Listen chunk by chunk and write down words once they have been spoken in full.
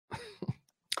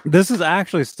This is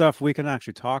actually stuff we can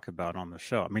actually talk about on the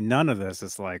show. I mean, none of this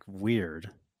is like weird,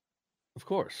 Of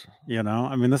course.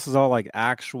 I mean, this is all like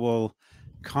actual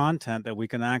content that we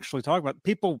can actually talk about.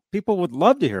 People would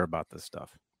love to hear about this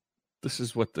stuff, This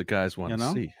is what the guys want you to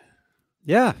know? see.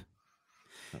 Yeah.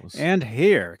 That was And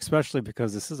here, especially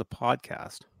because this is a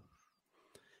podcast.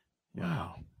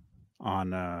 wow.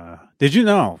 Did you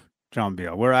know, John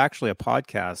Beale, we're actually a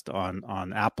podcast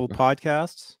on Apple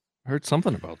Podcasts, I heard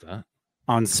something about that.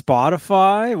 on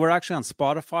Spotify. We're actually on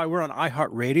Spotify. We're on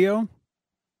iHeartRadio,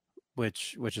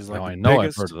 which is like Now the I know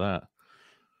biggest. I've heard of that.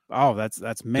 Oh, that's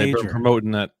They've major. been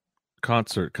promoting that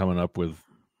concert coming up with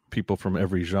people from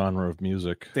every genre of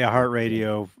music. The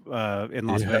iHeartRadio in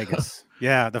Las Vegas.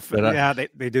 Yeah,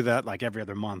 they do that like every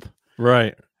other month.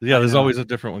 Right. Yeah, there's know. always a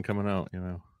different one coming out,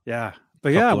 Yeah.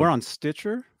 But yeah, we're on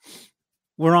Stitcher.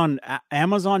 We're on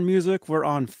Amazon Music. We're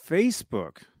on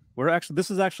Facebook. This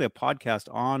is actually a podcast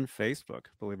on Facebook,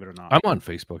 believe it or not. I'm on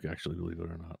Facebook, actually, believe it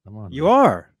or not. I'm on. You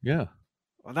are? Yeah.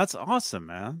 Well, that's awesome,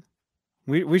 man.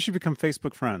 We should become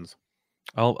Facebook friends.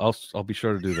 I'll be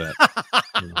sure to do that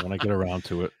when I get around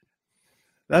to it.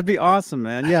 That'd be awesome,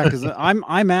 man. Yeah, because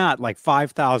I'm at like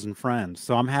 5,000 friends,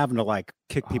 so I'm having to like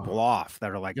kick people off that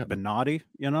are like been naughty,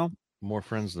 More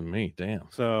friends than me, damn.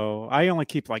 So I only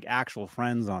keep like actual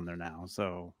friends on there now.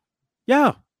 So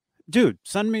yeah, dude,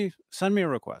 send me a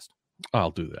request.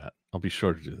 I'll do that. I'll be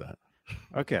sure to do that.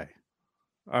 Okay.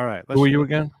 All right. Who are you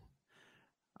again?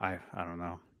 I don't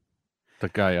know. The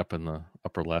guy up in the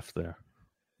upper left there.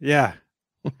 Yeah.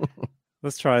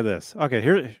 Let's try this. Okay,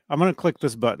 here I'm gonna click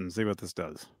this button, see what this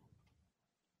does.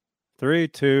 3,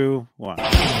 2, 1.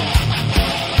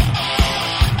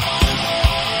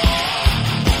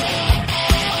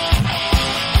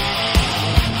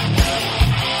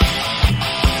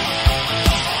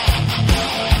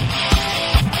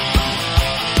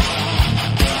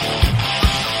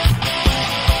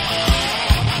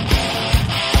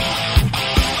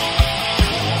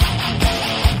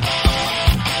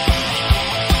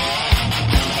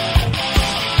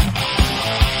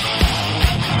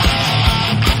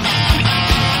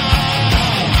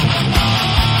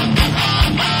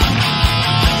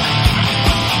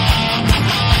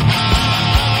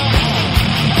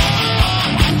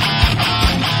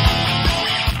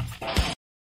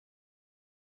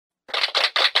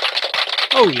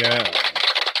 Oh, yeah.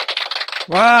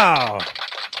 Wow.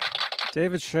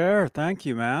 David Scher, thank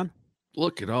you, man.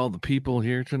 Look at all the people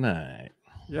here tonight.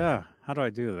 Yeah. How do I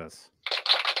do this?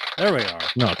 There we are.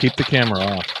 No, keep the camera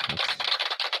off.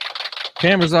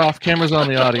 Camera's off. Camera's on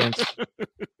the audience.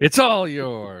 It's all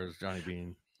yours, Johnny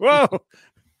Bean. Whoa.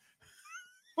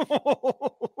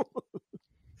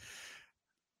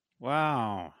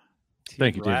 Wow.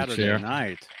 Thank you, David Saturday Scher.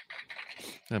 night.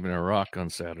 Having a rock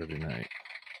on Saturday night.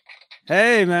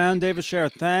 Hey, man, David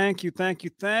Scher, thank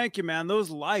you, man. Those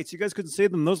lights, you guys couldn't see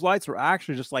them. Those lights were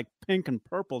actually just like pink and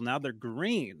purple. Now they're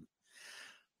green.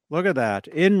 Look at that.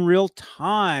 In real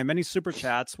time, any super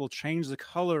chats will change the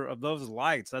color of those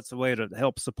lights. That's the way to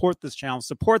help support this channel,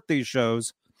 support these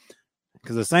shows,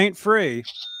 because this ain't free.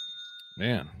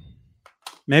 Man.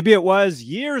 Maybe it was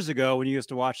years ago when you used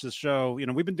to watch this show.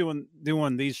 We've been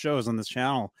doing these shows on this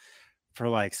channel for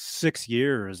like 6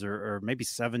 years or maybe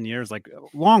 7 years, like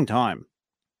a long time.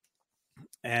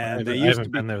 And I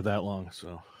haven't been there that long,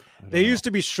 so they used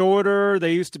to be shorter.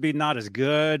 They used to be not as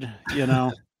good,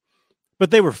 but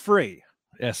they were free.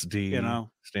 SD,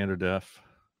 standard def.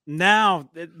 Now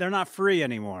they're not free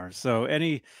anymore. So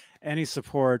any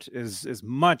support is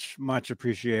much, much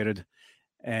appreciated.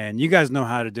 And you guys know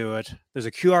how to do it. There's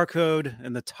a QR code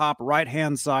in the top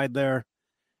right-hand side there.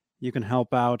 You can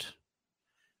help out.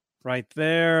 Right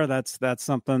there, that's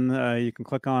something you can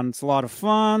click on. It's a lot of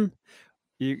fun.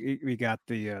 We got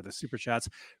the super chats.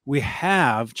 We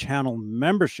have channel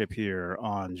membership here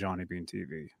on Johnny Bean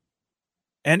TV,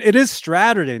 and it is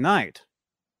Straturday night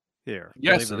here.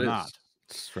 Yes, it is. Not.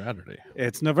 It's Straturday.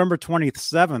 It's November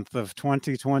 27th of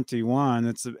 2021.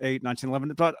 It's 8/19/11.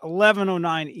 It's about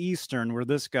 11:09 Eastern, where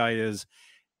this guy is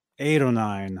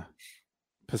 8:09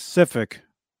 Pacific,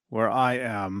 where I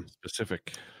am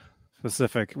Pacific.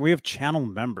 We have channel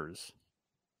members.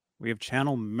 We have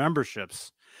channel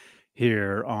memberships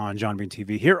here on John Bean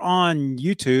TV, here on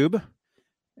YouTube.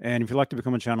 And if you'd like to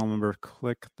become a channel member,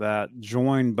 click that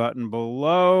join button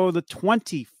below. The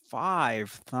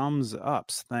 25 thumbs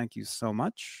ups. Thank you so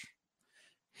much,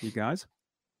 you guys.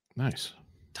 Nice.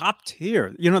 Top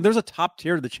tier. There's a top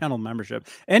tier to the channel membership.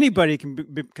 Anybody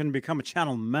can become a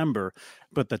channel member,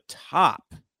 but the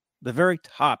very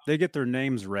top, they get their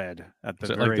names read at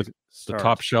the very like the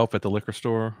top shelf at the liquor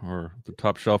store or the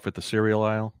top shelf at the cereal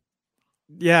aisle.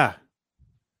 Yeah.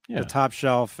 the top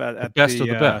shelf at best of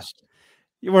the best.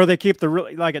 Where they keep the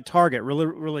really, like at Target,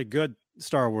 really good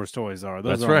Star Wars toys are.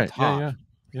 Those That's are right. on top.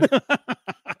 Yeah.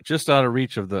 Just out of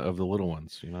reach of the little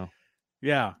ones, you know.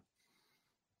 Yeah.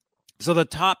 So the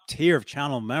top tier of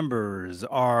channel members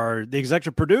are the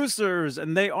executive producers,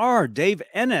 and they are Dave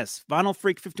Ennis, Vinyl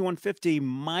Freak 5150,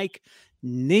 Mike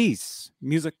Neese,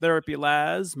 Music Therapy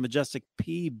Laz, Majestic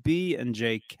PB and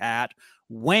J Cat,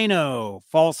 Wayno,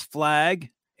 False Flag,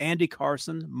 Andy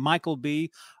Carson, Michael B,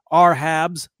 R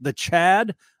Habs, The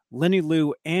Chad, Lenny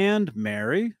Lou and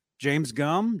Mary, James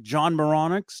Gum, John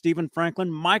Moronic, Stephen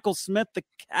Franklin, Michael Smith, the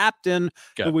captain,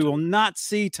 who we will not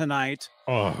see tonight.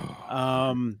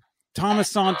 Thomas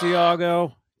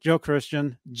Santiago, Joe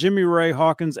Christian, Jimmy Ray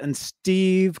Hawkins, and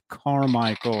Steve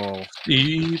Carmichael.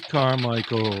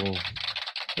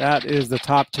 That is the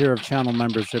top tier of channel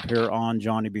membership here on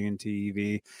Johnny Bean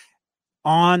TV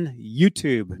on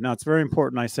YouTube. Now, it's very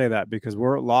important I say that because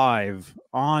we're live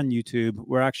on YouTube.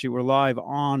 We're live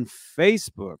on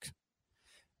Facebook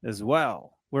as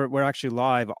well. We're actually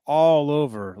live all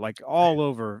over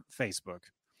Facebook.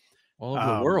 All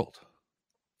over the world.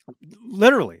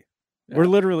 Literally. Yeah.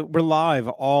 We're live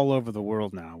all over the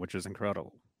world now, which is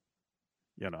incredible.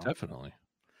 You know, definitely,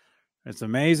 it's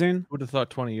amazing. Who would have thought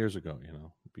 20 years ago, you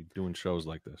know, be doing shows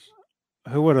like this?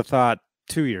 Who would have thought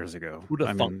 2 years ago? Who'd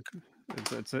have thunk?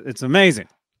 It's amazing.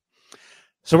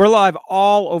 So we're live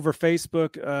all over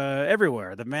Facebook,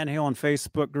 everywhere. The Van Halen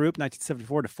Facebook group,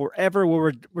 1974 to forever.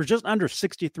 Where we're just under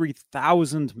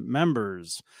 63,000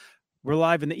 members. We're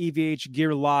live in the EVH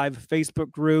Gear Live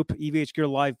Facebook group, EVH Gear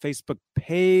Live Facebook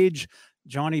page,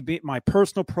 Johnny B, my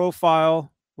personal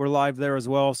profile. We're live there as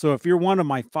well. So if you're one of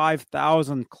my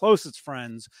 5,000 closest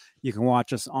friends, you can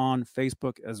watch us on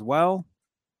Facebook as well.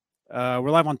 We're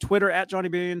live on Twitter at Johnny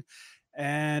Bean.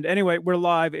 And anyway, we're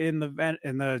live in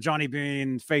the Johnny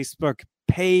Bean Facebook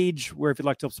page, where if you'd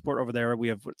like to help support over there, we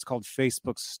have what's called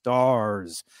Facebook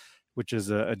Stars, which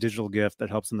is a digital gift that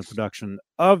helps in the production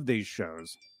of these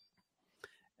shows.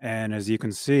 And as you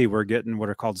can see, we're getting what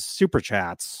are called super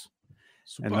chats.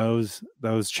 And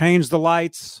those change the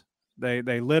lights.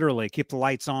 They literally keep the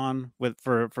lights on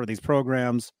for these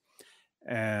programs.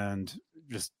 And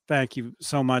just thank you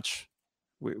so much.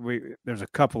 We there's a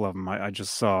couple of them I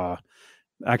just saw.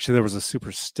 Actually, there was a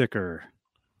super sticker.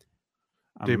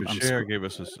 David Scher gave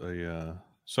us a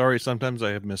sorry, sometimes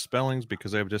I have misspellings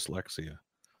because I have dyslexia.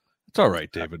 It's all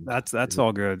right, David. That's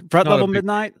all good. Fret Level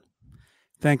Midnight.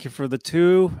 Thank you for the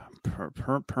 2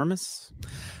 permis.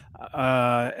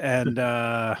 And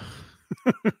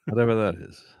whatever that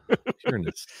is.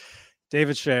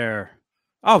 David Scher.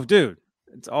 Oh, dude.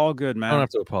 It's all good, man. I don't have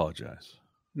to apologize.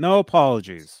 No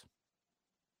apologies.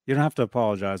 You don't have to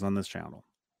apologize on this channel.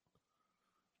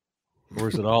 Or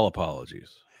is it all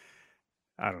apologies?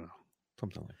 I don't know.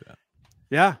 Something like that.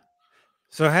 Yeah.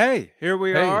 So, hey, here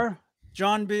we are.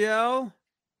 John BL.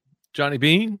 Johnny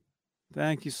Bean.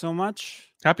 Thank you so much.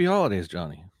 Happy holidays,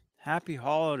 Johnny. Happy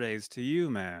holidays to you,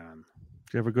 man.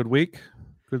 Did you have a good week?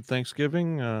 Good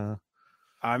Thanksgiving? Yeah.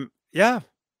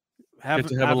 Get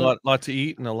to have a lot to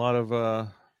eat and a lot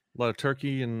of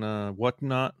turkey and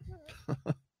whatnot.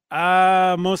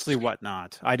 Mostly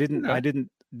whatnot. I didn't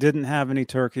have any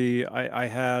turkey. I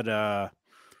had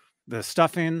the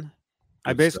stuffing.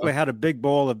 I basically had a big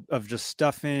bowl of just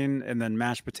stuffing and then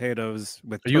mashed potatoes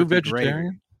with turkey. Are you a vegetarian?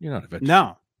 Gravy. You're not a vegetarian.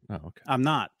 No. Oh, okay. I'm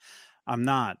not,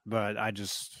 but I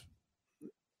just,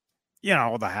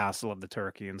 the hassle of the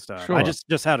turkey and stuff. Sure. I just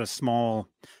had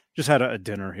a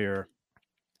dinner here.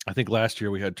 I think last year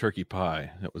we had turkey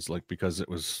pie. It was like, because it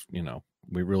was,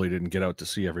 we really didn't get out to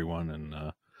see everyone and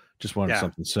just wanted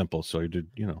something simple. So you did,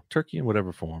 turkey in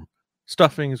whatever form.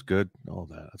 Stuffing is good. All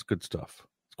that. That's good stuff.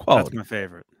 It's quality. That's my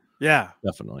favorite. Yeah.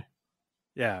 Definitely.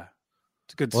 Yeah.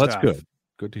 It's good stuff. That's good.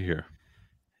 Good to hear.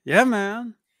 Yeah,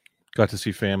 man. Got to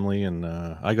see family, and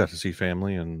I got to see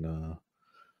family and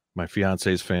my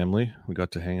fiance's family. We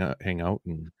got to hang out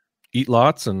and eat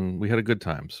lots, and we had a good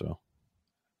time. So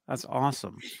that's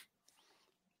awesome.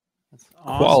 That's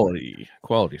awesome.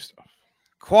 Quality stuff.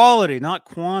 Quality, not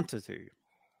quantity.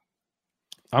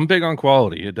 I'm big on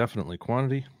quality. Yeah, definitely.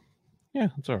 Quantity, yeah,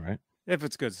 it's all right. If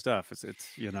it's good stuff, it's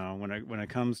when it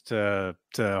comes to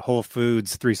Whole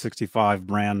Foods 365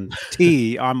 brand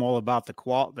tea, I'm all about the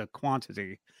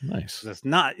quantity. Nice. It's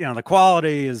not, the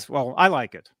quality is, well, I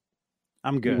like it.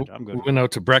 I'm good. We went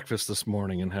out to breakfast this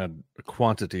morning and had a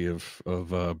quantity of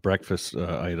breakfast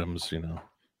items.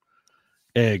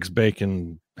 Eggs,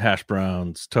 bacon, hash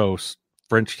browns, toast,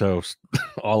 French toast,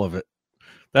 all of it.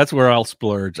 That's where I'll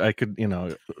splurge. I could,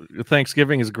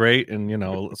 Thanksgiving is great, and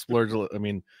splurge. I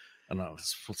mean, I don't know,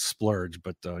 splurge,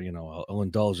 but I'll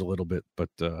indulge a little bit. But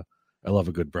I love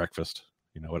a good breakfast,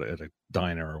 at a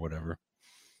diner or whatever.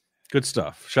 Good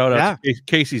stuff. Shout out to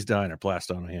Casey's Diner,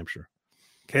 Plastow, New Hampshire.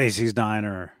 Casey's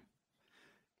Diner.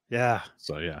 Yeah.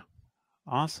 So yeah.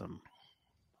 Awesome,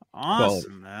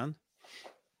 man.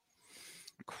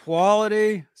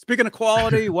 Quality. Speaking of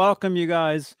quality, welcome you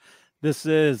guys. This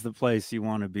is the place you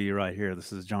want to be right here.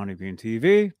 This is Johnny Bean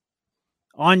TV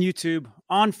on YouTube,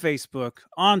 on Facebook,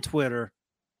 on Twitter.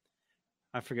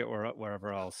 I forget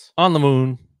wherever else. On the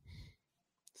moon.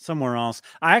 Somewhere else.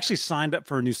 I actually signed up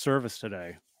for a new service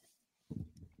today.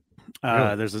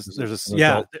 Really? There's a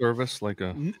service like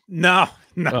a no.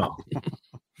 Oh.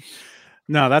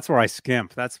 No, that's where I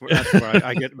skimp. That's where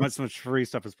I get as much free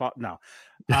stuff as possible. No,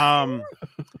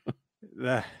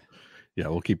 yeah,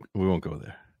 we won't go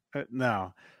there.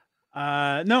 No,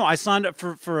 I signed up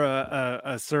for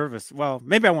a service. Well,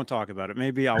 maybe I won't talk about it.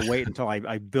 Maybe I'll wait until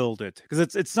I build it,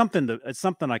 because it's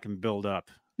something I can build up.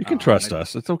 You can trust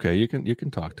us. It's okay. You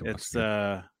can talk to us.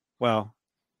 It's well,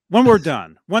 when we're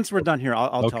done. Once we're done here,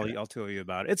 I'll tell you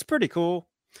about it. It's pretty cool.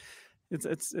 It's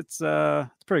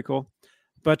pretty cool.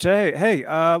 But hey,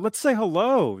 let's say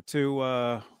hello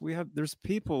to there's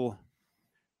people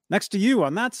next to you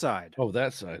on that side. Oh,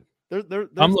 that side.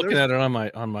 I'm looking at it on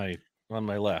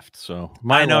my left. So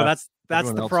I know left,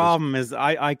 that's the problem is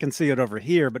I can see it over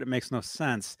here, but it makes no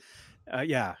sense.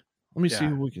 Yeah. Let me see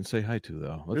who we can say hi to,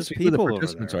 though. Let's see who the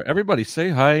participants are. Everybody say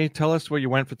hi. Tell us where you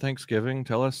went for Thanksgiving.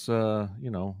 Tell us,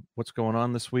 what's going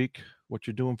on this week, what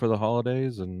you're doing for the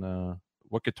holidays, and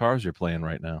what guitars you're playing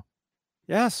right now.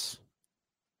 Yes.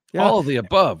 Yeah. All of the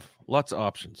above. Lots of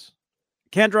options.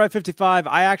 Can't Drive 55.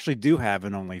 I actually do have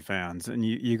an OnlyFans, and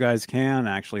you guys can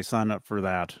actually sign up for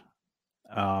that.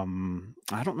 I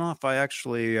don't know if I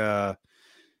actually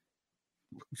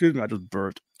excuse me, I just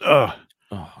burped. Oh,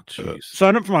 jeez.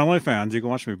 Sign up for my OnlyFans. You can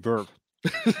watch me burp.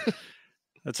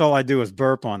 That's all I do is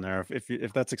burp on there.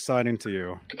 If that's exciting to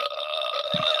you.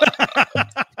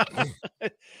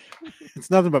 It's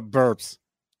nothing but burps.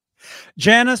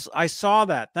 Janice, I saw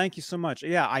that. Thank you so much.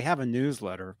 Yeah, I have a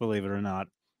newsletter, believe it or not.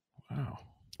 Wow.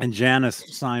 And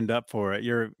Janice signed up for it.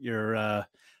 You're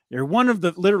one of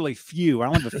the literally few. I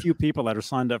only have a few people that are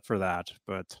signed up for that.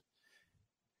 But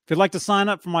if you'd like to sign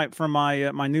up for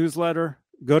my newsletter,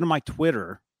 go to my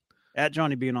Twitter at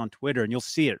Johnny Bean on Twitter, and you'll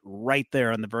see it right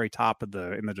there on the very top in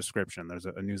the description. There's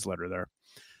a newsletter there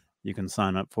you can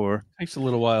sign up for. It takes a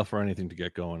little while for anything to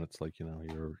get going. It's like,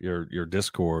 your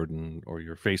Discord or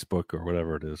your Facebook or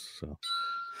whatever it is. So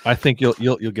I think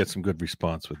you'll get some good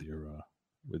response with your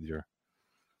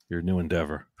new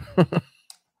endeavor.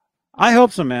 I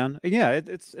hope so, man. Yeah,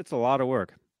 it's a lot of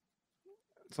work.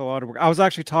 It's a lot of work. I was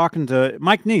actually talking to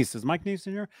Mike Neese. Is Mike Neese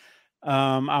in here?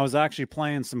 I was actually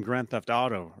playing some Grand Theft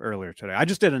Auto earlier today. I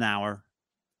just did an hour,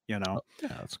 Yeah,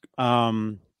 that's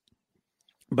good.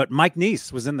 But Mike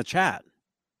Neese was in the chat.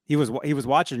 He was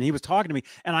watching, and he was talking to me,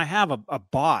 and I have a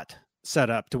bot set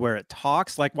up to where it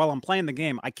talks. Like while I'm playing the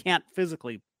game, I can't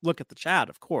physically look at the chat,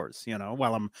 of course,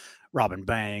 while I'm robbing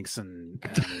banks and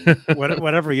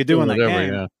whatever you do in that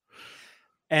game. Yeah.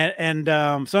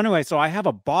 And so anyway, so I have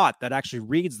a bot that actually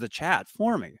reads the chat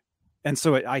for me, and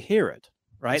so I hear it.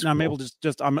 Right. That's and I'm cool.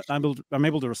 Able to I'm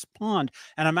able to respond.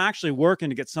 And I'm actually working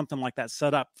to get something like that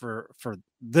set up for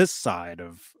this side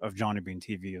of Johnny Bean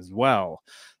TV as well.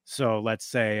 So let's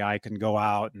say I can go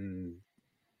out and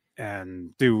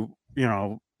do,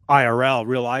 IRL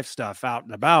real life stuff out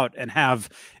and about and have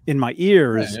in my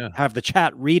ears, have the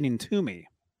chat reading to me,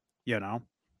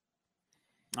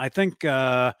 I think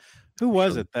who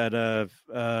was it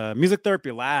that Music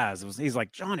Therapy Laz he's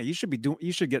like, Johnny, you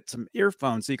should get some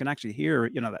earphones so you can actually hear,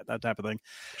 that type of thing.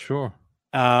 Sure.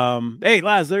 Hey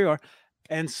Laz, there you are.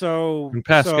 And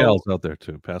Pascal's out there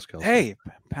too. Hey,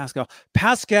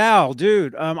 Pascal,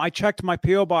 dude. I checked my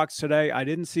PO box today. I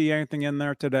didn't see anything in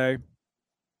there today.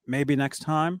 Maybe next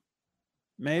time.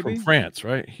 Maybe from France,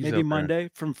 right? Maybe Monday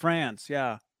from France.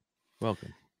 Yeah.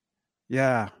 Welcome.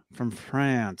 Yeah, from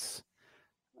France.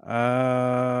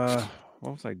 What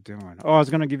was I doing? Oh, I was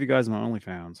going to give you guys my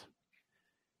OnlyFans,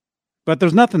 but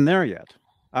there's nothing there yet.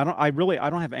 I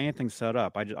don't have anything set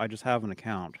up. I just have an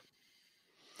account.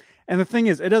 And the thing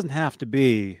is, it doesn't have to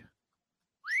be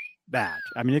that.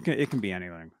 I mean, it can be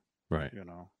anything. Right. Let's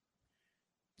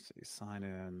see, sign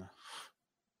in.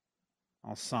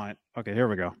 I'll sign. Okay, here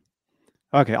we go.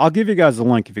 Okay, I'll give you guys the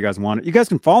link if you guys want it. You guys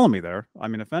can follow me there. I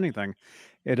mean, if anything,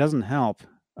 it doesn't help.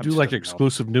 Do like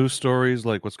exclusive news stories,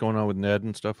 like what's going on with Ned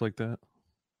and stuff like that?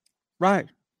 Right.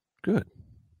 Good.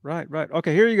 Right.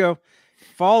 Okay, here you go.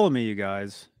 Follow me, you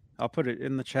guys. I'll put it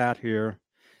in the chat here.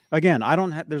 Again,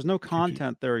 there's no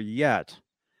content there yet.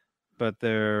 but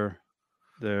they're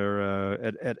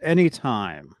at any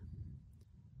time.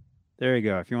 There you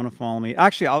go. If you want to follow me,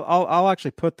 actually, I'll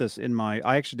actually put this in my.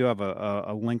 I actually do have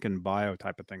a link in bio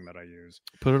type of thing that I use.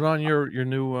 Put it on your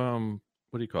new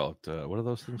what do you call it? What are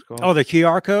those things called? Oh, the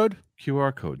QR code.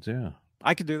 QR codes. Yeah,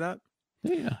 I could do that.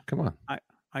 Yeah, come on.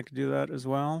 I could do that as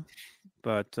well.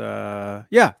 But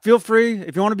yeah, feel free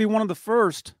if you want to be one of the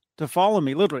first to follow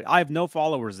me. Literally, I have no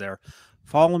followers there.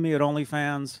 Follow me at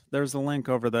OnlyFans. There's the link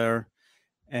over there,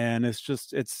 and it's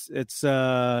just it's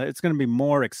going to be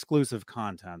more exclusive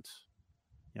content.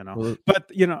 Well,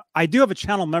 but I do have a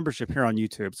channel membership here on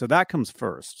YouTube, so that comes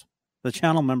first. The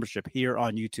channel membership here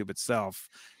on YouTube itself,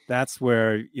 that's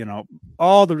where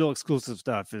all the real exclusive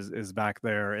stuff is back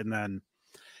there. And then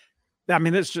I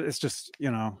mean it's just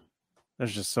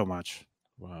there's just so much.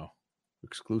 Wow,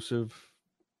 exclusive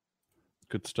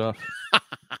good stuff.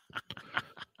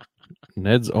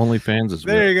 Ned's OnlyFans is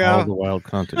there you go. All the wild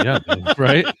content. Yeah,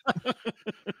 right.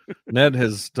 Ned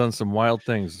has done some wild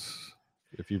things.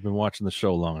 If you've been watching the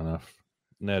show long enough,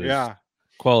 Ned is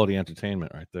quality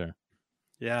entertainment right there.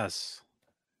 Yes.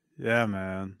 Yeah,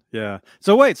 man. Yeah.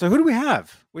 So wait, so who do we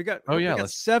have? We got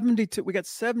 72. We got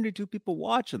 72 people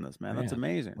watching this, man. That's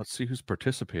amazing. Let's see who's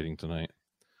participating tonight.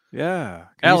 Yeah.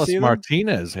 Alice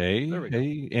Martinez.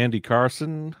 Hey, Andy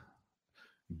Carson,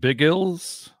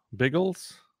 Biggles,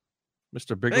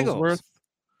 Mr. Bigglesworth.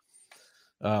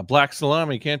 Black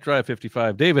Salami, Can't Drive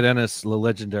 55, David Ennis, the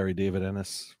legendary David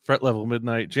Ennis, Fret Level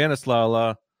Midnight, Janice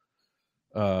Lala,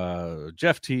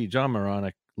 Jeff T, John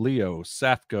Moronic, Leo,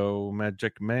 Safko,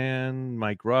 Magic Man,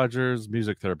 Mike Rogers,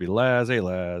 Music Therapy Laz, hey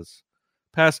Laz,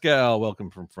 Pascal,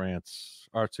 welcome from France,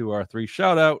 R2, R3,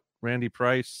 shout out, Randy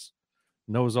Price,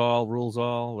 Knows All, Rules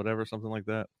All, whatever, something like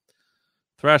that.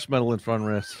 Thrash Metal and Fun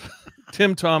Risk.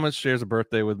 Tim Thomas shares a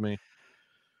birthday with me.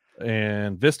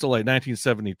 And Vistalite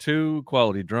 1972,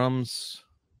 quality drums,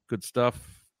 good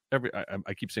stuff.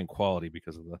 I keep saying quality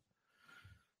because of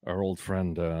our old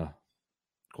friend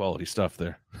quality stuff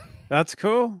there. That's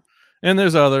cool. And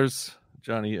there's others.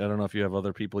 Johnny, I don't know if you have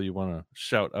other people you want to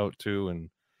shout out to and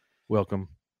welcome.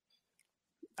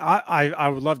 I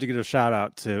would love to give a shout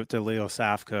out to Leo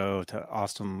Safko, to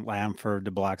Austin Lamford,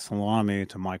 to Black Salami,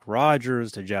 to Mike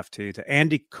Rogers, to Jeff T, to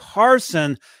Andy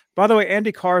Carson. By the way,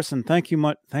 Andy Carson, thank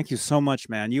you so much,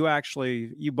 man.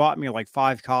 You bought me like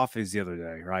 5 coffees the other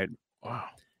day, right? Wow.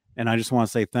 And I just want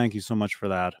to say thank you so much for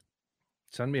that.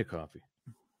 Send me a coffee.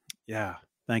 Yeah,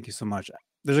 thank you so much.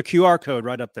 There's a QR code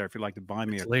right up there if you'd like to buy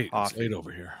me coffee. It's late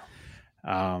over here.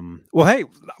 Well, hey,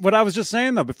 what I was just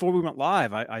saying though, before we went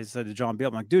live, I said to John Beal,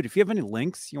 I'm like, dude, if you have any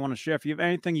links you want to share, if you have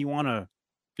anything you want to,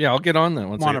 I'll get on that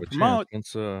once I have promote. Once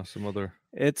some other,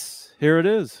 here it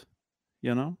is.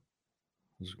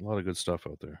 There's a lot of good stuff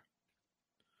out there.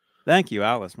 Thank you,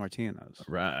 Alice Martinez.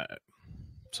 Right.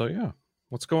 So yeah,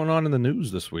 what's going on in the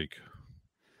news this week?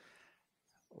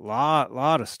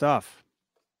 Lot of stuff.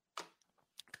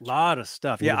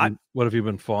 Yeah. What have you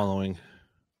been following?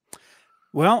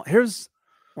 Well, here's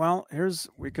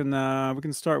we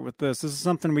can start with this. This is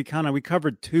something we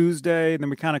covered Tuesday, and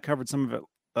then we kind of covered some of it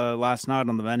last night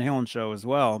on the Van Halen show as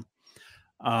well.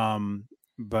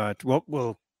 But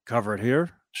we'll cover it here.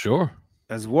 Sure.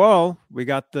 As well, we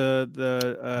got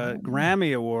the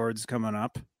Grammy Awards coming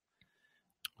up.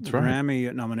 That's right.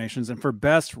 Grammy nominations, and for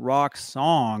Best Rock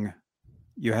Song,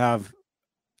 you have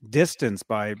 "Distance"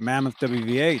 by Mammoth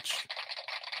WVH.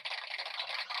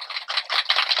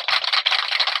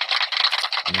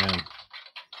 Man,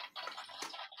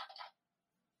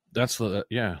 that's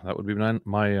that would be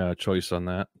my choice on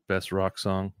that best rock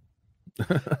song.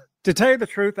 To tell you the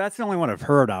truth, that's the only one I've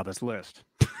heard out of this list.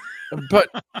 But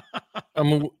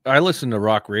I listen to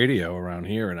rock radio around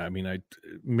here, and I mean,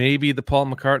 maybe the Paul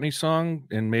McCartney song,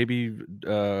 and maybe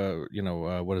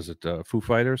what is it, Foo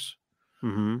Fighters?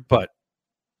 Mm-hmm. But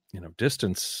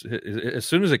Distance. As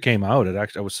soon as it came out,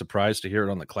 I was surprised to hear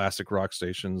it on the classic rock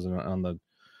stations and on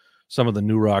some of the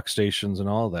new rock stations and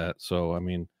all that. So I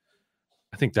mean,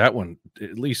 I think that one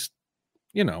at least.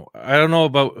 I don't know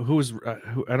about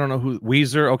I don't know who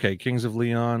Weezer. Okay, Kings of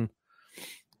Leon.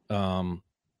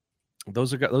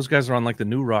 Those guys are on like the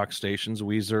new rock stations.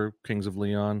 Weezer, Kings of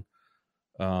Leon.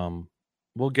 I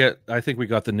think we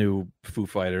got the new Foo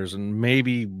Fighters and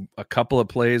maybe a couple of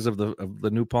plays of the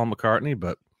new Paul McCartney,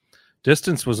 but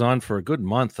Distance was on for a good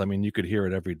month. I mean, you could hear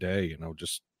it every day.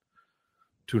 just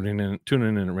tuning in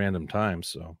at random times.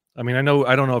 So I mean, I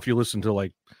don't know if you listen to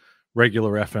like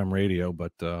regular FM radio,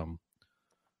 but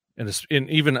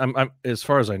even I'm as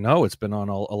far as I know, it's been on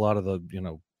a lot of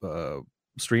the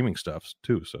streaming stuff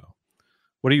too. So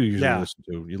what do you usually listen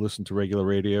to? You listen to regular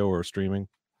radio or streaming?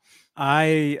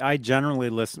 I generally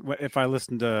listen if I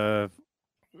listen to.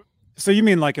 So you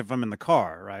mean like if I'm in the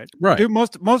car, right? Right. Do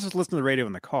most of us listen to the radio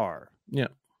in the car? Yeah.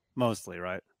 Mostly,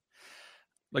 right?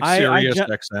 Like I Sirius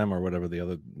XM or whatever the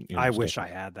other, I stuff wish I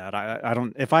is. had that. I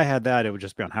don't. If I had that, it would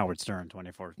just be on Howard Stern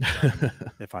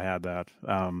 24/7. If I had that,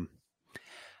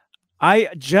 I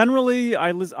generally I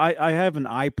have an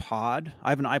iPod. I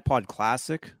have an iPod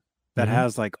Classic that Mhm.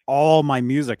 has like all my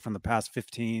music from the past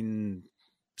 15,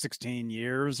 16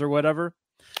 years or whatever.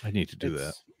 I need to do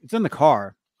that. It's in the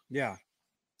car. Yeah.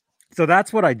 So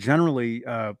that's what I generally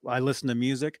I listen to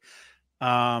music.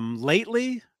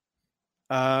 Lately,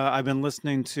 I've been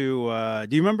listening to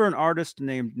do you remember an artist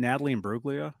named Natalie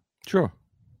Imbruglia? Sure.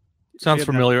 She Sounds had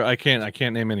that familiar. I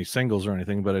can't name any singles or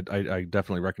anything, but I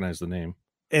definitely recognize the name.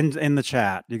 in the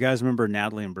chat. Do you guys remember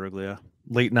Natalie Imbruglia?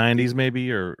 Late 90s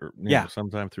maybe or Yeah.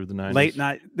 sometime through the 90s. Late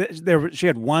night. She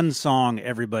had one song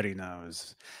everybody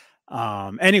knows.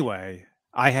 Anyway,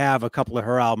 I have a couple of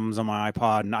her albums on my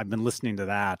iPod, and I've been listening to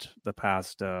that the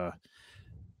past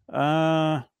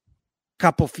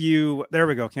couple few. There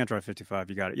we go. Can't Drive 55.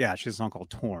 You got it. Yeah, she has a song called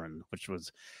Torn, which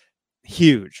was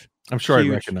huge. I'm sure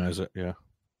Huge. I recognize it. Yeah.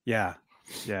 Yeah.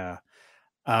 Yeah.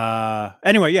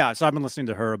 Anyway, yeah. So I've been listening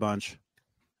to her a bunch.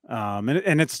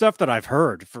 And it's stuff that I've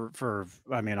heard for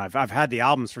I mean, I've had the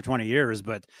albums for 20 years,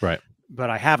 but Right. But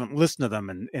I haven't listened to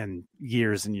them in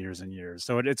years and years and years.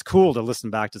 So it's cool to listen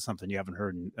back to something you haven't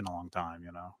heard in a long time,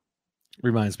 you know.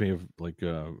 Reminds me of like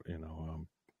I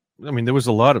mean, there was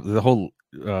a lot of the whole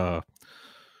Alanis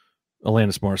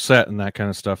Morissette and that kind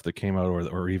of stuff that came out,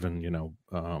 or even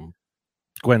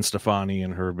Gwen Stefani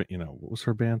and her, what was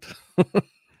her band?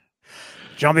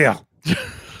 Jumbia.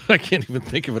 I can't even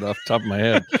think of it off the top of my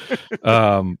head.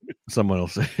 Someone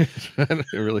else say it.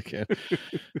 I really can't.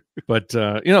 But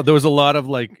there was a lot of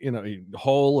like,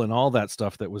 Hole and all that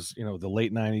stuff that was, the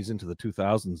late 90s into the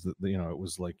 2000s that, it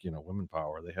was like, women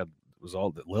power. It was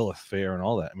all the Lilith Fair and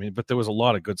all that. I mean, but there was a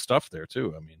lot of good stuff there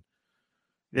too. I mean,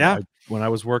 yeah. When I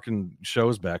was working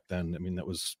shows back then, I mean, that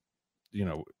was,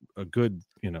 a good,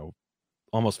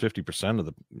 almost 50% of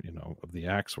the, of the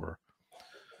acts were,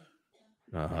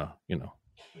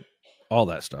 all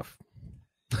that stuff.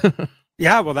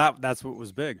 Yeah, well that's what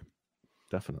was big.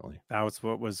 Definitely. That was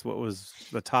what was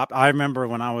the top. I remember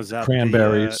when I was at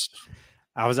Cranberries.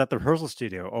 I was at the rehearsal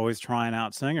studio, always trying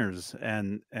out singers,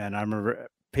 and I remember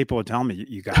people would tell me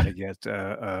you got to get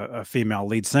a female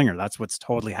lead singer. That's what's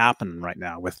totally happening right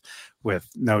now with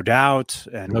No Doubt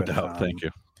and No Doubt. Thank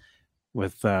you.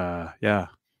 With yeah.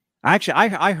 Actually,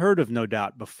 I heard of No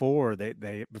Doubt before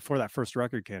before that first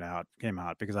record came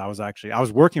out because I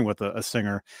was working with a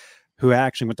singer who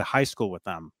actually went to high school with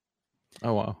them.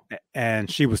 Oh wow! And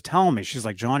she was telling me, she's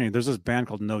like, Johnny, there's this band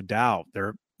called No Doubt.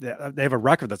 They have a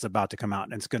record that's about to come out,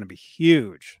 and it's going to be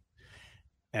huge.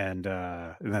 And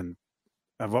then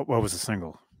what was the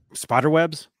single?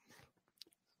 Spiderwebs.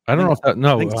 I don't know if that.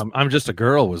 No, I'm Just a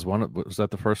Girl was one. Was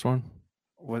that the first one?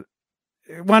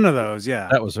 One of those, yeah.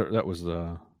 That was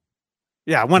the.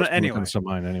 Yeah, one anyway. Comes to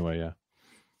mind anyway, yeah.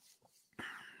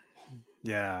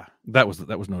 Yeah. That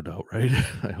was No Doubt, right?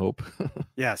 I hope.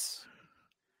 Yes.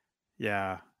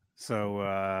 Yeah.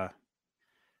 So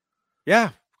yeah,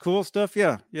 cool stuff.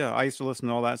 Yeah. Yeah. I used to listen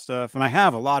to all that stuff. And I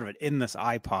have a lot of it in this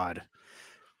iPod,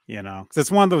 because it's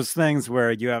one of those things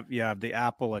where you have the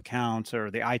Apple account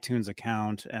or the iTunes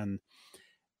account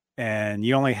and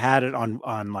you only had it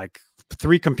on like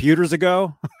 3 computers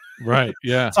ago. Right.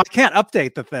 Yeah. So I can't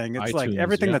update the thing. It's iTunes, like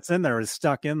everything that's in there is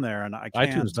stuck in there, and I can't.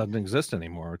 iTunes doesn't exist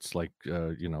anymore. It's like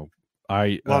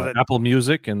Apple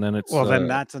Music, and then it's then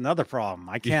that's another problem.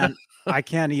 I can't. I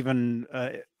can't even.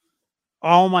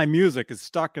 All my music is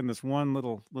stuck in this one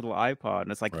little iPod,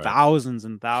 and it's like thousands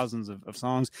and thousands of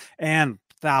songs and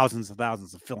thousands of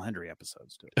Phil Hendry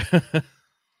episodes too.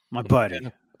 My buddy. Yeah,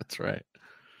 that's right.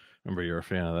 Remember, you're a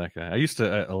fan of that guy. I used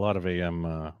to a lot of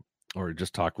AM. Or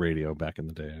just talk radio back in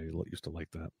the day. I used to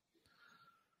like that.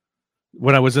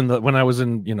 When I was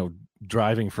in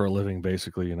driving for a living,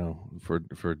 basically,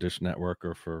 for Dish Network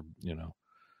or for,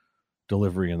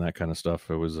 delivery and that kind of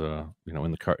stuff. It was, in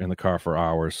the car for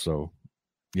hours. So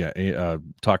yeah,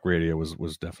 talk radio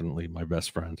was definitely my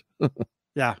best friend.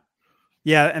 Yeah.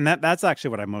 Yeah. And that's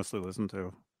actually what I mostly listen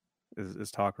to is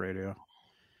talk radio.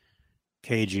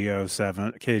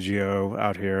 KGO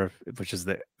out here, which is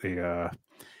the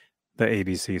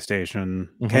ABC station,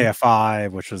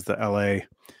 KFI, which is the LA,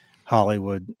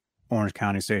 Hollywood, Orange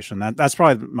County station. That's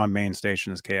probably my main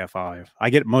station is KFI. I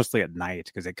get it mostly at night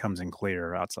because it comes in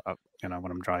clear outside, when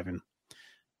I'm driving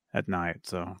at night.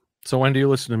 So when do you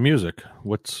listen to music?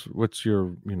 What's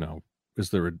your, is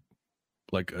there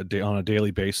like on a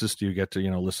daily basis? Do you get to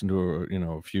listen to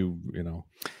a few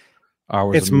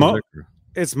hours of music?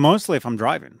 It's mostly if I'm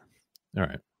driving. All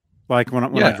right. Like when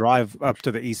I drive up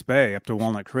to the East Bay, up to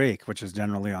Walnut Creek, which is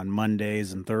generally on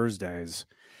Mondays and Thursdays,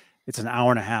 it's an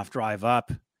hour and a half drive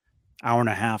up, hour and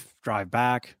a half drive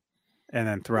back, and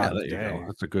then throughout the day,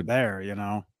 that's a good there.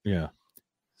 Yeah.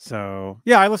 So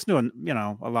yeah, I listen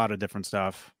to a lot of different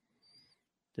stuff,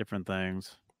 different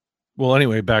things. Well,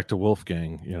 anyway, back to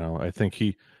Wolfgang. I think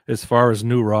as far as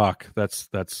new rock, that's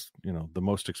the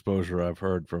most exposure I've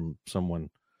heard from someone,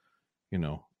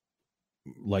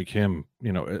 like him.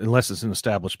 Unless it's an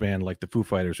established band like the Foo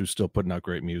Fighters who's still putting out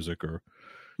great music, or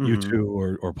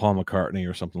U2 or Paul McCartney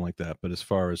or something like that. But as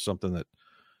far as something that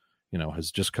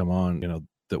has just come on,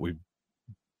 that we've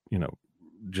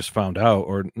just found out,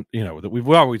 or that we've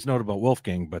always known about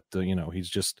Wolfgang, but he's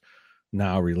just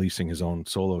now releasing his own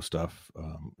solo stuff.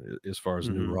 As far as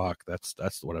new rock,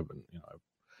 that's what I've been. I've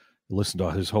listened to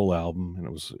his whole album, and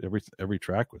it was every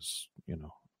track was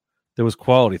there was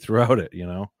quality throughout it.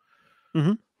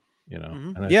 And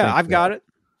yeah, I've got it.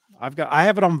 I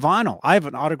have it on vinyl. I have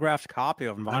an autographed copy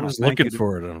of vinyl. I was looking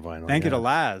for it on vinyl. Thank you to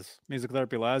Laz. Music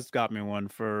Therapy Laz got me one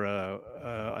for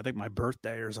I think my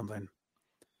birthday or something.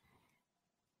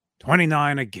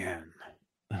 29 again.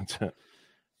 That's it.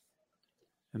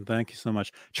 And thank you so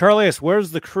much. Charlius,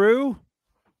 where's the crew?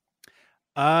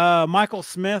 Michael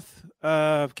Smith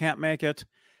can't make it.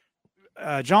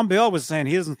 John Bill was saying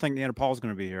he doesn't think Paul's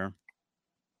going to be here.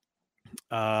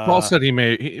 Paul said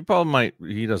Paul might.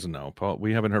 He doesn't know. Paul,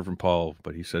 we haven't heard from Paul,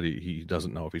 but he said he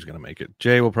doesn't know if he's going to make it.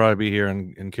 Jay will probably be here,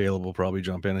 and Caleb will probably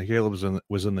jump in. And Caleb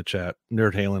was in the chat.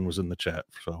 Nerd Halen was in the chat,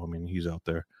 so I mean he's out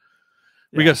there.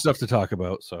 We got stuff to talk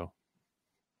about, so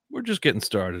we're just getting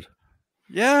started.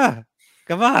 Yeah,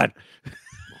 come on.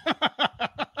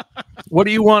 What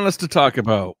do you want us to talk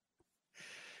about?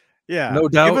 Yeah, no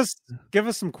doubt. Give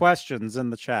us some questions in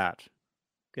the chat.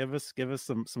 Give us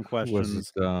some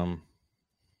questions.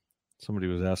 Somebody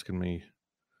was asking me.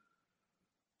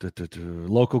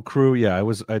 Local crew, yeah,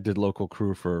 I did local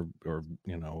crew for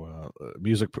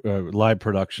music live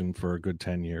production for a good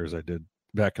 10 years. I did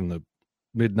back in the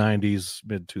mid 90s,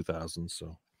 mid 2000s.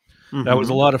 So that was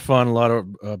a lot of fun, a lot of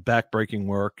backbreaking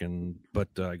work, but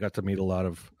I got to meet a lot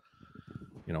of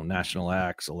national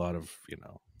acts, a lot of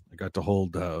I got to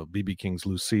hold BB King's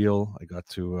Lucille. I got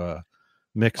to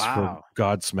mix for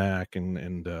Godsmack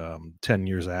and 10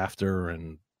 years after,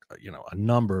 and a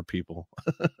number of people.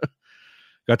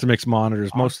 Got to mix monitors.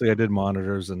 Awesome. Mostly I did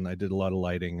monitors, and I did a lot of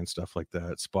lighting and stuff like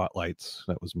that. Spotlights.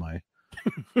 That was my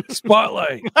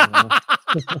spotlight.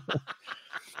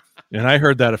 And I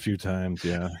heard that a few times.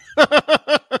 Yeah.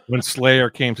 When Slayer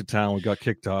came to town, we got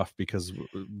kicked off because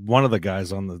one of the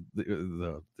guys on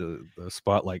the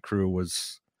spotlight crew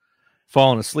was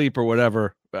falling asleep or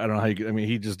whatever. I don't know how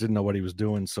he just didn't know what he was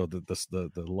doing. So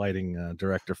the lighting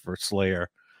director for Slayer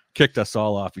kicked us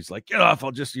all off. He's like, "Get off!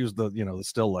 I'll just use the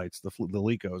still lights, the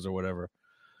Lecos or whatever."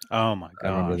 Oh my god!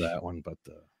 I remember that one, but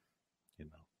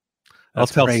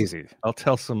that's crazy. I'll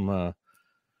tell some.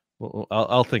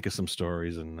 I'll think of some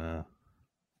stories, and I'll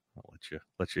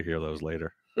let you hear those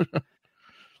later.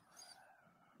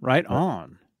 Right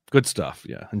on. Good stuff,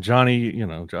 yeah. And Johnny,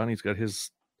 Johnny's got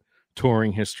his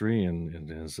touring history and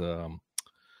his who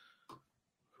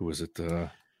was it?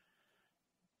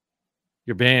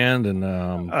 Your band and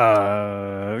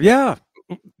yeah.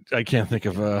 I can't think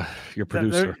of your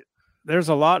producer. There's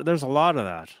a lot of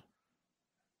that.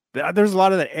 There's a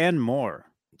lot of that and more.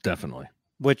 Definitely.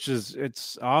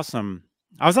 It's awesome.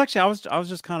 I was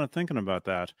just kind of thinking about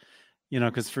that,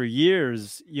 because for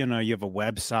years, you have a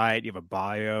website, you have a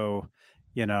bio,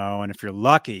 and if you're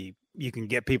lucky, you can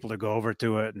get people to go over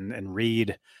to it and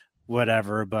read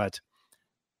whatever. But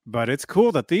it's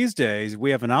cool that these days we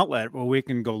have an outlet where we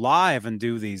can go live and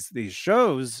do these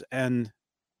shows and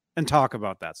talk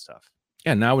about that stuff.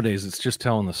 Yeah, nowadays it's just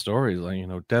telling the stories.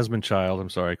 Like, Desmond Child.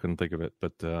 I'm sorry I couldn't think of it,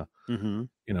 but I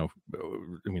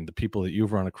mean, the people that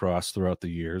you've run across throughout the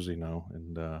years,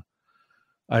 and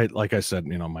like I said,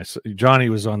 Johnny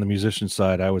was on the musician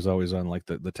side. I was always on like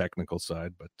the technical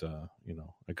side, but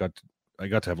I got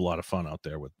to have a lot of fun out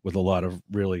there with a lot of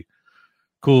really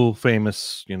cool,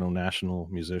 famous, national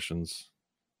musicians,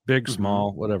 big,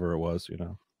 small, whatever it was,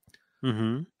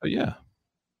 But yeah.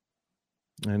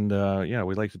 And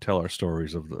we like to tell our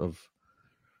stories of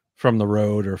from the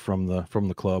road or from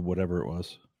the club, whatever it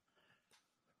was.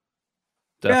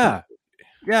 Definitely.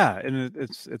 Yeah, and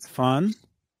it's fun.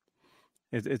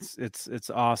 It's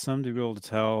awesome to be able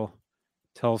to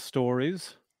tell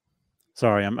stories.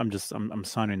 Sorry, I'm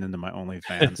signing into my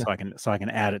OnlyFans so I can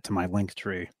add it to my link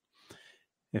tree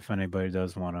if anybody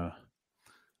does want to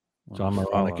John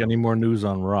Moronic. Any more news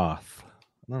on Roth?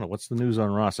 I don't know. What's the news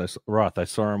on Roth? I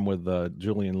saw him with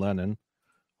Julian Lennon.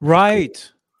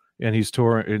 Right. Cool. And he's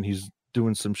touring, and he's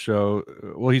doing some show.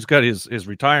 Well, he's got his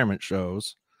retirement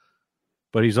shows,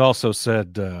 but he's also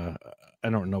said, I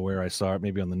don't know where I saw it,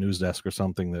 maybe on the news desk or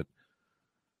something, that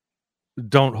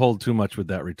don't hold too much with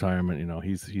that retirement.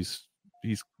 He's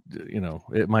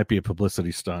it might be a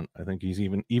publicity stunt. I think he's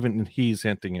he's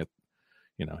hinting at,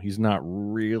 he's not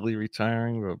really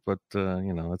retiring, but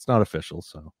it's not official.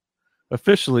 So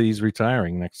officially he's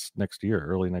retiring next year,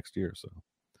 early next year. So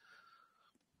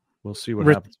we'll see what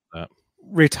happens with that.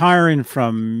 Retiring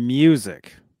from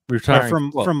music,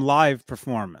 retiring from live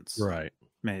performance, right?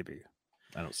 Maybe.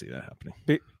 I don't see that happening.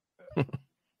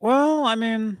 Well, I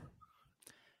mean,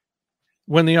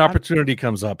 when the opportunity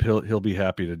comes up, he'll be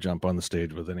happy to jump on the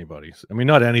stage with anybody. I mean,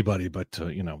 not anybody, but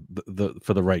the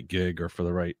for the right gig or for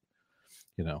the right,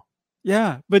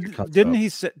 Yeah, but didn't he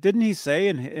say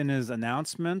in his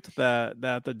announcement that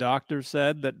the doctor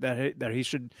said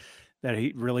that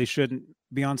he really shouldn't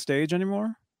be on stage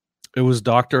anymore? It was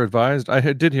doctor advised.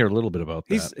 I did hear a little bit about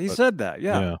that. He said that,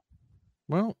 yeah.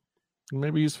 Well,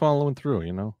 maybe he's following through,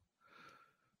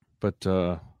 But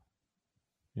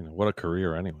what a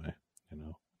career anyway.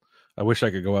 I wish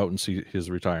I could go out and see his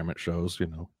retirement shows.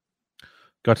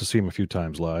 Got to see him a few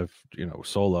times live.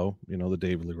 Solo. The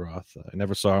David Lee Roth. I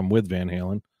never saw him with Van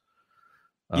Halen.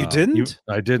 You didn't?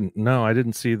 I didn't. No, I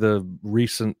didn't see the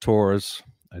recent tours.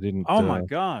 I didn't. Oh my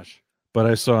gosh! But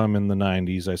I saw him in the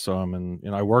 '90s. I saw him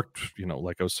I worked.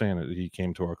 Like I was saying, he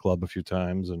came to our club a few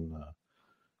times and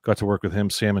got to work with him.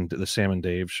 The Sam and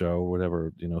Dave show,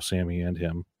 whatever. Sammy and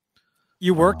him.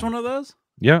 You worked one of those?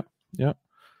 Yeah.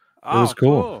 Oh, it was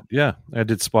cool. Yeah, I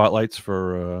did spotlights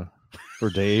for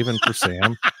Dave and for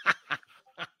Sam.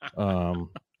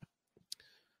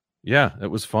 Yeah, it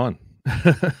was fun,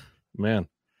 man.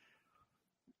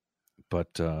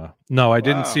 But no, I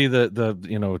didn't see the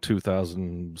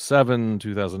 2007,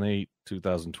 2008,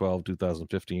 2012,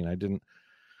 2015. I didn't.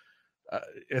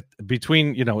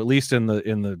 Between at least in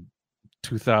the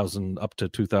 2000 up to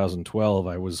 2012,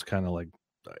 I was kind of like,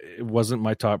 it wasn't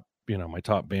my top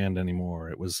band anymore.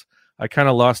 It was, I kind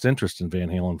of lost interest in Van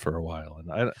Halen for a while,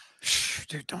 and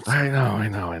dude, don't. I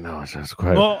know. It's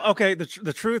quite... Well, okay.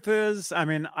 The truth is, I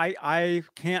mean, I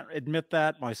can't admit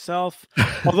that myself.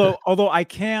 although I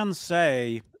can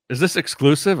say, is this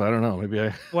exclusive? I don't know. Maybe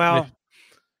I. Well,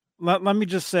 let me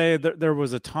just say that there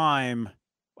was a time.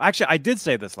 Actually, I did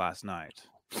say this last night.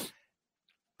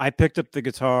 I picked up the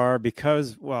guitar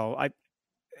because,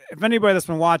 if anybody that's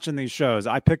been watching these shows,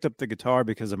 I picked up the guitar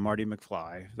because of Marty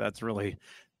McFly. That's really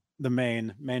the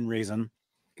main reason.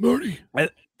 Marty.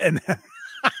 And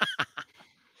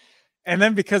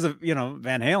then because of,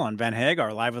 Van Halen, Van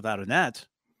Hagar, Live Without a Net.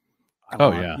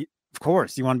 Yeah. Of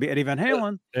course, you want to be Eddie Van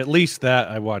Halen. At least that,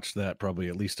 I watched that probably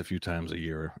at least a few times a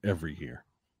year, every year.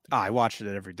 I watched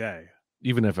it every day.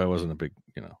 Even if I wasn't a big,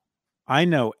 I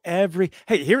know every.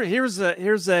 Hey, here's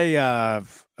a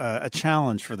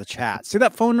challenge for the chat. See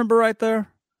that phone number right there?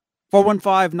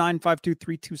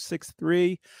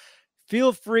 415-952-3263.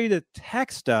 Feel free to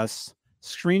text us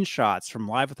screenshots from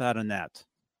Live Without a Net.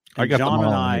 And I got John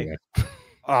and I. Anyway.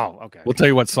 Oh, okay. We'll tell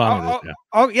you what song it is. Yeah.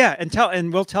 Oh, yeah,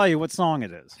 and we'll tell you what song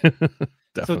it is.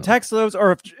 So text those,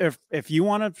 or if you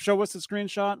want to show us a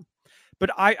screenshot. But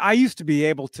I used to be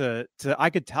able to I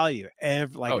could tell you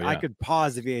I could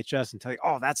pause the VHS and tell you,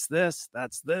 oh, that's this,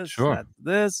 sure. That's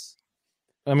this.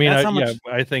 I mean,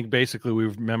 I think basically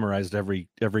we've memorized every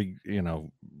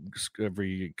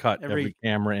cut, every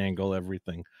camera angle,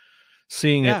 everything.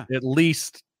 Seeing it at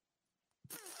least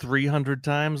 300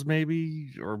 times,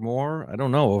 maybe, or more. I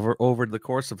don't know, over the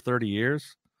course of 30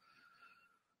 years.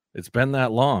 It's been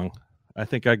that long. I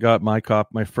think I got my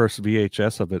first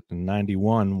VHS of it in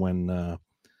 91 when I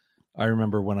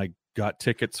remember when I got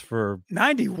tickets for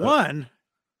 91.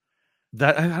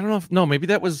 That I don't know if maybe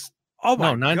that was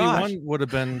 91 gosh. Would have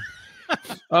been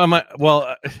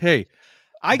hey,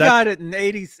 I got it in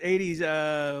 80s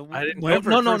I didn't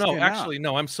no actually out.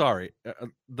 No, I'm sorry.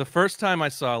 The first time I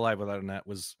saw Live Without a Net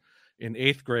was in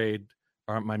 8th grade.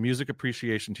 My music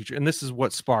appreciation teacher, and this is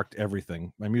what sparked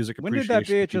everything. My music appreciation. When did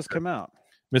that VHS come out?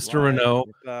 Mr. Renault,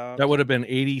 that would have been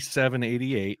 87,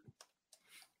 88.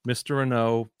 Mr.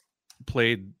 Renault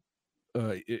played,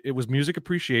 it was music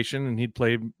appreciation, and he'd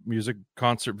play music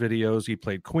concert videos. He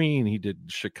played Queen, he did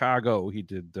Chicago, he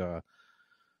did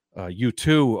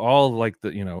U2, all like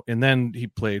and then he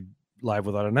played Live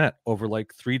Without a Net over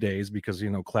like 3 days because,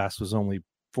 class was only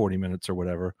 40 minutes or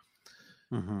whatever.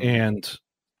 Mm-hmm. And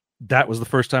that was the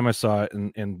first time I saw it.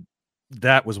 And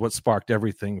that was what sparked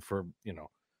everything for,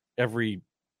 every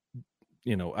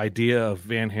idea of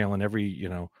Van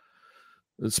Halen.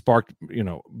 It sparked,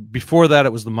 before that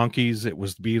it was the Monkees, it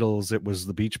was the Beatles, it was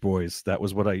the Beach Boys. That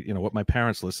was what what my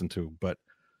parents listened to. But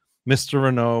Mr.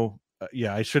 Renault,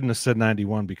 I shouldn't have said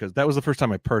 91 because that was the first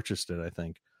time I purchased it. I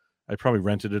think I probably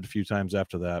rented it a few times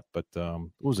after that. But what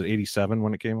was it, 87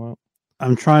 when it came out?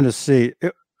 I'm trying to see.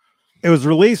 It was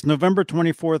released November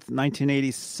 24th,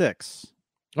 1986.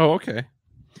 Oh, okay.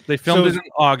 They filmed it on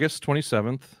August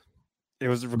 27th. It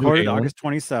was recorded August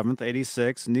 27th,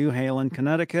 86, New Haven,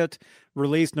 Connecticut.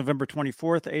 Released November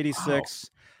 24th, 86. Wow.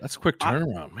 That's a quick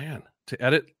turnaround, man. To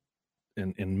edit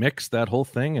and mix that whole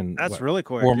thing in really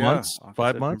quick. 4 months,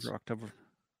 5 months? October.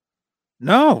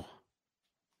 No.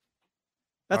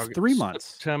 That's August, 3 months.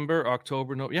 September,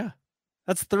 October, no. Yeah.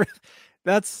 That's three.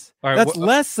 That's right,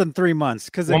 less than 3 months.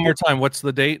 One more time. What's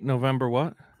the date? November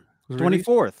what?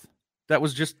 24th. That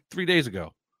was just 3 days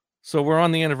ago. So we're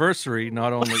on the anniversary.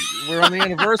 Not only we're on the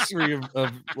anniversary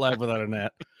of Live Without a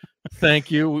Net.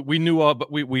 Thank you. We knew all,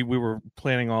 but we were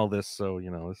planning all this. So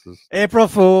this is April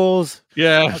Fools.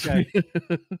 Yeah. Okay.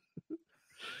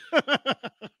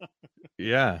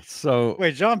 Yeah. So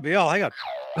wait, John Biel, I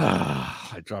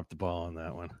dropped the ball on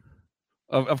that one.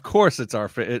 Of course, it's our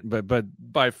but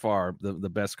by far the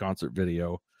best concert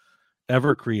video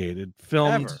ever created,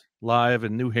 filmed live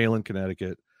in New Haven,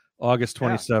 Connecticut. August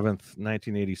 27th,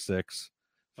 1986,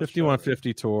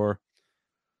 5150 tour.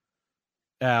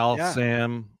 Al,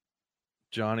 Sam,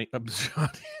 Johnny,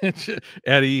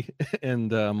 Eddie, and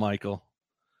Michael.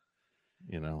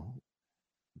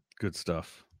 Good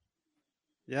stuff.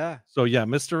 Yeah. So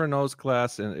Mr. Renault's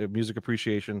class and music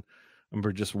appreciation. I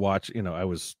remember just watching.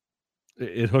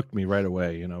 It hooked me right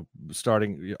away.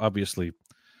 Starting obviously,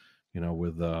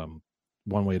 with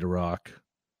One Way to Rock,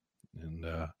 and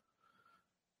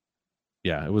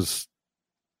it was.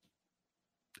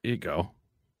 There you go.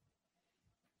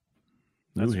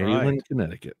 That's New Haven,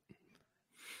 Connecticut.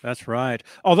 That's right.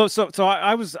 Although, so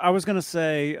I was going to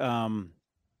say,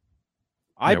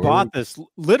 I bought this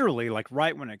literally like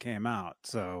right when it came out.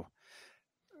 So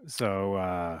it's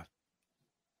a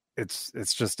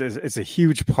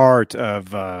huge part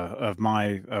of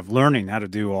learning how to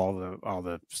do all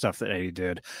the stuff that Eddie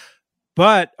did.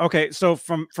 But okay, so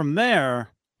from there.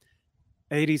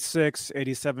 86,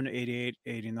 87, 88,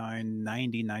 89,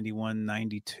 90, 91,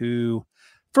 92.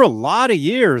 For a lot of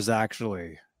years,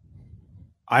 actually,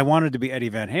 I wanted to be Eddie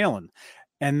Van Halen.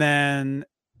 And then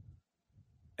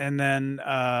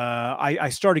I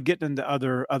started getting into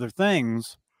other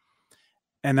things.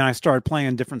 And then I started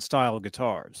playing different style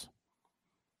guitars.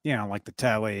 Like the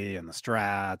Telly and the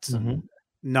Strats and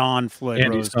non-Floyd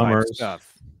Rose type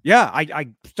stuff. Yeah, I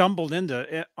stumbled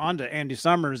onto Andy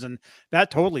Summers, and that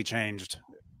totally changed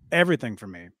everything for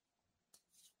me.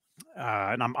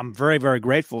 And I'm very, very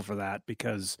grateful for that,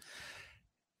 because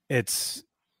it's,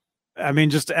 I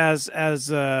mean, just as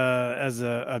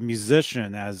a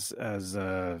musician, as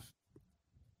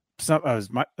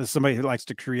somebody who likes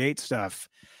to create stuff,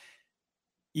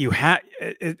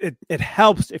 it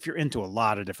helps if you're into a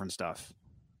lot of different stuff.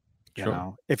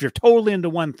 If you're totally into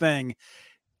one thing,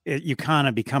 you kind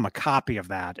of become a copy of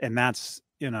that. And that's,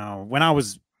 when I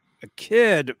was a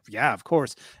kid, of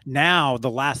course. Now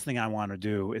the last thing I want to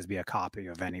do is be a copy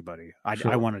of anybody. I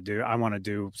want to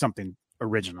do something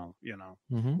original,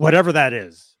 whatever that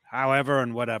is, however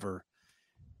and whatever.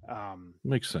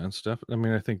 Makes sense, definitely. I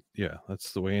mean, I think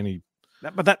that's the way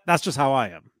that's just how I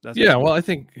am. Well, I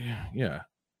think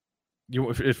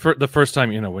if the first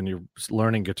time, when you're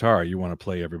learning guitar, you want to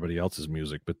play everybody else's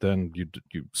music, but then you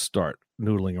start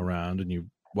noodling around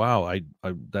and I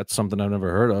that's something I've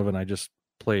never heard of, and I just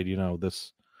played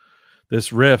this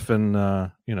riff, and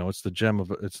it's the gem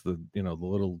of it's the the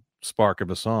little spark of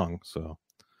a song. So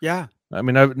I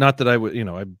mean, not that I would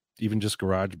I even just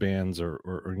garage bands or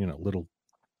little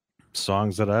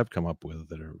songs that I've come up with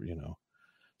that are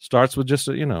starts with just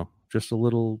a just a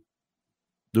little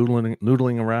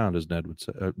noodling around, as Ned would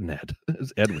say.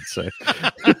 As Ed would say.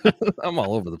 I'm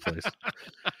all over the place.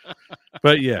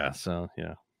 But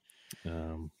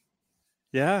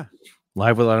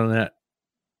Live Without a Net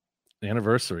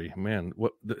anniversary, man.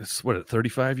 What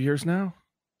 35 years now?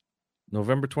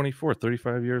 November 24th,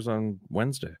 35 years on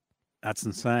Wednesday. That's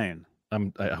insane.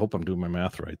 I hope I'm doing my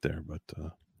math right there, but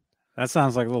that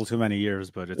sounds like a little too many years,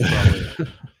 but it's probably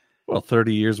well,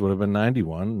 30 years would have been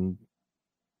 91, and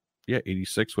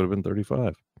 86 would have been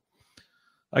 35.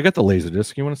 I got the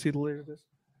Laserdisc. You want to see the Laserdisc?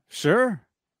 Sure.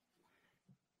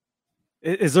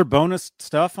 Is there bonus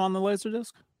stuff on the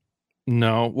Laserdisc?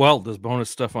 No. Well, there's bonus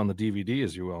stuff on the DVD,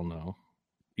 as you well know.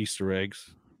 Easter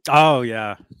eggs. Oh,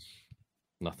 yeah.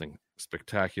 Nothing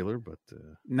spectacular, but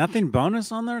nothing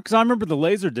bonus on there. Because I remember the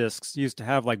laser discs used to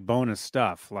have like bonus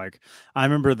stuff. Like I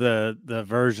remember the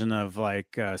version of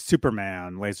like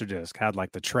Superman laser disc had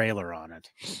like the trailer on it,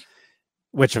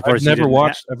 which of course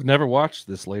I've never watched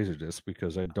this laser disc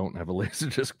because I don't have a laser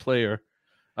disc player.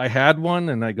 I had one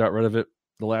and I got rid of it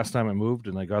the last time I moved,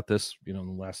 and I got this, in the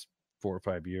last 4 or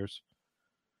 5 years.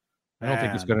 I don't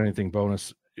think it's got anything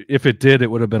bonus. If it did,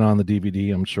 it would have been on the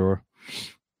DVD, I'm sure.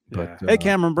 But hey,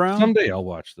 Cameron Brown, someday I'll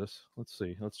watch this. Let's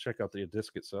see. Let's check out the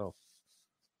disc itself.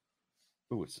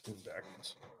 Oh, it's in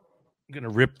darkness. I'm gonna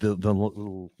rip the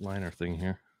little liner thing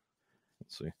here.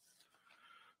 Let's see.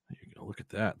 There you go. Look at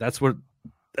that. That's what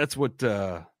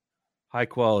high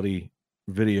quality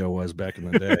video was back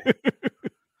in the day.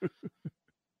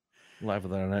 Live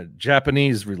with that on that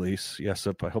Japanese release. Yes,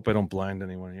 up. I hope I don't blind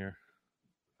anyone here.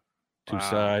 Two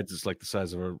sides. It's like the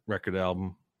size of a record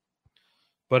album.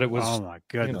 But it was, oh my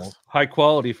goodness, high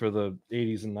quality for the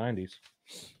 80s and 90s.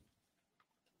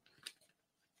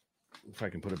 If I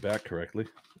can put it back correctly.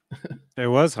 It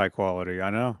was high quality.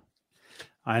 I know.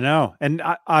 And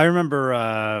I remember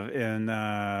in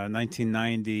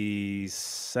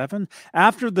 1997,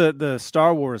 after the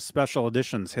Star Wars special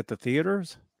editions hit the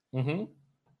theaters. Mm-hmm.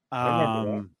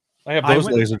 I have those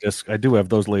laser discs. I do have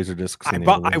those laser discs. I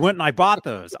went and I bought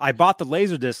those. I bought the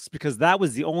laser discs because that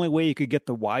was the only way you could get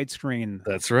the widescreen.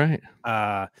 That's right.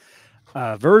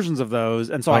 Versions of those,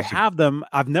 and so I have them.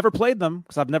 I've never played them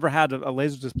because I've never had a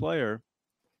laser disc player.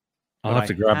 I'll have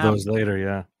to grab those later.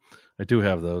 Yeah, I do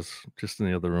have those just in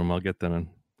the other room. I'll get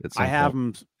them. I have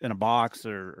them in a box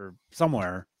or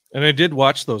somewhere. And I did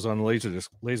watch those on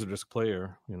Laserdisc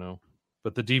player.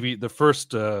 But the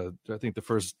first, I think the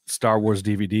first Star Wars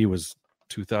DVD was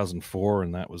 2004,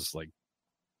 and that was like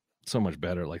so much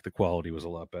better. Like the quality was a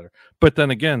lot better. But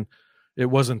then again, it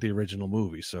wasn't the original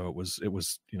movie, so it was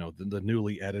the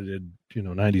newly edited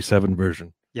 97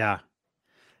 version. Yeah.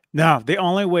 No, the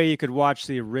only way you could watch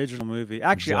the original movie.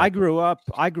 Actually, exactly.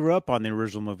 I grew up on the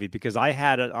original movie because I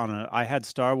had it I had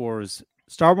Star Wars.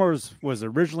 Star Wars was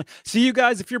originally. See, you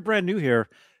guys, if you're brand new here,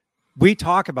 we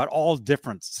talk about all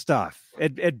different stuff.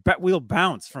 We'll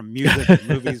bounce from music and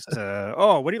movies to,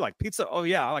 oh, what do you like? Pizza? Oh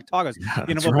yeah, I like tacos. Yeah,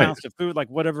 we'll bounce to food, like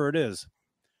whatever it is.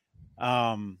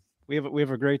 We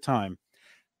have a great time.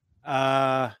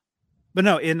 But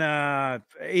no, in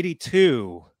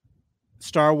 82,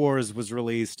 Star Wars was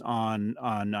released on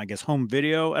I guess home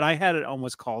video, and I had it on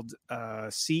what's called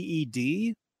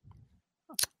CED.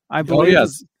 I believe. Oh,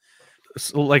 yes.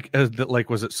 So like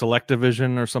was it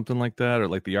Selectavision or something like that, or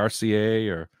like the RCA?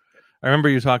 Or I remember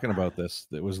you talking about this.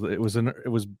 It was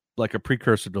like a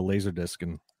precursor to Laserdisc,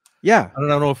 and yeah, I don't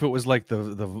know if it was like the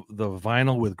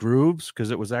vinyl with grooves,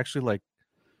 because it was actually like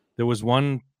there was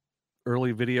one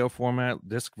early video format,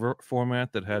 disc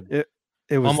format that had it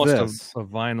was almost a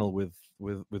vinyl with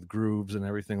grooves and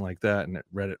everything like that, and it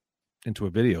read it into a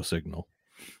video signal.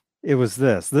 It was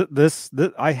this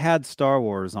I had Star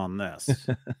Wars on this.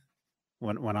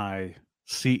 When I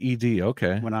CED,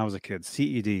 okay. When I was a kid,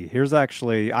 CED. Here's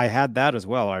actually, I had that as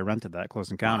well. I rented that, Close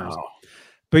Encounters. Wow.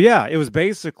 But yeah, it was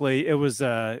basically,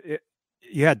 you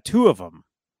had two of them.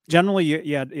 Generally,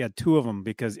 you had two of them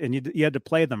because, and you had to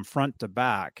play them front to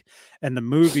back. And the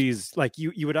movies, like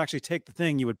you would actually take the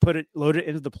thing, you would load it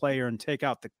into the player and take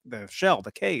out the shell,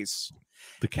 the case,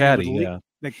 the caddy, and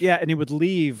it would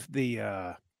leave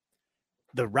the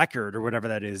record or whatever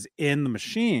that is in the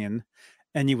machine.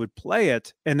 And you would play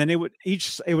it, and then it would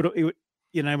it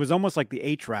was almost like the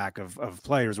 8-track of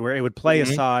players, where it would play a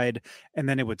side and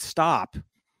then it would stop.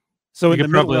 So you in the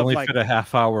could middle probably of only fit a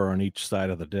half hour on each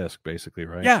side of the disc, basically,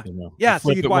 right? Yeah, yeah.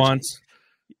 So you'd watch once.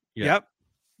 Yep.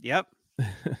 Yeah.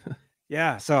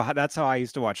 So that's how I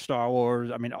used to watch Star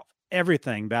Wars. I mean,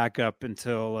 everything back up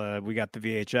until we got the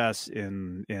VHS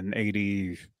in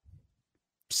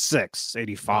 86,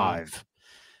 85.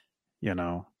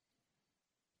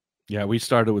 Yeah, we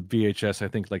started with VHS, I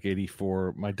think like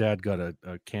 84. My dad got a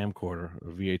camcorder,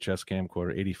 a VHS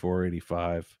camcorder, 84,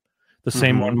 85. The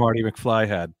same one Marty McFly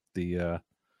had. I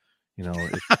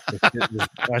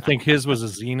think his was a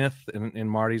Zenith and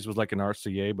Marty's was like an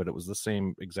RCA, but it was the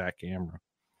same exact camera.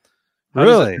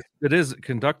 Really? It is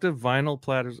conductive vinyl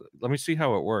platters. Let me see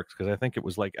how it works, because I think it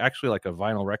was actually like a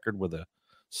vinyl record with a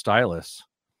stylus.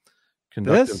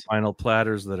 Conductive vinyl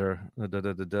platters that are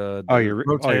you're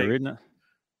reading it?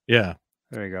 Yeah,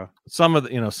 there you go. Some of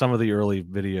the early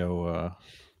video.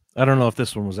 I don't know if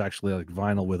this one was actually like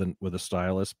vinyl with a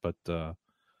stylus, but that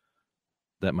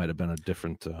might have been a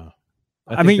different.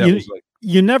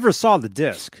 You never saw the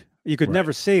disc. You could Right.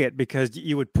 never see it because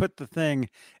you would put the thing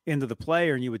into the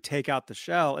player and you would take out the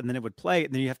shell and then it would play it.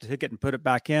 And then you have to take it and put it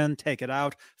back in, take it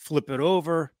out, flip it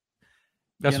over.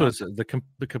 That's what it's the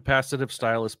capacitive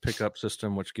stylus pickup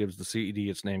system, which gives the CED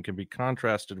its name, can be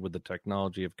contrasted with the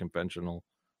technology of conventional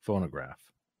phonograph,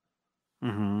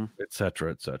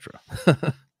 etc., etc.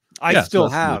 I still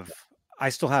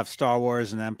have Star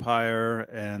Wars and Empire,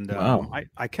 and wow.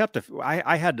 I kept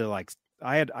I had to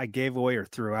I gave away or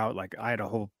threw out, like I had a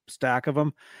whole stack of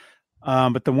them.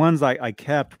 But the ones I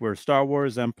kept were Star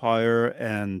Wars, Empire,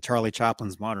 and Charlie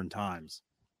Chaplin's Modern Times.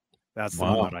 That's the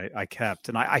one that I kept,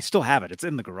 and I still have it. It's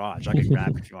in the garage. I can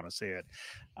grab it if you want to see it.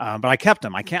 But I kept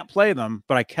them. I can't play them,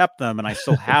 but I kept them, and I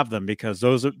still have them because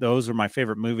those are my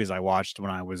favorite movies I watched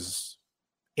when I was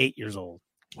 8 years old.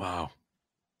 Wow.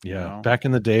 Yeah. Back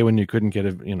in the day when you couldn't get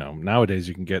it, nowadays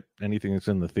you can get anything that's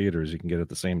in the theaters. You can get it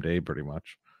the same day pretty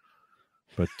much.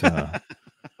 But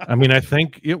I mean, I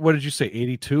think what did you say?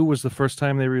 82 was the first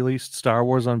time they released Star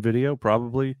Wars on video,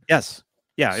 probably. Yes.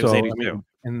 Yeah. It was 82. I mean,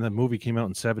 and the movie came out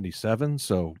in 77.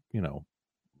 So,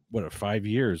 what, 5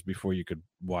 years before you could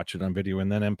watch it on video.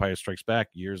 And then Empire Strikes Back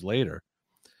years later.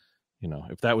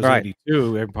 If that was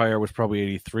 82, Empire was probably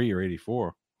 83 or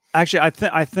 84. Actually, I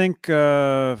think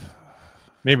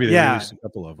maybe they released a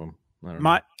couple of them.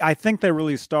 I think they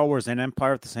released Star Wars and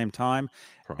Empire at the same time.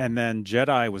 Probably. And then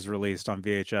Jedi was released on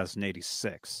VHS in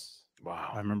 86.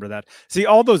 Wow. I remember that. See,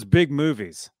 all those big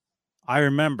movies. I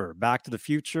remember Back to the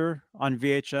Future on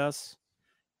VHS.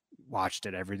 Watched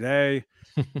it every day.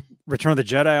 Return of the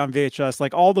Jedi on VHS.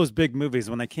 Like all those big movies,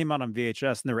 when they came out on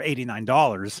VHS and they were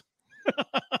 $89.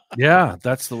 Yeah,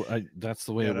 that's the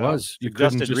way it was. You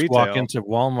couldn't just walk into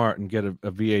Walmart and get a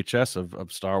VHS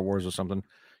of Star Wars or something.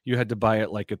 You had to buy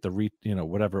it like at the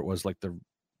whatever it was, like the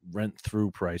rent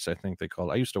through price, I think they called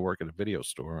it. I used to work at a video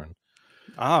store, and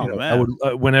man, I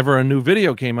would whenever a new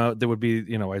video came out, there would be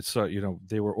I saw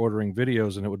they were ordering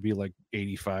videos, and it would be like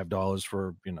 $85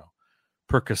 for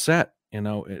per cassette,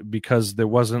 because there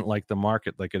wasn't like the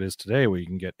market like it is today, where you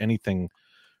can get anything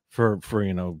for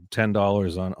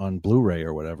 $10 on Blu-ray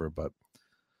or whatever. But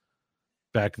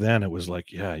back then it was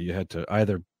like, you had to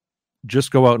either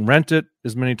just go out and rent it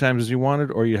as many times as you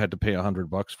wanted, or you had to pay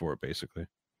 $100 for it, basically.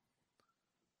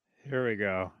 Here we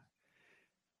go.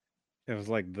 It was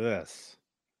like this.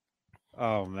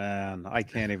 Oh man, I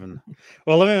can't even.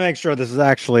 Well, let me make sure this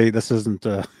isn't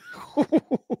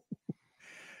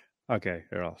okay,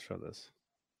 here, I'll show this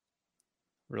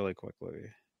really quickly.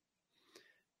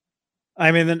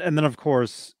 I mean, and then of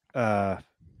course, I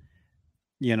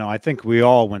think we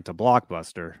all went to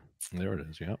Blockbuster. There it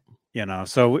is. Yeah.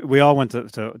 So we all went to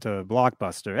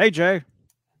Blockbuster. Hey, Jay.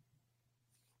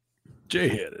 Jay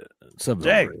hit it.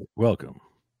 Jay, welcome.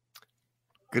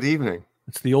 Good evening.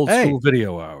 It's the old school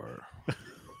video hour.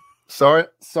 Sorry,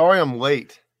 I'm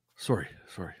late. Sorry.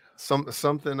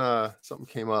 Something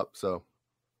came up. So,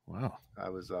 wow. I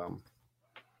was I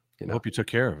hope you took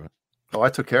care of it. Oh, I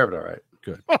took care of it. All right.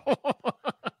 Good.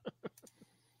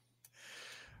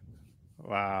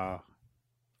 Wow.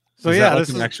 So is that like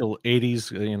an actual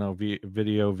 80s,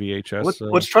 video VHS.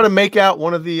 Let's try to make out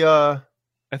one of the.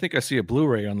 I think I see a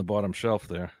Blu-ray on the bottom shelf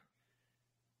there.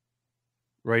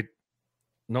 Right.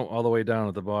 No, all the way down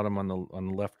at the bottom on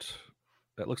the left.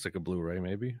 That looks like a Blu-ray,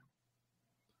 maybe.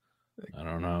 I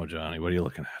don't know, Johnny. What are you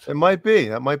looking at? It might be.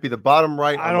 That might be the bottom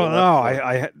right. I don't know.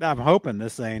 I'm hoping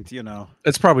this ain't.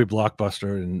 It's probably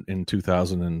Blockbuster in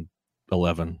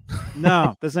 2011.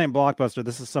 No, this ain't Blockbuster.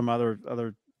 This is some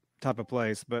other type of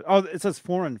place. But it says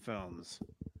foreign films.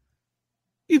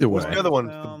 Either way. What's the other one?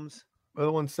 The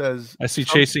other one says. I see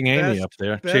Chasing Amy up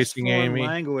there. Chasing Amy.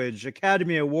 Language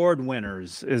Academy Award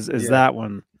winners is that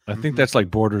one. I think that's like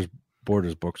Borders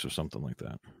Books or something like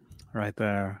that. Right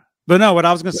there. But no, what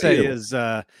I was going to say is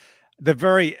the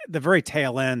very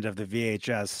tail end of the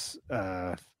VHS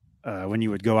when you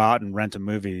would go out and rent a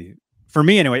movie. For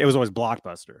me, anyway, it was always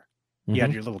Blockbuster. Mm-hmm. You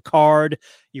had your little card.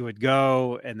 You would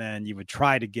go, and then you would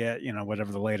try to get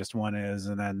whatever the latest one is,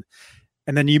 and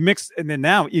then you mix, and then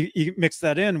now you mix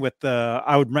that in with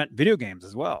I would rent video games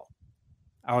as well.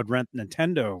 I would rent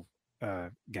Nintendo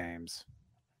games.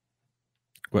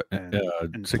 What?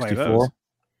 64?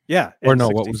 Yeah. Or no,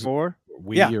 64? What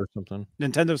was it? Wii or something?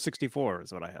 Nintendo 64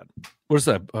 is what I had. What is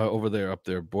that over there, up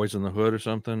there? Boys in the Hood or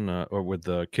something? Or with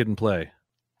the Kid and Play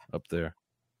up there?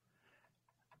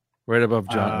 Right above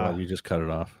John. Well, you just cut it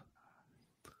off.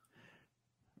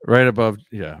 Right above,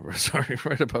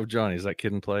 right above Johnny. Is that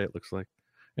Kid and Play? It looks like.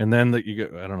 And then you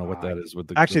get, I don't know what that is with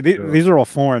the. Actually, these are all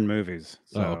foreign movies.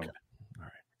 So okay. All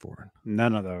right, foreign.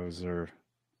 None of those are.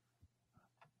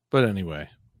 But anyway,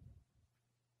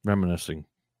 reminiscing.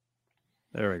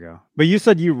 There we go. But you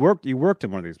said you worked in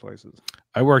one of these places.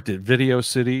 I worked at Video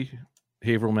City,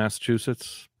 Haverhill,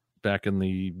 Massachusetts, back in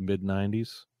the mid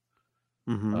 '90s.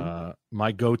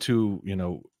 My go-to,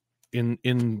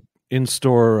 in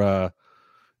store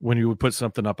when you would put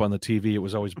something up on the TV, it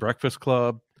was always Breakfast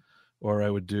Club, or I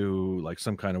would do like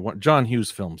some kind of John Hughes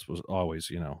films was always,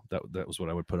 that was what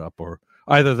I would put up, or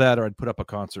either that or I'd put up a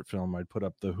concert film. I'd put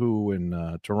up The Who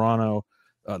in Toronto.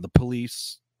 The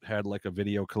Police had like a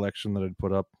video collection that I'd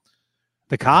put up.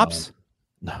 The Cops?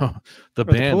 No, the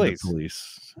band The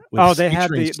Police. They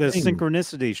had the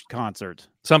Synchronicity concert.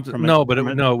 Something. No, but it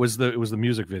was the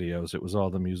music videos. It was all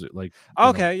the music, like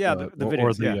the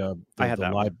videos. I had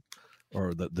that live,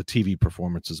 or the TV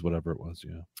performances, whatever it was.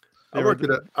 Yeah,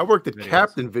 I worked at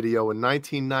Captain Video in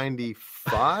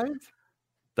 1995.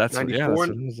 That's 94,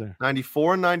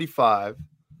 94 and 95,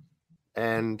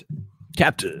 and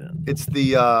Captain. It's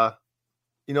the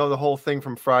the whole thing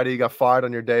from Friday. You got fired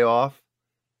on your day off.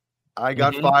 I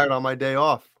got fired on my day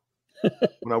off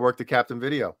when I worked at Captain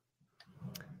Video.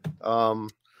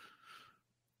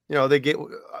 They get.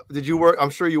 Did you work? I'm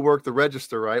sure you worked the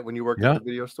register, right? When you worked at the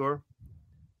video store.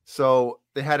 So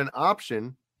they had an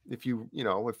option. If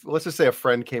if let's just say a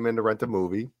friend came in to rent a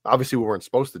movie, obviously we weren't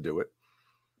supposed to do it.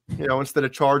 Instead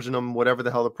of charging them whatever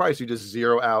the hell the price, you just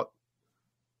zero out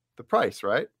the price,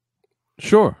 right?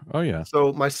 Sure. Oh yeah.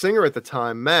 So my singer at the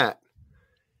time, Matt,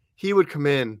 he would come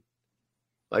in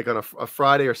like on a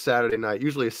Friday or Saturday night,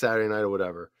 usually a Saturday night or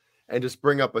whatever, and just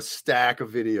bring up a stack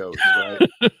of videos,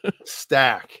 right?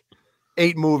 Stack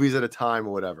 8 movies at a time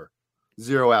or whatever.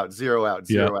 Zero out.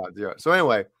 So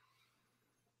anyway,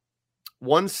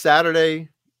 one Saturday,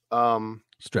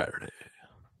 Straturday,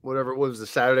 whatever it was, the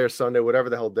Saturday or Sunday, whatever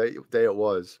the hell day it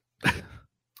was.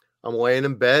 I'm laying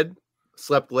in bed,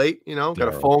 slept late, got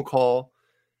a phone call.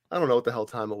 I don't know what the hell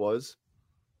time it was.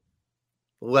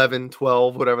 11,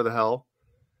 12, whatever the hell.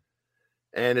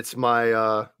 And it's my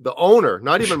the owner,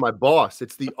 not even my boss.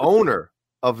 It's the owner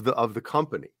of the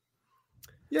company.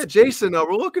 Yeah, Jason,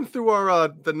 we're looking through our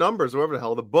the numbers, whatever the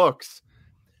hell, the books,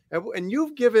 and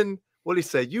you've given, what did he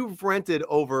say? You've rented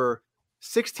over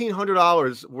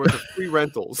 $1,600 worth of free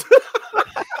rentals.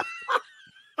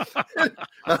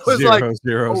 I was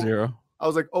zero. I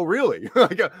was like, oh really?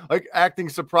 like acting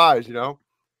surprised, And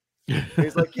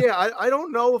he's like, yeah, I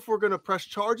don't know if we're gonna press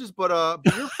charges, but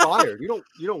you're fired. You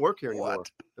don't work here anymore.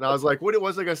 What? And I was like, what it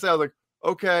was, like I said, I was like,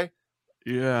 okay.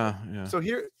 Yeah. So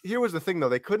here was the thing though.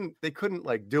 They couldn't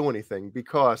like do anything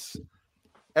because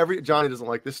Johnny doesn't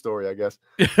like this story, I guess.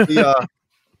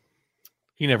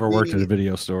 He never worked at a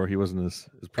video store. He wasn't as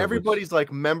privileged. Everybody's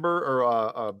like member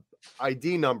or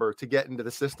ID number to get into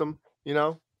the system,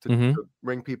 to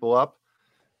ring people up.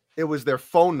 It was their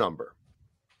phone number.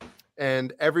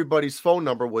 And everybody's phone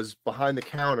number was behind the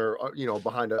counter,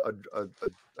 behind a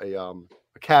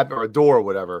cab or a door or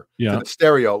whatever. Yeah. To the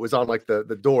stereo. It was on like the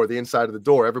door, the inside of the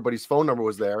door. Everybody's phone number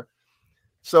was there.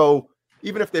 So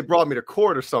even if they brought me to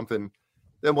court or something,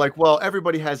 I'm like, well,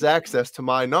 everybody has access to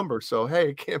my number. So, hey,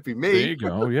 it can't be me. There you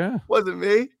go. Yeah. Wasn't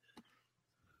me.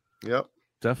 Yep.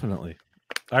 Definitely.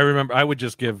 I remember I would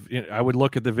just I would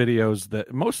look at the videos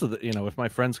that most of the, if my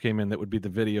friends came in, that would be the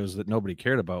videos that nobody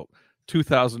cared about.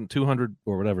 2,200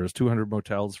 or whatever is 200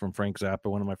 Motels from Frank Zappa,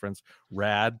 one of my friends.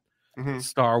 Rad,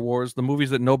 Star Wars, the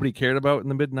movies that nobody cared about in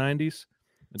the mid 90s.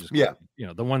 The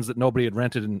ones that nobody had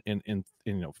rented in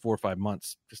 4 or 5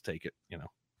 months. Just take it.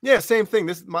 Yeah, same thing.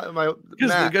 This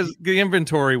because the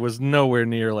inventory was nowhere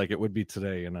near like it would be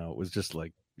today. It was just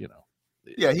like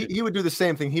Yeah, he would do the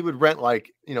same thing. He would rent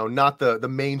like not the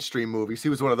mainstream movies. He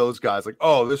was one of those guys like,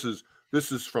 oh, this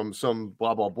is from some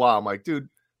blah blah blah. I'm like, dude.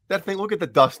 That thing, look at the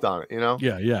dust on it,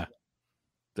 Yeah,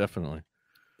 definitely.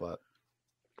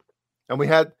 And we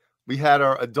had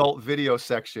our adult video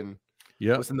section.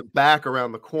 Yeah, it was in the back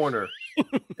around the corner,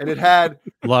 and it had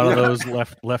a lot of those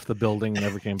left the building and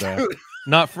never came back. Dude.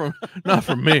 Not from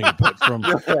me, but from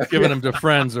giving them to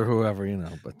friends or whoever,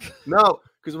 But no,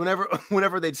 because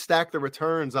whenever they'd stack the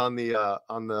returns on the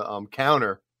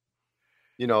counter,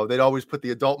 they'd always put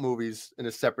the adult movies in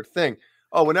a separate thing.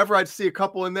 Oh, whenever I'd see a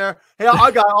couple in there, hey,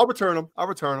 I'll return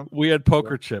them. We had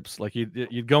poker chips. Like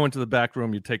you'd go into the back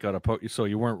room, you'd take out a poker, so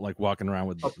you weren't like walking around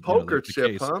with a poker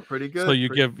chip, case. Huh? Pretty good. So you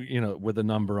give, with a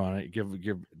number on it, you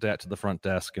give that to the front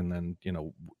desk, and then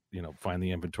find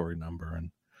the inventory number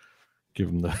and give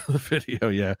them the video.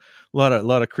 Yeah, a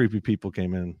lot of creepy people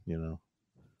came in. You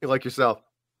like yourself.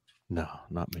 No,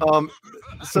 not me.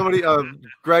 Somebody,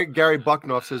 Gary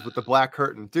Bucknoff says with the black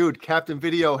curtain, dude. Captain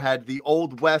Video had the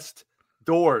Old West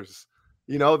doors,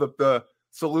 the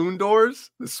saloon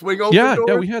doors, the swing open doors.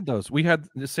 Yeah, we had those. We had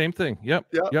the same thing. Yep.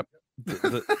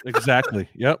 Exactly.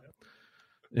 Yep.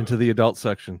 into the adult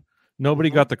section. Nobody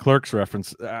got the Clerks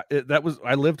reference.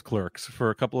 I lived Clerks for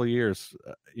a couple of years.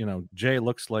 Jay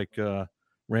looks like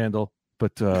Randall,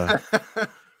 but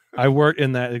I worked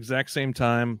in that exact same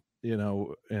time.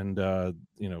 And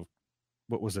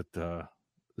what was it?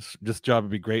 This job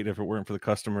would be great if it weren't for the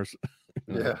customers.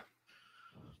 Yeah.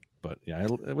 But yeah,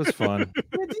 it was fun.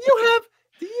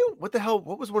 What the hell?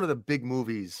 What was one of the big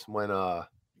movies when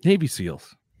Navy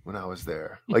SEALs? When I was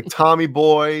there, like Tommy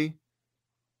Boy.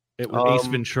 It was Ace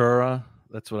Ventura.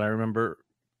 That's what I remember.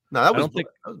 No, that was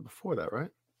before that, right?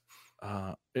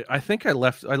 I think I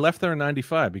left there in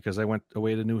 '95 because I went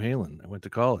away to New Haven. I went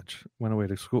to college. Went away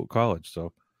to college.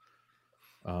 So,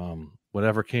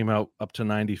 whatever came out up to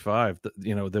 '95,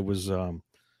 there was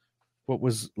what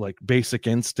was like Basic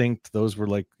Instinct. Those were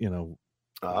like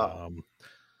oh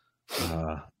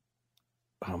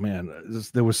man,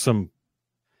 there was some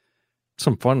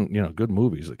fun, good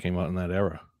movies that came out in that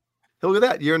era. Look at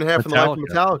that, year and a half in the life of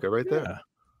Metallica, right there. Yeah.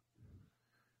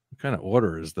 What kind of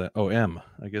order is that? Oh, M.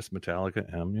 I guess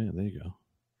Metallica, M. Yeah, there you go.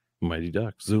 Mighty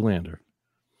Ducks, Zoolander.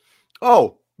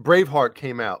 Oh, Braveheart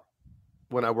came out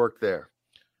when I worked there.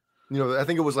 I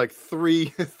think it was like three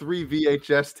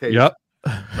VHS tapes. Yep.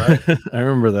 Right? I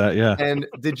remember that, yeah. And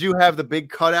did you have the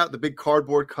big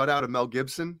cardboard cutout of Mel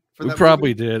Gibson for that? We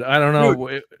probably did. I don't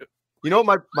know. Dude,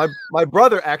 my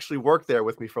brother actually worked there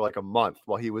with me for like a month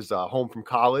while he was home from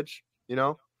college,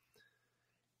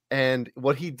 and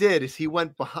what he did is he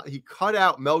went behind, he cut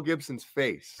out Mel Gibson's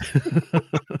face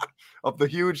of the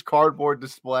huge cardboard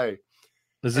display.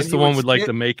 Is this the one with like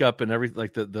the makeup and everything,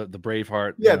 like the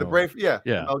Braveheart? Yeah,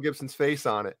 Mel Gibson's face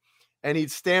on it. And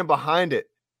he'd stand behind it,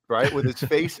 right, with his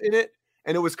face in it.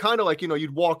 And it was kind of like,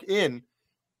 you'd walk in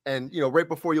and, right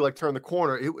before you like turn the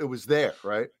corner, it was there,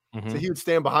 right? Mm-hmm. So he would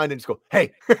stand behind it and just go,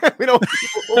 "Hey,"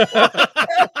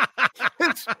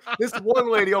 this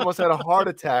one lady almost had a heart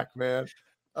attack, man.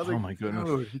 I was like, "Oh my goodness,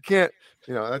 dude, you can't."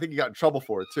 I think he got in trouble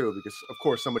for it too because, of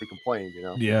course, somebody complained.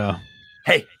 Yeah.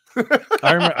 Hey,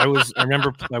 I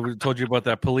remember I told you about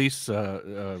that Police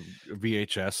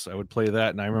VHS. I would play that,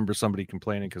 and I remember somebody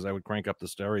complaining because I would crank up the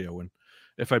stereo, and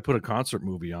if I put a concert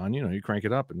movie on, you crank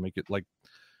it up and make it like,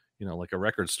 like a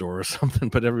record store or something.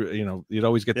 But you'd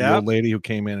always get the old lady who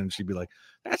came in and she'd be like,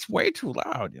 "That's way too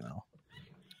loud,"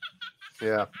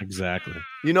 Yeah, exactly.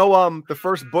 The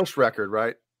first Bush record,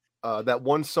 right? That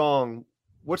one song.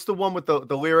 What's the one with the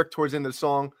lyric towards the end of the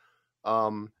song?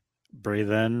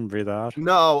 Breathe in, breathe out.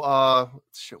 No,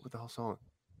 shit. What the hell song?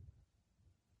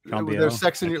 There's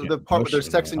sex in the part where there's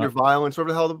sex in your violence.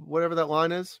 Whatever that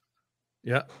line is.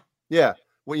 Yeah. Yeah.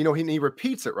 Well, he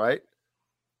repeats it, right?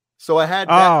 So I had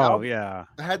that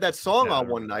I had that song on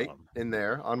one night in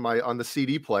there on the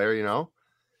CD player,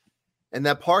 and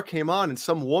that part came on, and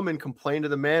some woman complained to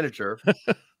the manager,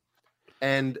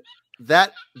 and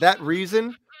that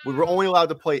reason we were only allowed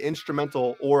to play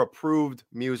instrumental or approved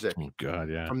music. Oh God,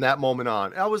 yeah. From that moment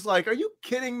on, I was like, "Are you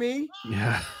kidding me?"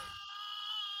 Yeah.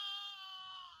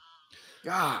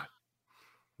 God.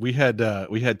 We had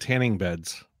tanning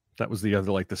beds. That was the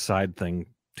other, like the side thing,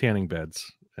 tanning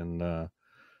beds, and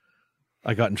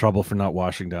I got in trouble for not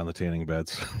washing down the tanning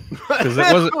beds because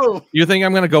it wasn't. You think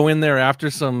I'm going to go in there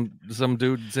after some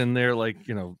dude's in there, like,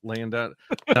 laying down?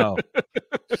 No.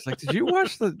 She's like, did you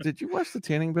wash the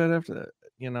tanning bed after that?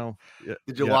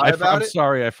 Did you lie about it? I'm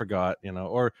sorry, I forgot.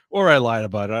 Or I lied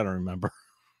about it. I don't remember.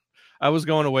 I was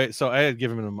going away, so I had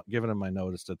given him my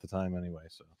notice at the time anyway.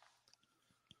 So.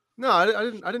 No,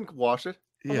 I didn't wash it.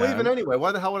 I'm leaving anyway.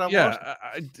 Why the hell would I wash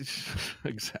it?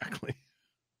 Exactly.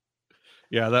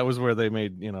 Yeah, that was where they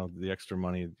made, the extra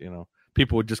money.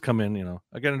 People would just come in,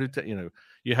 I got to do,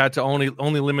 you had to only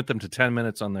limit them to 10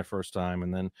 minutes on their first time.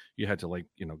 And then you had to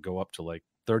go up to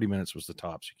 30 minutes was the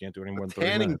tops. You can't do any more than 30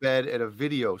 minutes. Tanning bed at a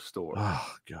video store.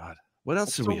 Oh God. What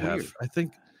else did we have? I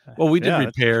think, well, we did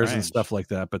repairs and stuff like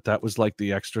that, but that was like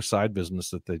the extra side business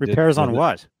that they did. Repairs on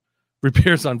what?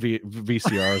 Repairs on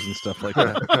VCRs and stuff like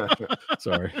that.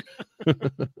 Sorry.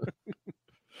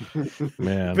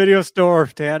 Man, video store,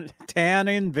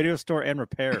 tanning, video store, and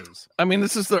repairs. I mean,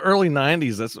 this is the early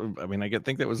 90s. I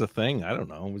think that was a thing. I don't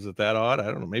know. Was it that odd? I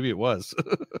don't know. Maybe it was.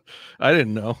 I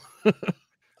didn't know.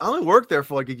 I only worked there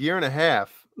for like a year and a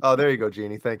half. Oh, there you go,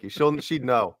 Jeannie. Thank you. She'd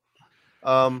know.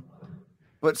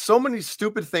 But so many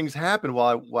stupid things happened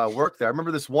while I worked there. I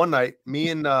remember this one night, me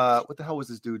and what the hell was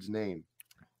this dude's name?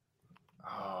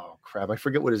 Oh crap, I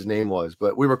forget what his name was.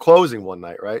 But we were closing one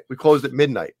night, right? We closed at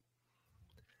midnight.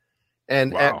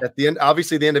 And at the end,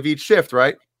 obviously, the end of each shift,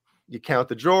 right? You count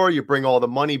the drawer, you bring all the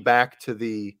money back to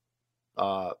the safe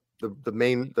or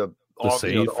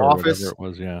office, whatever it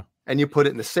was, yeah. And you put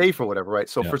it in the safe or whatever, right?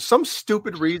 So for some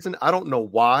stupid reason, I don't know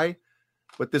why,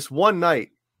 But this one night,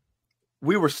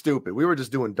 we were stupid. We were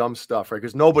just doing dumb stuff, right?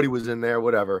 Because nobody was in there,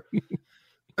 whatever.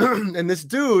 And this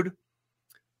dude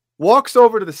walks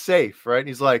over to the safe, right? And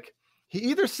he's like, he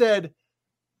either said,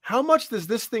 how much does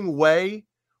this thing weigh?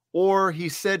 Or he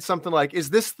said something like, is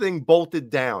this thing bolted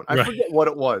down? I forget what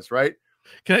it was, right?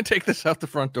 Can I take this out the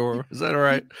front door? Is that all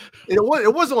right? It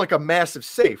wasn't like a massive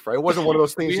safe, right? It wasn't one of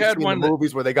those things you see in the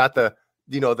movies where they got the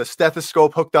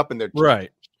stethoscope hooked up in their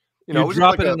right. You know, you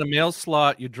drop it in the mail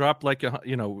slot. You drop like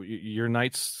your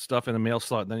night's stuff in a mail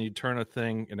slot, and then you turn a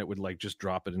thing, and it would like just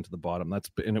drop it into the bottom.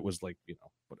 And it was like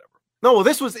whatever. No, well,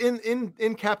 this was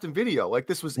in Captain Video. Like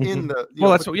this was in the.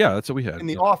 That's what we had in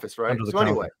the office, right? So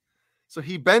anyway, so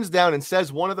he bends down and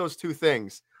says one of those two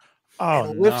things.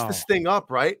 And lifts this thing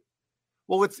up, right?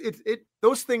 Well, it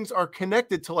those things are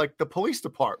connected to like the police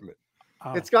department.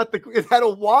 Oh. It had a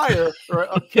wire or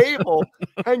a cable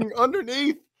hanging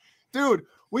underneath, dude.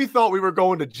 We thought we were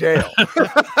going to jail.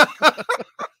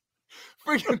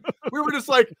 Freaking, we were just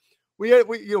like,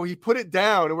 he put it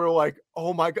down and we were like,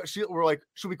 oh my God. We're like,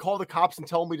 should we call the cops and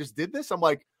tell them we just did this? I'm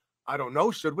like, I don't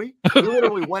know. Should we? We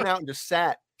literally went out and just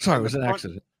sat. Sorry, it was an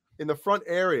accident. In the front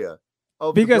area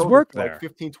of you guys worked there. Like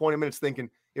 15, 20 minutes thinking,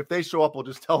 if they show up, we'll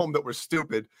just tell them that we're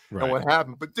stupid and what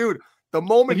happened. But dude, the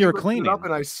moment you were cleaning up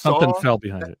and I saw something fell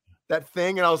behind that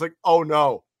thing, and I was like, oh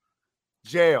no,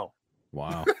 jail.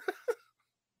 Wow.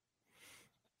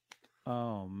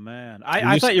 Oh man,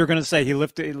 I thought you were gonna say he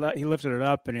lifted it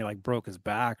up and he like broke his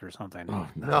back or something. Oh,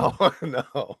 no.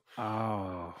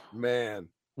 Oh man,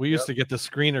 we used to get the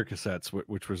screener cassettes,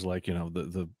 which was like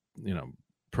the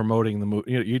promoting the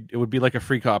movie. It would be like a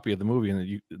free copy of the movie,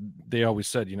 and they always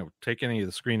said take any of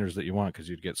the screeners that you want because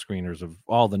you'd get screeners of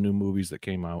all the new movies that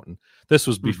came out. And this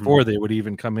was before they would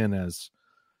even come in as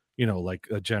like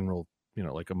a general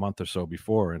like a month or so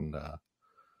before. And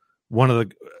one of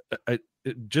the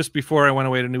just before I went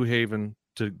away to New Haven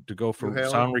to go for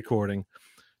sound recording,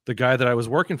 the guy that I was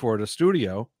working for at a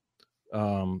studio,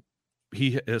 a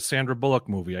Sandra Bullock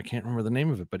movie, I can't remember the name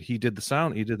of it, but he did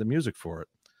the music for it.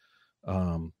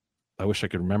 I wish I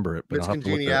could remember it, but It's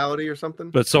Congeniality or something.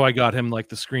 But so I got him like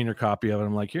the screener copy of it.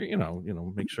 I'm like, here,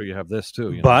 make sure you have this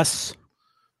too. Bus.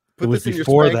 It was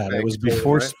before that. It was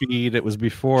before Speed. It was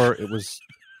before it was,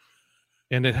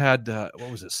 and it had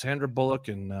what was it? Sandra Bullock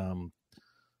and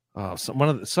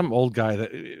some old guy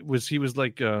he was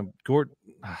like Gordon.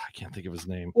 I can't think of his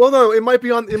name. Well, no, it might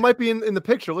be in the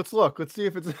picture. Let's look. Let's see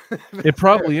if it's. It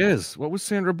probably is. What was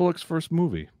Sandra Bullock's first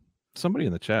movie? Somebody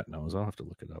in the chat knows. I'll have to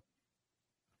look it up.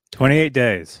 28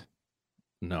 Days.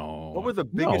 No. What were the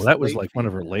biggest? No, that was like one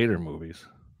of her later movies.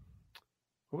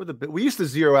 What were we used to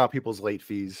zero out people's late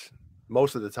fees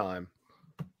most of the time.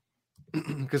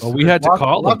 Because we had to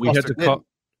call them. We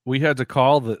had to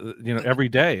call every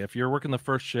day. If you're working the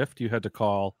first shift, you had to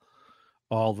call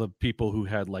all the people who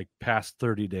had like past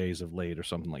 30 days of late or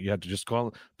something. Like you had to just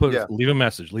call, leave a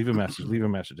message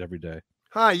every day.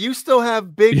 Hi, you still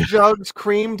have big jugs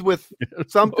creamed with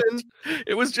something?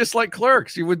 It was just like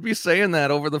Clerks. You would be saying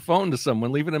that over the phone to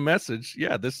someone, leaving a message.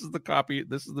 Yeah, this is the copy.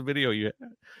 This is the video you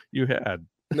had.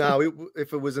 No,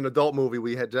 if it was an adult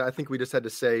movie, I think we just had to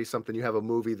say something. You have a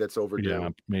movie that's overdue. Yeah,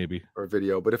 maybe. Or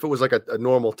video. But if it was like a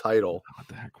normal title. What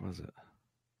the heck was it?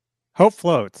 Hope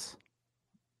Floats.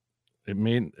 I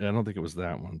don't think it was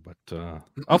that one, but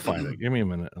I'll find it. Give me a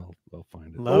minute. I'll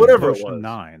find it. Whatever it was.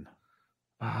 9.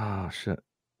 Ah, shit.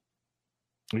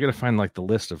 I gotta find like the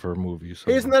list of her movies.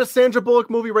 Hey, isn't that a Sandra Bullock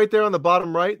movie right there on the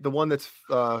bottom right? The one that's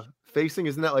facing,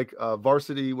 isn't that like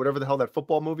Varsity, whatever the hell that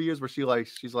football movie is, where she's like,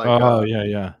 oh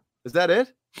yeah. Is that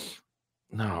it?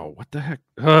 No, what the heck?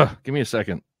 Give me a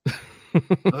second.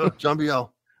 John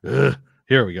Biel.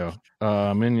 Here we go.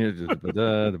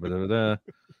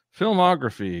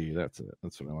 Filmography. That's it.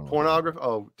 That's what I want. Pornography.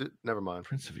 Oh, never mind.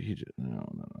 Prince of Egypt. No.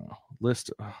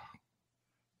 List.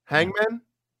 Hangman.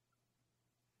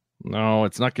 No,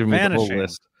 it's not giving me the whole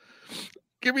list.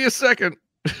 Give me a second.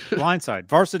 Blindside.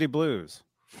 Varsity Blues.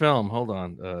 Film. Hold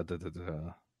on.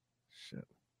 Shit.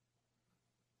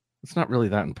 It's not really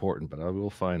that important, but I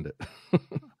will find it.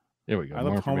 Here we go. I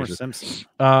love Homer Simpson.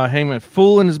 Hangman.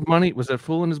 Fool and His Money. Was that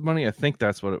Fool and His Money? I think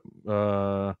that's what it.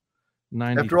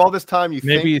 90. After all this time, you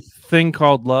maybe Thing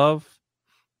Called Love.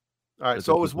 All right,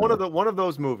 so it was one of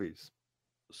those movies.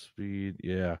 Speed,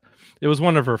 yeah, it was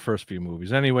one of her first few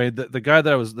movies. Anyway, the guy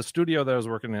the studio that I was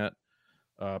working at,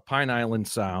 Pine Island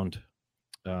Sound,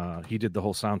 he did the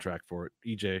whole soundtrack for it,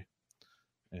 EJ,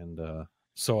 and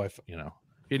so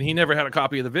and he never had a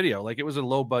copy of the video. Like it was a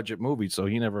low budget movie, so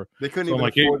he never. They couldn't even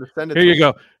afford to send it. Here you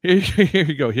go. Here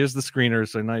you go. Here's the screener,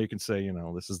 so now you can say,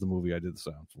 this is the movie I did the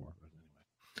sound for.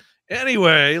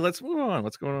 Anyway, let's move on.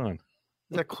 What's going on?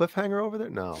 that Cliffhanger over there?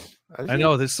 No. I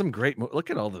know there's some great. Look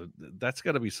at all that's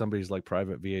got to be somebody's like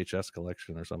private VHS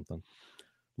collection or something.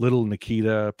 Little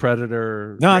Nikita,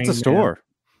 Predator. No, it's a store.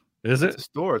 Is it? It's a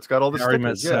store. It's got all the Harry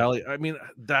Met stickers. Yeah. Sally. I mean,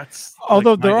 that's.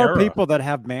 Although like there are era. people that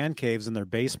have man caves in their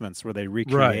basements where they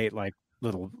recreate like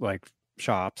little like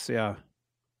shops. Yeah.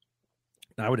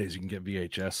 Nowadays, you can get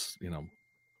VHS,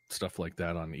 stuff like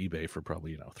that on eBay for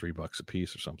probably $3 a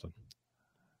piece or something.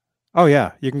 Oh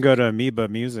yeah, you can go to Amoeba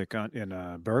Music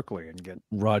in Berkeley and get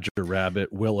Roger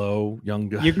Rabbit, Willow, Young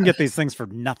Guns. You can get these things for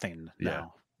nothing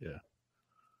now. Yeah.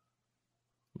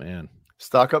 Man,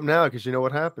 stock up now because you know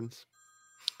what happens.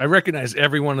 I recognize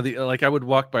every one of the I would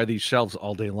walk by these shelves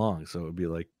all day long, so it would be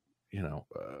like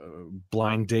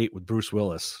Blind Date with Bruce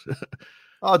Willis.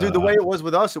 Oh, dude, the way it was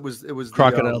with us, it was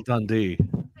Crocodile Dundee.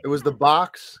 It was the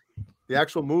box, the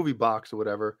actual movie box or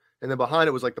whatever, and then behind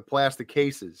it was like the plastic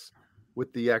cases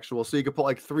with the actual, so you could put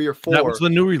like 3 or 4. That was the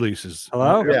new releases.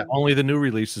 Hello? Yeah. Only the new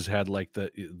releases had like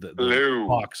the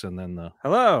box and then the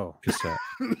cassette.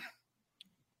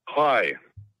 Hi,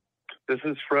 this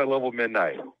is Fred Level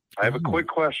Midnight. I have a quick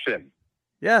question.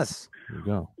 Yes. There you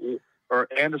go.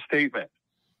 And a statement.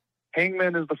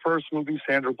 Hangman is the first movie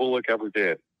Sandra Bullock ever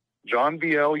did. John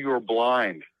BL, you are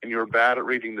blind and you're bad at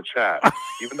reading the chat.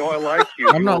 Even though I like you,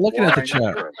 I'm not looking at the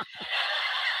chat.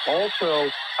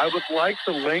 Also, I would like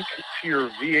the link to your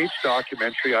VH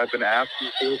documentary I've been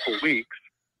asking for weeks,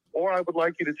 or I would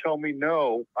like you to tell me,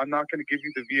 no, I'm not going to give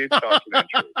you the VH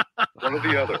documentary. One or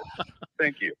the other.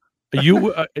 Thank you.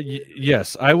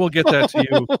 Yes, I will get that to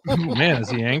you. Man, is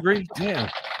he angry?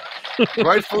 Damn.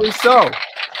 Rightfully so.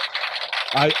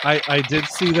 I did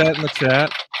see that in the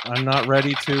chat. I'm not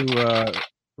ready to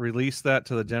release that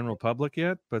to the general public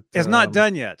yet, but it's not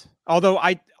done yet. Although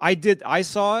I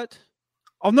saw it.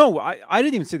 Oh no, I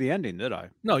didn't even see the ending, did I?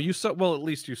 No, you saw. Well, at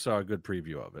least you saw a good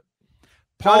preview of it.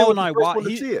 Paul and I watched.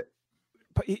 See it.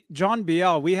 John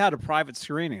BL. We had a private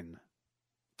screening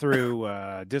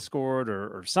through Discord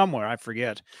or somewhere, I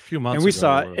forget. A few months and we ago,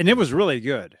 saw it, and it was really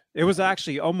good. It was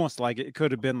actually almost like it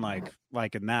could have been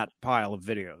like in that pile of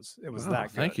videos. It was that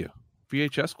good. Thank you.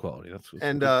 VHS quality.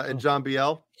 And John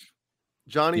BL.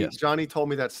 Johnny told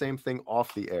me that same thing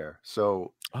off the air.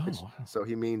 So so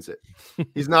he means it.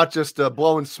 He's not just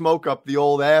blowing smoke up the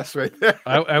old ass right there.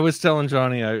 I was telling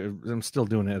Johnny I'm still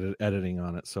doing editing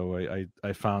on it, so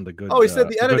I found a good. Oh, he said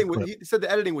the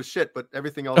editing was shit, but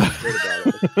everything else was great about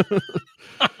it.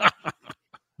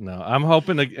 No, I'm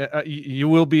hoping you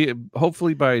will be.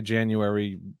 Hopefully by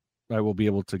January, I will be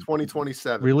able to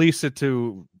 2027 release it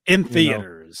to in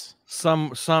theaters.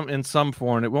 Some in some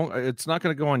form. It's not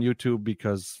going to go on YouTube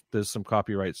because there's some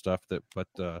copyright stuff but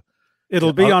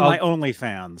it'll be on my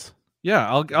OnlyFans. Yeah,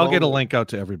 I'll get a link out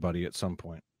to everybody at some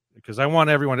point because I want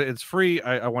everyone to, it's free.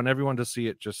 I want everyone to see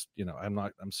it. Just,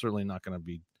 I'm certainly not going to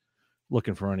be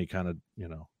looking for any kind of,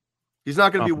 He's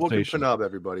not going to be whooping Panub,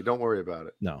 everybody. Don't worry about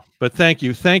it. No, but thank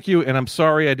you, and I'm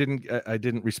sorry I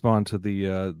didn't respond to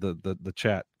the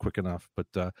chat quick enough. But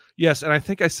yes, and I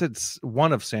think I said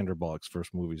one of Sandra Bullock's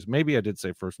first movies. Maybe I did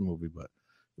say first movie, but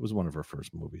it was one of her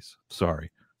first movies. Sorry.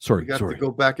 We got to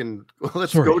go back and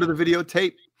let's go to the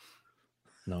videotape.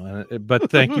 No,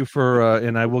 but thank you for,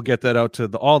 and I will get that out to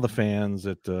all the fans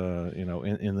in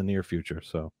the near future.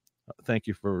 So thank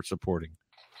you for supporting.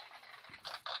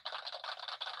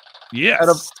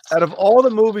 Yes. Out of all the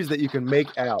movies that you can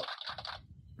make out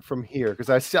from here, because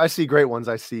I see great ones.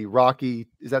 I see Rocky.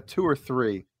 Is that 2 or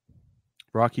 3?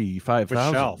 Rocky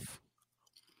 5000. Shelf.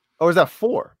 Oh, is that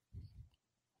 4?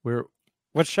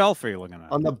 What shelf are you looking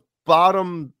at? On the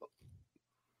bottom.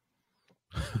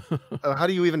 How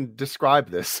do you even describe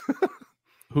this?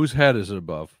 Whose head is it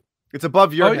above? It's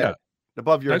above your head. Yeah.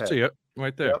 Above your head. I see it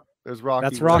right there. Yep. There's Rocky.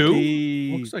 That's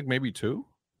Rocky. 2? Looks like maybe 2.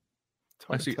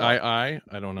 I see I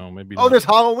don't know. Maybe. Oh, there's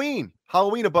Halloween.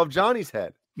 Halloween above Johnny's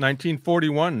head.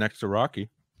 1941 next to Rocky.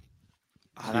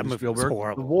 That movie was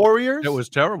horrible. The Warriors. It was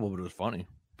terrible, but it was funny.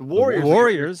 The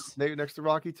Warriors. Next to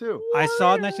Rocky too. I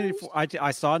saw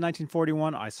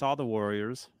 1941. I saw the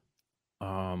Warriors.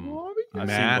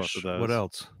 MASH. What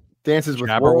else? Dances with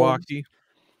Jabberwocky.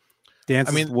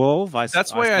 Dances with Wolves.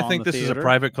 That's why I think this is a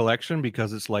private collection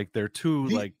because it's like they're too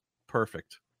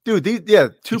perfect. Dude,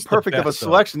 too perfect of a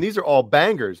selection. These are all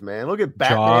bangers, man. Look at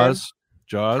Batman.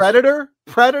 Jaws.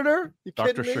 Predator. You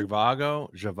Dr.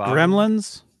 Zhivago.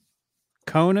 Gremlins.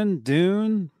 Conan.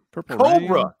 Dune. Purple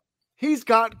Cobra. Rain. He's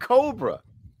got Cobra.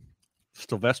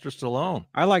 Sylvester Stallone.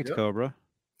 I liked Cobra.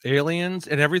 Aliens,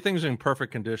 and everything's in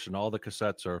perfect condition. All the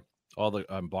cassettes are, all the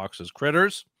boxes.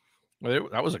 Critters.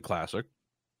 That was a classic.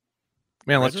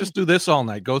 Man, let's just do this all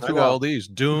night. Go through all these.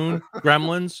 Dune,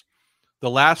 Gremlins,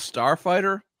 The Last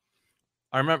Starfighter.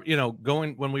 I remember,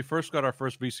 going when we first got our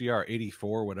first VCR,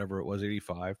 84, whatever it was,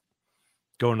 85,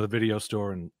 going to the video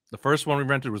store, and the first one we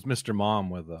rented was Mr. Mom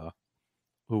with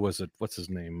who was it? What's his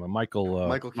name?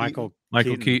 Michael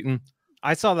Keaton.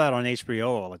 I saw that on HBO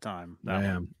all the time.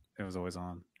 Damn. It was always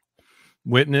on.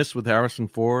 Witness with Harrison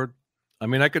Ford. I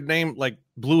mean, I could name like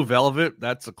Blue Velvet.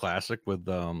 That's a classic with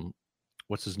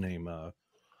what's his name?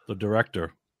 The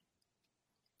director.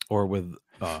 Or with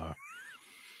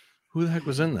who the heck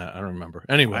was in that? I don't remember.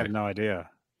 Anyway, I have no idea.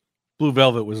 Blue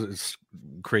Velvet was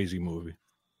a crazy movie.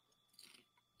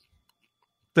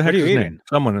 The heck are you is his eating? name?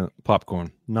 Someone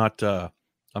popcorn. Not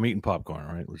I'm eating popcorn.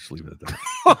 All right, let's just leave it at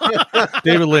that.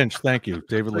 David Lynch, thank you.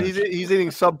 David Lynch. He's eating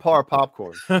subpar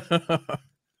popcorn.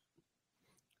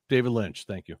 David Lynch,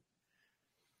 thank you.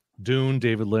 Dune,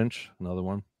 David Lynch, another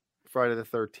one. Friday the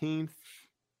 13th.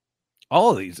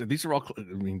 All of these are all.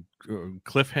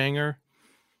 Cliffhanger.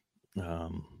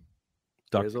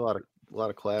 There's a lot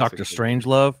of classics. Dr.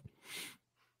 Strangelove.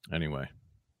 Anyway,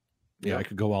 yeah, I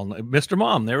could go all night. Mr.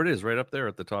 Mom, there it is, right up there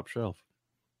at the top shelf.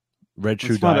 Red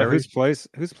Shoe Diary.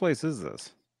 Whose place is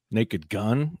this? Naked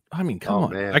Gun. I mean, come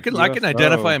on. Man. I can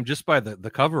identify him just by the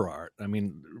cover art. I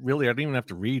mean, really, I don't even have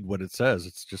to read what it says.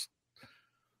 It's just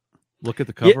look at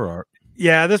the cover art.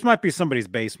 Yeah, this might be somebody's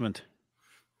basement.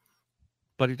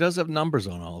 But he does have numbers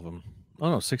on all of them.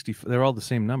 Oh no, 60. They're all the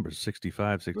same numbers.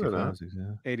 65, 65,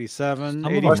 87,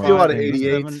 Some 85, must be a lot of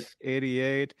 88s.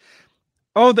 88.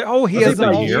 Oh, he has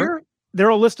a year? They're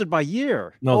all listed by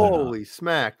year. No, holy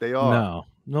smack, they are.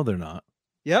 No, they're not.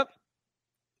 Yep.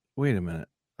 Wait a minute.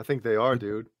 I think they are,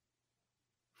 dude.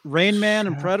 Rain Man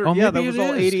and Predator. Oh, yeah, that was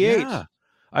all 88. Yeah.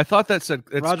 I thought that said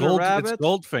it's Roger Rabbit. It's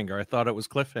Goldfinger. I thought it was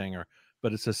Cliffhanger,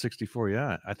 but it says 64.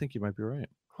 Yeah, I think you might be right.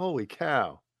 Holy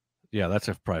cow. Yeah, that's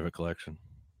a private collection.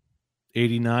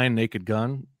 89, Naked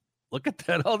Gun. Look at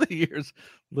that, all the years.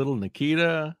 Little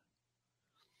Nikita.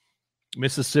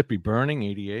 Mississippi Burning,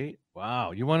 88.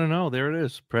 Wow, you want to know? There it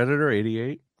is. Predator,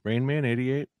 88. Rain Man,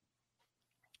 88.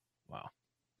 Wow.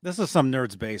 This is some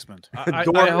nerd's basement. I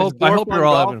hope you're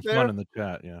all having fun in the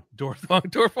chat. Yeah.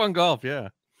 Dorfun Golf, yeah.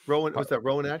 Was that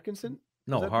Rowan Atkinson?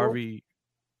 No, Harvey.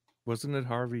 Wasn't it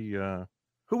Harvey?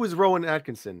 Who was Rowan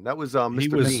Atkinson? That was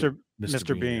Mr. Bean.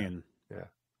 Mr. Bean. Yeah.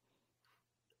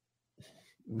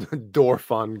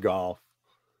 Dorfun Golf.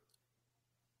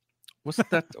 Wasn't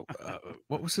that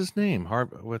what was his name?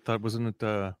 Harvey. I thought wasn't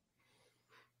it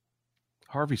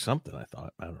Harvey something? I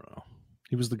thought. I don't know.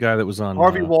 He was the guy that was on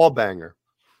Harvey Wallbanger.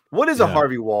 What is a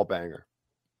Harvey Wallbanger?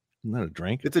 Isn't that a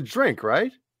drink? It's a drink,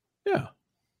 right? Yeah.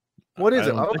 What is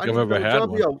I don't think I've ever had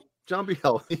one. John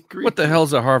B.L. What the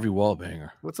hell's a Harvey Wallbanger?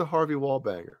 What's a Harvey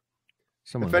Wallbanger?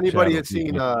 Someone if anybody had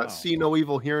seen See No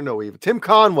Evil, Hear No Evil. Tim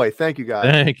Conway, thank you guys.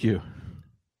 Thank you.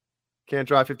 Can't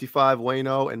Drive 55,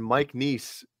 Wayno, and Mike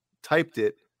Neese typed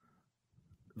it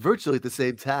virtually at the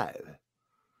same time.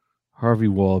 Harvey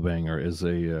Wallbanger is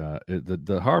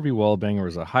the Harvey Wallbanger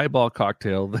is a highball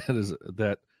cocktail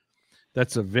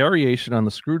that's a variation on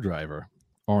the screwdriver,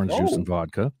 orange juice and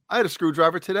vodka. I had a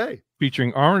screwdriver today,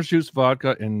 featuring orange juice,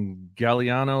 vodka, and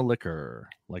Galliano liquor,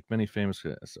 like many famous.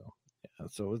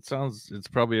 So it's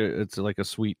like a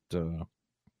sweet.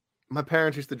 My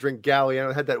parents used to drink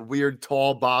Galliano. It had that weird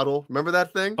tall bottle. Remember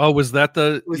that thing? Oh, was that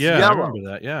the? Yeah, yellow. I remember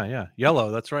that. Yeah,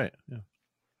 yellow. That's right.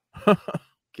 Yeah.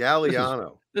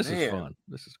 Galliano. This is fun.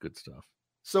 This is good stuff.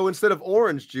 So instead of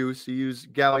orange juice, you use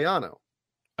Galliano.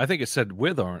 I think it said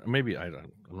with orange. Maybe I'm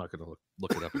not going to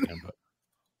look it up again. But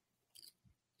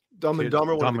Dumb and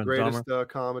Dumber, one of the greatest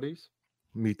comedies.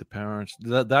 Meet the Parents.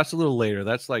 That's a little later.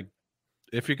 That's like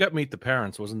if you got Meet the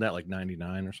Parents, wasn't that like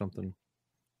 99 or something?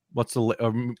 What's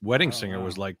the Wedding Singer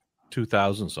was like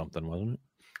 2000 something, wasn't it?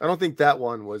 I don't think that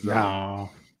one was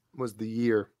was the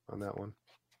year on that one.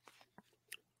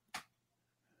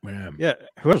 Man. Yeah,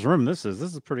 whose room this is?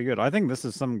 This is pretty good. I think this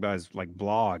is some guy's like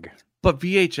blog. But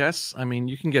VHS, I mean,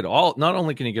 you can get all. Not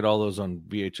only can you get all those on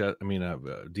VHS, I mean,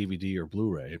 DVD or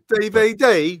Blu-ray.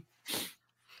 DVD.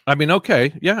 I mean,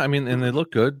 okay, yeah. I mean, and they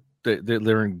look good.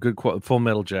 They're in good quality. Full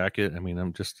Metal Jacket. I mean,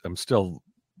 I'm still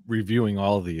reviewing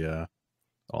all of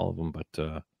them,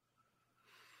 but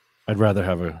I'd rather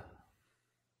have a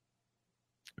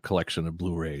collection of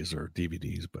Blu-rays or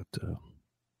DVDs. But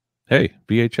hey,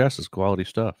 VHS is quality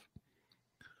stuff.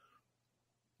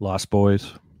 Lost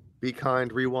Boys. Be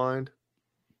Kind, Rewind.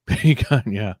 Be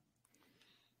Kind, yeah.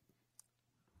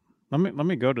 Let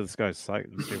me go to this guy's site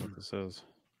and see what this is.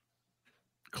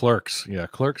 Clerks, yeah.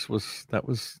 Clerks was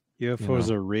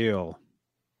UFOs are real.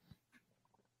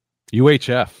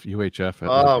 UHF.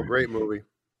 Oh, great movie.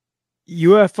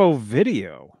 UFO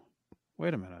Video.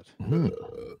 Wait a minute.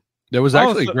 There was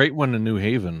actually a great one in New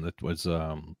Haven that was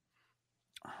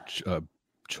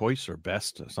choice or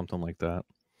best or something like that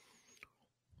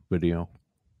video.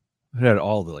 It had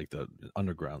all the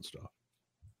underground stuff,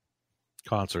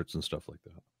 concerts and stuff like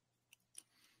that.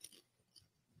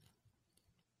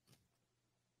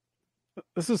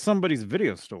 This is somebody's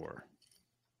video store.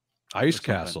 Ice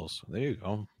castles. There you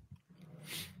go.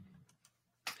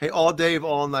 Hey, all Dave,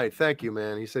 all night. Thank you,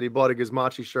 man. He said he bought a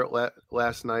Gizmachi shirt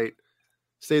last night.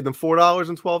 Saved them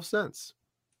 $4.12.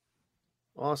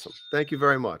 Awesome. Thank you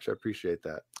very much. I appreciate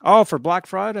that. Oh, for Black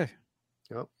Friday.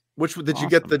 Yep. Which did you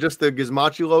get? Just the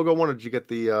Gizmachi logo one, or did you get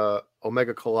the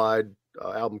Omega Collide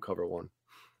album cover one?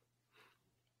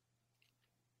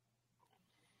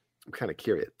 I'm kind of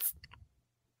curious.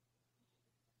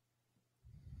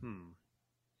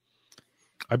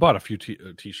 I bought a few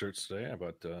t-shirts today. I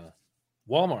bought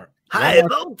Walmart. High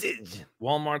voltage.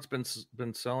 Walmart's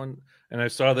been selling, and I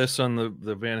saw this on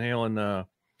the Van Halen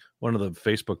one of the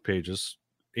Facebook pages.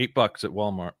 $8 at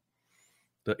Walmart.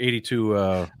 The 82.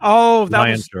 That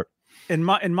was shirt. in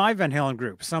my Van Halen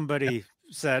group. Somebody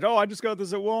said, "Oh, I just got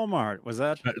this at Walmart." Was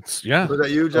that? Yeah. Was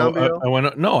that you, John?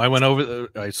 I went over.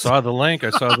 I saw the link. I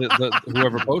saw the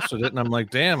whoever posted it, and I'm like,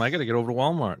 "Damn, I got to get over to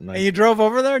Walmart." And you drove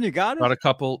over there and you got it. Got a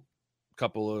couple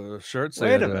of shirts.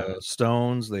 They had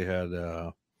Stones. They had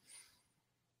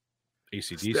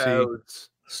AC/DC.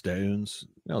 Stones.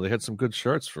 They had some good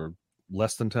shirts for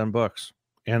less than $10,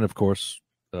 and of course,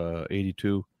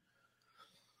 82.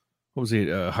 What was it?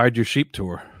 Hide Your Sheep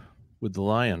tour with the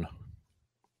Lion.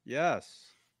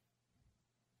 Yes,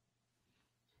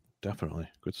 definitely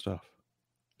good stuff.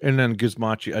 And then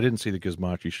Gizmachi. I didn't see the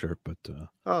Gizmachi shirt, but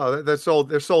they're sold.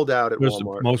 They're sold out at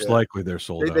Walmart. Most likely, they're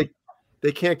sold out.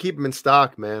 They can't keep them in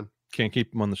stock, man. Can't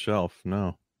keep them on the shelf.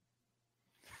 No.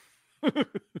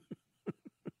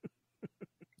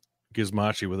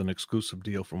 Gizmachi with an exclusive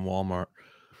deal from Walmart.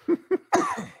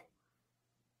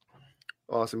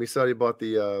 Awesome. He said he bought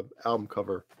the album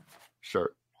cover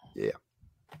shirt. Yeah.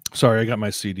 Sorry, I got my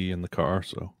CD in the car,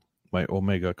 so my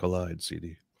Omega Collide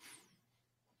CD.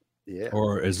 Yeah.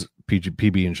 Or as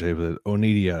PB&J with it,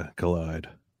 Oneida Collide.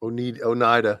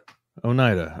 Oneida.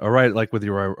 All right, like with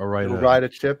your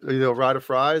Orida chip, Orida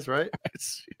fries, right?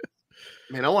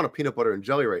 Man, I want a peanut butter and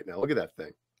jelly right now. Look at that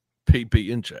thing.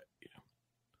 PB&J.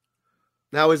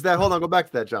 Now, is that? Hold on, go back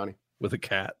to that, Johnny. With a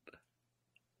cat.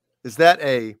 Is that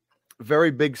a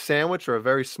very big sandwich or a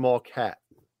very small cat?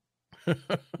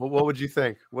 What would you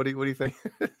think? What do you think?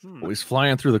 Well, he's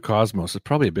flying through the cosmos. It's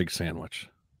probably a big sandwich.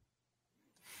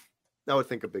 I would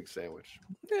think a big sandwich.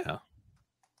 Yeah.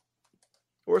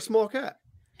 Or a small cat.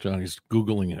 Johnny's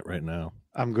Googling it right now.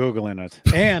 I'm Googling it.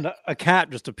 And a cat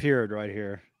just appeared right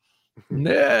here.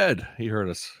 Ned, he heard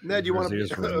us. Ned, you want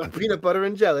a peanut butter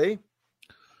and jelly?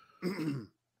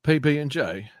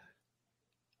 PB&J.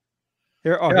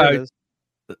 Here it is.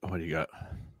 What do you got?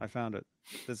 I found it.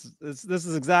 This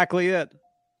is exactly it.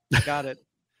 Got it.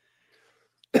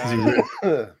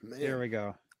 Here we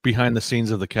go. Behind the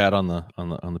scenes of the cat on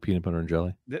the peanut butter and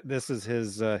jelly. This is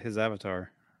his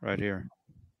avatar right here.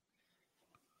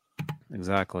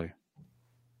 Exactly.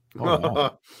 Oh,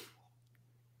 wow.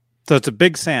 So it's a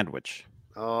big sandwich.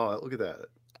 Oh, look at that.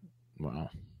 Wow.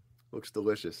 Looks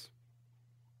delicious.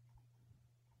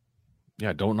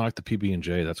 Yeah, don't knock the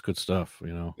PB&J. That's good stuff,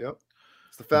 Yep.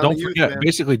 It's the family don't forget,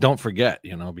 basically don't forget,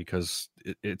 because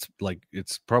it's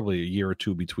probably a year or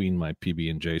two between my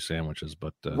PB&J sandwiches,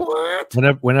 but what?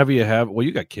 Whenever you have, well,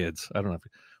 you got kids. I don't know.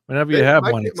 Whenever you have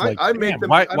one, it's I make them.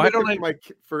 Why don't I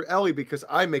for Ellie, because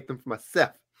I make them for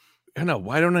myself. I know.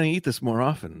 Why don't I eat this more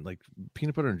often? Like,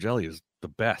 peanut butter and jelly is the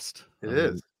best. It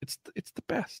is. It's the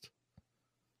best.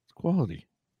 It's quality.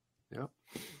 Yep.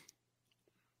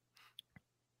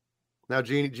 Now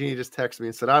Jeannie just texted me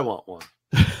and said, "I want one."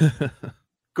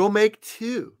 Go make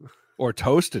 2. Or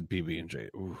toasted PB&J.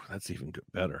 Ooh, that's even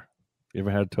better. You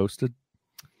ever had toasted?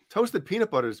 Toasted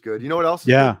peanut butter is good. You know what else?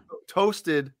 Yeah.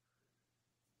 Toasted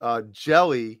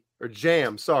jelly or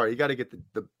jam. Sorry, you got to get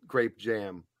the grape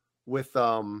jam with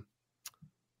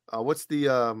what's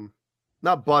the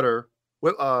not butter?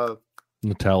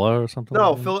 Nutella or something?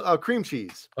 No, like cream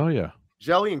cheese. Oh yeah.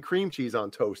 Jelly and cream cheese on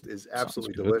toast is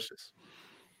absolutely delicious.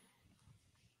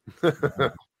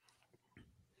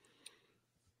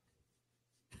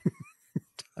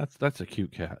 That's a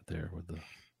cute cat there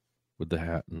with the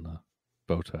hat and the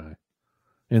bow tie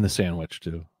and the sandwich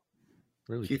too.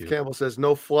 Really Keith cute. Campbell says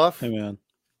no fluff. Hey man,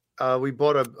 we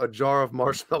bought a jar of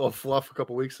marshmallow fluff a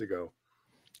couple weeks ago.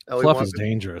 Ellie fluff is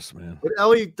dangerous, man. But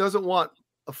Ellie doesn't want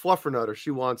a fluffernutter.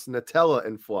 She wants Nutella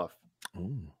and fluff.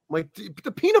 Ooh. Like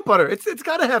the peanut butter. It's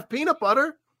got to have peanut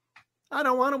butter. I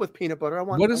don't want it with peanut butter.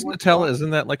 What is Nutella? Fluff.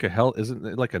 Isn't that like isn't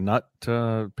it like a nut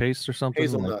paste or something?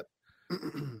 Hazelnut.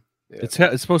 Yeah.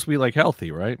 It's supposed to be like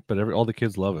healthy, right? But all the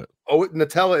kids love it. Oh,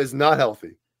 Nutella is not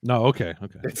healthy. No, okay.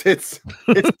 It's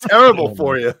terrible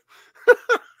for you.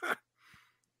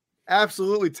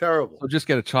 Absolutely terrible. So just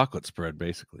get a chocolate spread,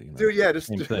 basically. Dude, yeah, just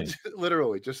thing.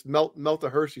 literally just melt a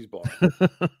Hershey's bar.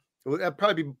 That'd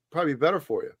probably be better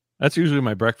for you. That's usually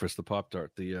my breakfast, the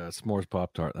Pop-Tart, the s'mores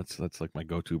Pop-Tart. That's like my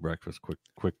go-to breakfast.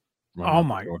 Quick. Oh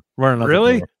my! Running out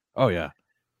really? the door. Oh yeah,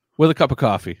 with a cup of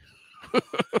coffee.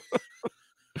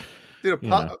 Dude,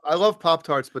 I love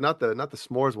Pop-Tarts, but not the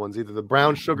s'mores ones either. The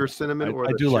brown sugar cinnamon or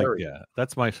the cherry.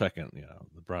 That's my second. Yeah,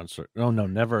 the brown sugar. No,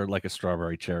 never like a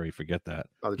strawberry cherry. Forget that.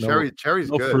 Oh,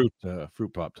 cherry's no good.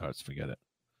 Fruit Pop-Tarts. Forget it.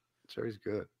 Cherry's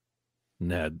good.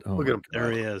 Ned, look at him.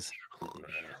 There he is.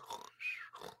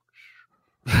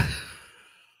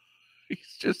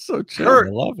 He's just so chill. I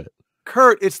love it.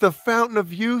 Kurt, it's the fountain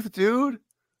of youth, dude.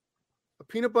 A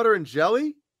peanut butter and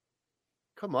jelly?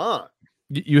 Come on.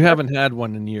 You haven't had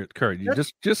one in years, Kurt. You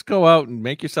just go out and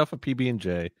make yourself a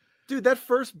PB&J. Dude, that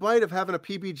first bite of having a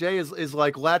PB&J is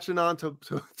like latching on to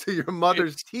your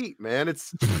mother's teat, man. It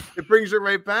brings you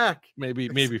right back.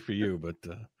 Maybe for you, but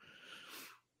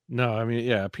no, I mean,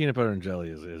 yeah, peanut butter and jelly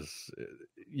is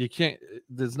you can't.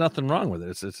 There's nothing wrong with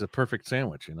it. It's a perfect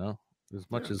sandwich, as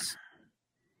much as.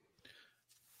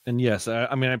 And yes,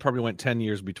 I mean, I probably went 10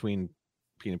 years between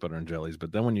peanut butter and jellies,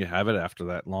 but then when you have it after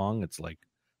that long, it's like,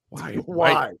 why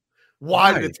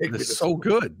did it take me this so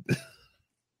good?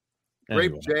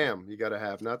 Grape jam you got to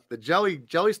have, not the jelly.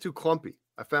 Jelly's too clumpy.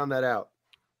 I found that out.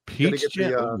 Peach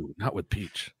jam, not with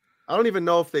peach. I don't even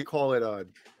know if they call it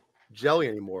jelly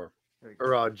anymore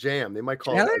or jam. They might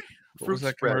call it fruit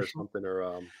spread or something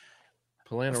or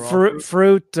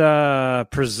fruit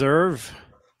preserve.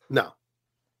 No.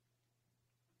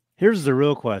 Here's the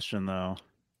real question, though.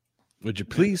 Would you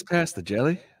please pass the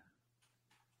jelly?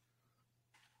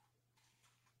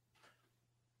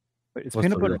 Wait, it's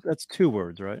peanut butter. That's 2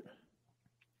 words, right?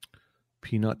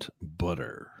 Peanut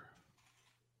butter.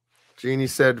 Jeannie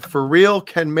said, "For real,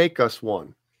 can make us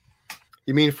one."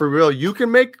 You mean for real? You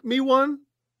can make me one,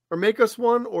 or make us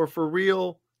one, or for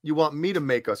real? You want me to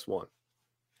make us one?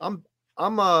 I'm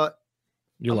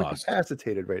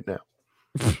incapacitated right now.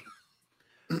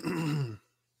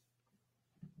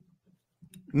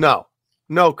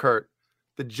 No, Kurt.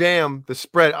 The jam, the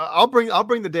spread. I'll bring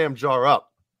the damn jar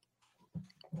up.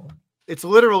 It's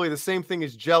literally the same thing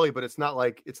as jelly, but it's not.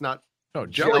 No,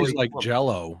 jelly's like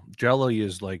Jello. Jelly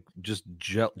is like just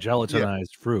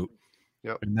gelatinized fruit.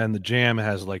 Yep. And then the jam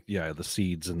has the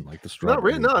seeds and like the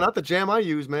strawberry. Not the jam I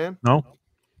use, man. No.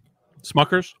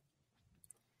 Smuckers.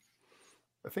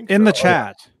 I think in the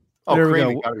chat. There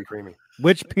creamy. Gotta be creamy.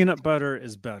 Which peanut butter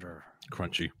is better?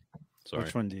 Crunchy. Sorry.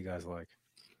 Which one do you guys like?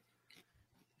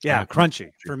 Yeah,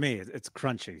 crunchy. For me, it's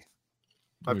crunchy.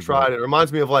 I've tried it. It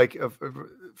reminds me of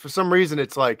for some reason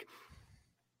it's like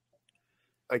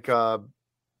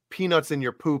peanuts in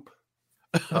your poop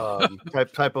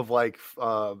type of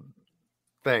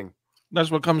thing.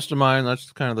 That's what comes to mind.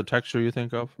 That's kind of the texture you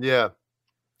think of. Yeah.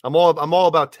 I'm all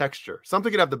about texture.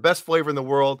 Something can have the best flavor in the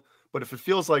world, but if it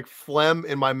feels like phlegm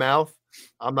in my mouth,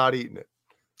 I'm not eating it.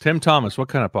 Tim Thomas, what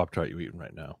kind of Pop-Tart are you eating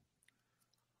right now?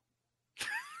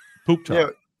 Poop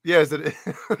tart. Yeah, is it?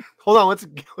 Hold on,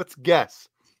 let's guess.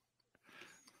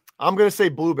 I'm gonna say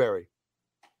blueberry.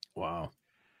 Wow.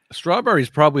 Strawberry is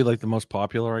probably like the most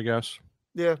popular, I guess.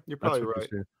 Yeah, you're probably right.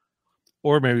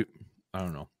 Or maybe, I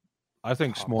don't know. I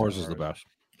think s'mores is the best.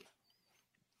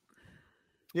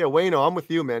 Yeah, Wayno, I'm with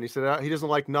you, man. He said he doesn't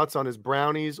like nuts on his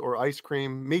brownies or ice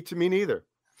cream. Me neither.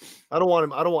 I don't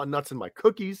want nuts in my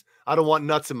cookies. I don't want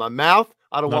nuts in my mouth.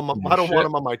 I don't want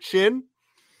them on my chin.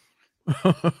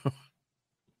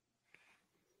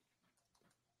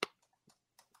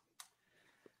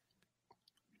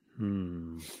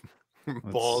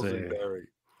 Balls and berry.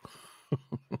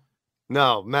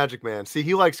 No, Magic Man. See,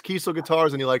 he likes Kiesel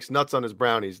guitars and he likes nuts on his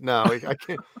brownies. No, I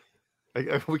can't.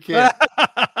 We can't.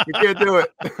 We can't do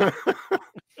it.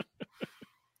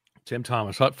 Tim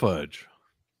Thomas, hot fudge.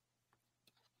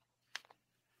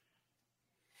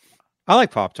 I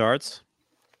like Pop-Tarts.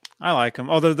 I like them.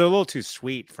 Although they're a little too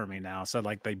sweet for me now. So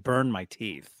they burn my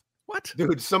teeth. What?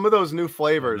 Dude, some of those new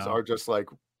flavors are just like,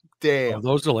 damn. Oh,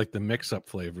 those are like the mix-up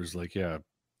flavors. Like, yeah.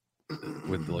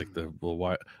 With like the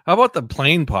white. How about the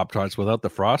plain Pop-Tarts without the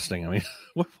frosting? I mean,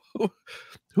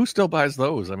 who still buys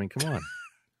those? I mean, come on.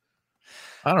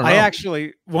 I don't know. I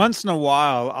actually once in a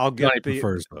while I'll get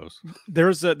prefers those.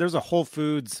 There's a Whole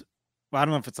Foods. Well, I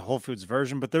don't know if it's a Whole Foods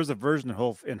version, but there's a version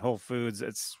in Whole Foods.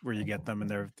 It's where you get them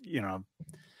and they're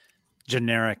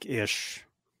generic-ish.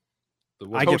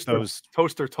 I get those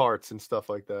toaster tarts and stuff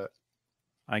like that.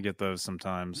 I get those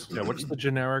sometimes. Yeah, what's the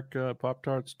generic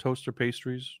Pop-Tarts? Toaster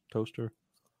pastries? Toaster?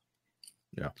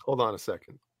 Yeah. Hold on a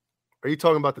second. Are you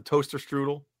talking about the toaster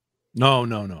strudel? No.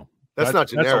 That's not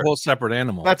generic. That's a whole separate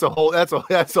animal. That's a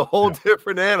whole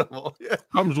different animal. Yeah.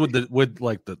 Comes with the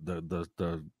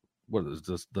what is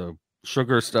this, the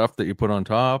sugar stuff that you put on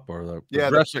top, or the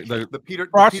dressing, the Peter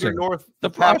North, the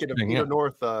packet of frosting, Peter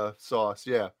North sauce.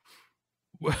 Yeah.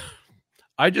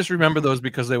 I just remember those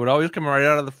because they would always come right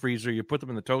out of the freezer. You put them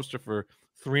in the toaster for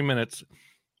 3 minutes.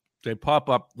 They pop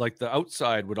up, like the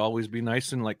outside would always be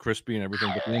nice and like crispy and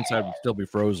everything, but the inside would still be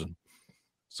frozen.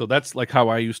 So that's like how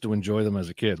I used to enjoy them as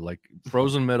a kid, like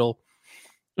frozen middle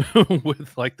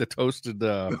with like the toasted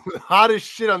hot as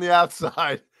shit on the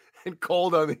outside and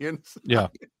cold on the inside. Yeah,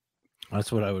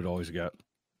 that's what I would always get.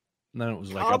 And then it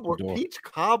was like up the door. Peach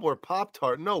cobbler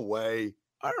Pop-Tart. No way.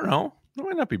 I don't know. That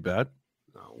might not be bad.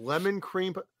 No, lemon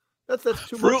cream. That's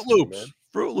too Fruit much. Loops. Man.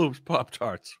 Fruit Loops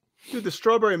Pop-Tarts. Dude, the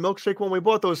strawberry milkshake one, we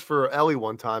bought those for Ellie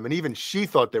one time, and even she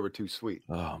thought they were too sweet.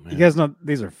 Oh man, you guys know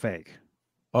these are fake.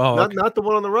 Oh, not the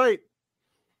one on the right.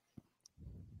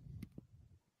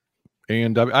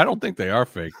 A&W. I don't think they are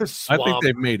fake. I think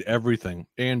they've made everything.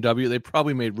 A&W. They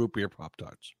probably made root beer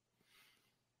Pop-Tarts.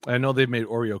 I know they've made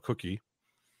Oreo cookie.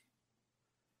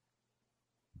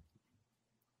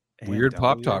 Weird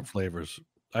Pop-Tart flavors.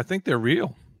 I think they're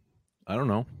real. I don't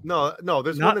know. No.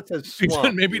 There's one that says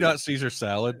Swamp. Maybe not Caesar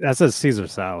salad. That says Caesar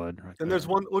salad. Right and there's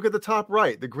one. Look at the top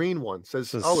right. The green one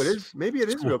says. It is. Maybe it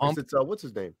is real because it's what's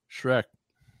his name? Shrek.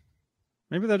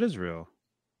 Maybe that is real.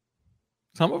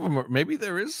 Some of them are. Maybe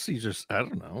there is Caesar. I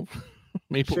don't know.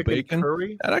 Maple Chicken bacon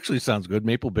curry? That actually sounds good.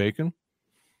 Maple bacon.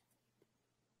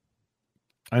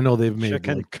 I know they've made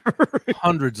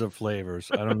hundreds of flavors.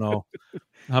 I don't know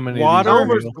how many. Water.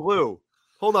 Elmer's glue.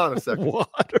 Hold on a second.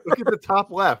 Water. Look at the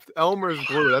top left. Elmer's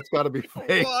glue. That's got to be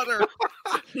fake. Water.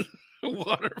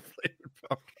 Water flavored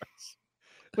Pop-Tarts.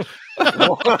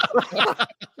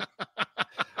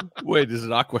 Wait, is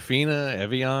it Aquafina,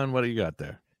 Evian? What do you got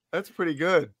there? That's pretty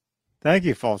good. Thank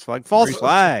you, False Flag. False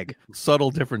Flag.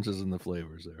 Subtle differences in the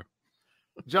flavors there.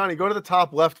 Johnny, go to the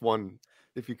top left one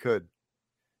if you could.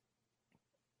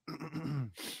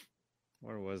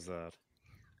 Where was that?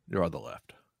 You're on the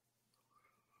left.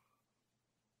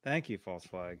 Thank you, False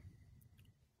Flag.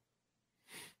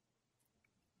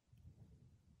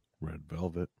 Red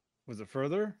velvet. Was it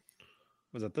further?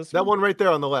 Was it this that one right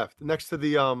there on the left, next to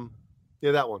the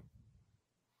that one.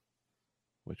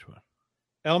 Which one?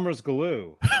 Elmer's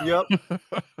glue. Yep.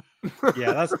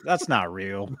 Yeah, that's not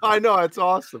real. I know, it's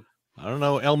awesome. I don't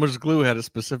know. Elmer's glue had a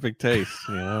specific taste,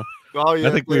 you know. Oh yeah.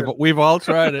 I think we've all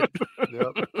tried it.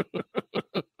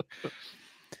 Yep.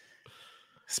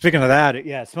 Speaking of that,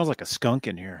 it smells like a skunk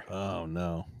in here. Oh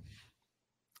no.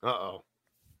 Uh-oh.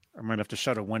 I'm gonna have to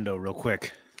shut a window real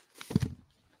quick.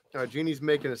 All right, Jeannie's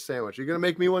making a sandwich. You gonna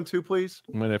make me one too, please?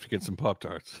 I might have to get some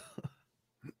Pop-Tarts.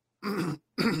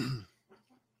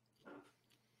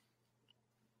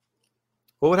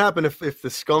 What would happen if the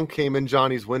skunk came in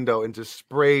Johnny's window and just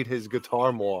sprayed his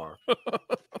guitar moire?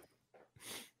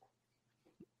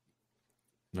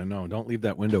 I know. Don't leave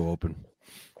that window open.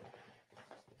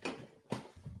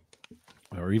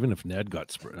 Or even if Ned got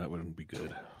sprayed, that wouldn't be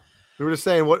good. We were just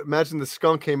saying, imagine the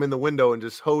skunk came in the window and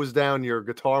just hosed down your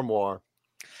guitar moire.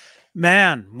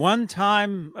 Man, one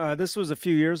time, this was a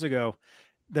few years ago,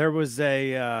 there was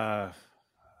a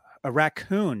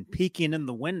raccoon peeking in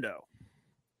the window.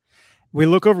 We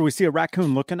look over, we see a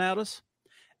raccoon looking at us,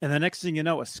 and the next thing you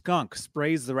know, a skunk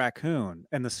sprays the raccoon,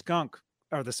 and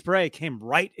the spray came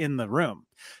right in the room.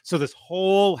 So this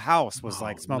whole house was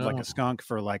smelled like a skunk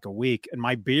for like a week, and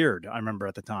my beard, I remember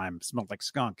at the time, smelled like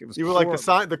skunk. It was you were like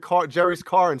the car, Jerry's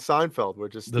car in Seinfeld, were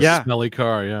just the smelly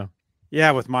car, yeah.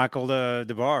 Yeah, with Michael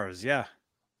DeBars, yeah.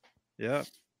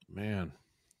 Man.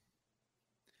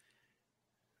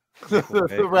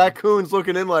 the raccoon's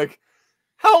looking in like,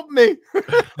 help me.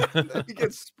 He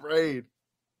gets sprayed.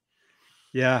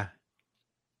 Yeah.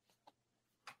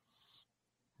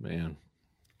 Man.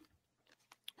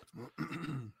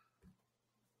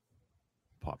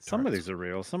 Some of these are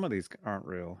real. Some of these aren't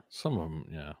real. Some of them,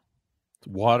 yeah.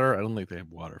 Water. I don't think they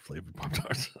have water flavored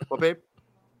Pop-Tarts. Well, babe.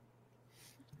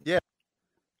 Yeah.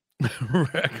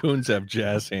 Raccoons have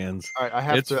jazz hands. All right, I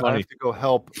have to go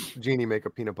help Jeannie make a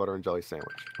peanut butter and jelly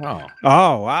sandwich. Oh,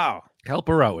 wow. Help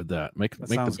her out with that. Make the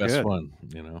best good. one,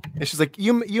 you know. And she's like,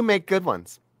 you make good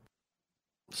ones.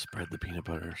 Spread the peanut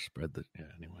butter.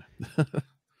 Anyway.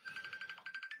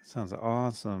 Sounds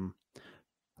awesome.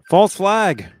 False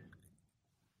flag.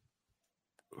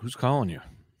 Who's calling you?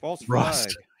 False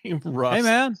Rust. flag. Rust. Hey,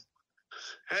 man.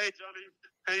 Hey, Johnny.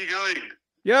 How you going?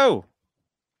 Yo.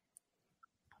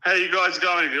 How you guys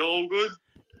going? You all good?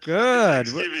 Good.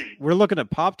 Thanksgiving. We're looking at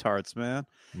Pop-Tarts, man.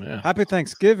 Yeah. Happy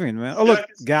Thanksgiving, man. Oh, look,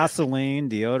 gasoline,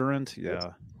 deodorant.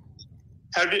 Yeah.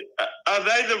 Have you? Are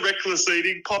they the reckless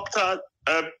eating Pop-Tart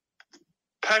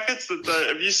packets?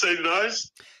 Have you seen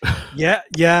those? Yeah.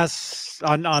 Yes.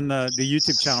 On the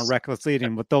YouTube channel, Reckless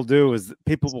Eating, what they'll do is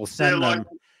people will send them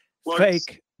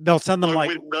fake. They'll send them like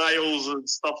with nails and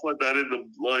stuff like that in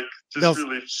them, like just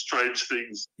really strange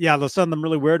things. Yeah, they'll send them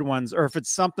really weird ones, or if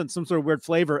it's some sort of weird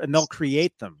flavor, and they'll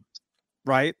create them,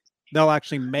 right? They'll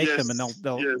actually make them, and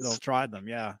they'll try them.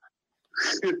 Yeah.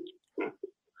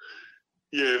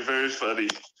 Yeah, very funny.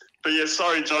 But yeah,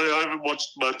 sorry, Johnny, I haven't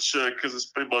watched much because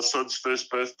it's been my son's first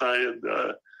birthday, and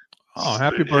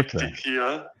happy birthday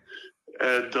here.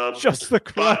 And just the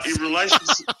crust. But in relation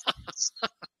to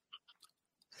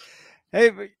hey,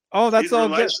 that's all good.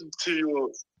 In relation to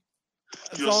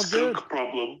your skunk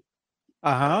problem,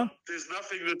 there's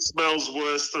nothing that smells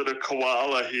worse than a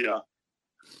koala here.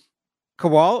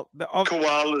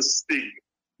 Koalas stink.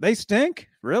 They stink?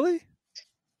 Really?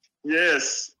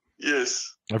 Yes.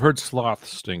 I've heard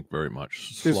sloths stink very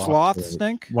much. Do sloths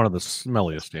stink? One of the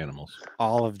smelliest animals.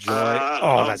 Olive Joy.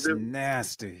 That's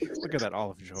nasty. Look at that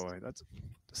Olive Joy. That's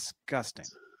disgusting.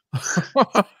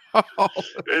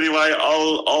 Anyway,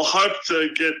 I'll hope to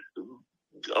get.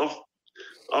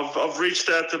 I've reached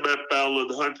out to Matt Bell and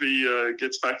hope he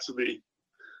gets back to me.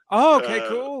 Oh, okay,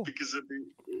 cool. Because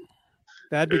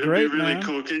that'd be great, be really man.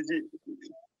 cool.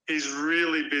 He's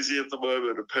really busy at the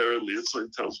moment. Apparently, that's what he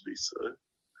tells me. So.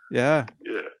 Yeah,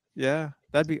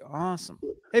 that'd be awesome.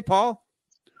 Hey, Paul.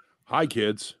 Hi,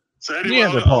 kids. So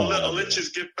anyway, I'll let you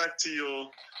get back to your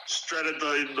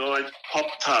Straturday night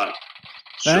Pop-Tart.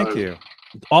 Thank you.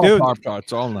 All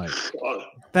Pop-Tarts all night.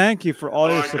 Thank you for all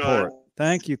your support.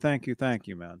 Thank you,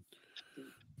 man.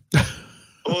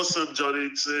 Awesome,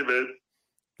 Johnny. See you, man.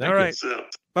 All right.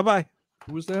 Bye-bye.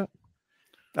 Who was that?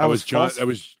 That was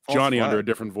Johnny under a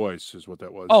different voice, is what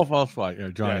that was. Oh, false flight.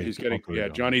 Yeah, Johnny. Yeah, he's getting. Yeah,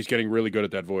 Johnny's getting really good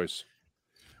at that voice.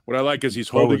 What I like is he's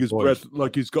holding his breath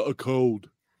like he's got a cold.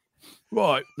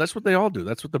 Right. That's what they all do.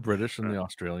 That's what the British and the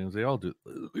Australians, they all do.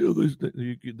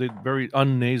 They very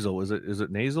unnasal. Is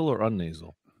it nasal or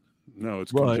unnasal? No,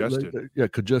 it's congested.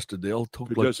 Congested. They all talk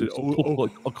congested.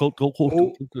 like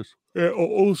Yeah,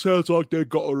 all sounds like they've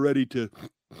got ready to.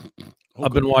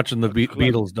 I've been watching the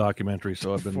Beatles documentary,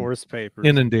 so I've been force papers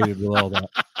inundated with all that.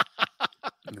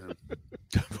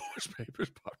 Force papers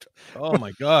popped up. Oh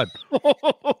my god!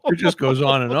 It just goes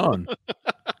on and on.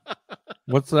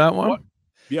 What's that one?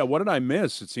 What did I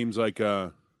miss? It seems like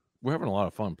we're having a lot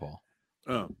of fun, Paul.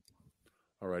 Oh,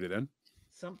 alrighty then.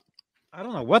 I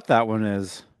don't know what that one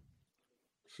is.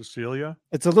 Cecilia?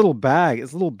 It's a little bag.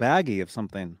 It's a little baggie of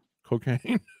something.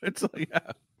 Cocaine? It's like,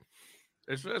 yeah.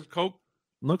 It says Coke.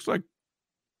 Looks like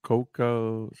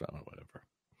Cocoa. I don't know, whatever.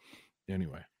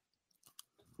 Anyway.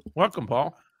 Welcome,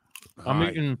 Paul. Hi. I'm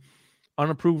eating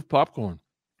unapproved popcorn.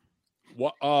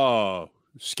 What?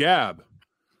 Scab.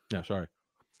 Yeah, sorry.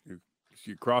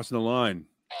 You're crossing the line.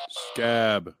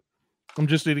 Scab. I'm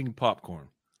just eating popcorn.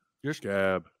 Your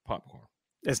scab. Popcorn.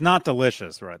 It's not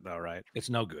delicious, right? Though, right? It's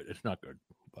no good. It's not good.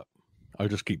 But I'll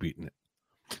just keep eating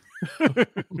it.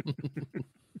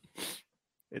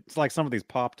 It's like some of these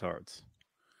Pop-Tarts.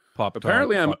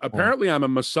 Apparently, I'm a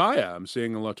messiah. I'm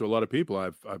seeing to a lot of people.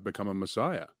 I've become a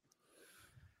messiah.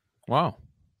 Wow.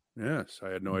 Yes, I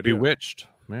had no idea. Bewitched,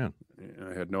 man.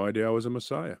 I had no idea I was a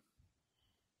messiah.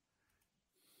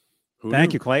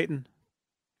 Thank you, Clayton.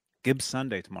 Gibbs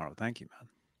Sunday tomorrow. Thank you, man.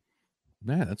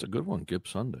 Man, that's a good one. Gibbs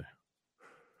Sunday.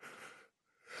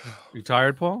 You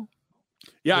tired, Paul?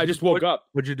 Yeah, I just woke up.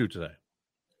 What'd you do today?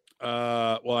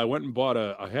 Well, I went and bought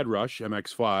a Head Rush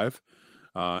MX-5,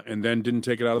 and then didn't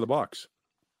take it out of the box.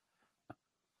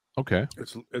 Okay.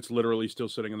 It's literally still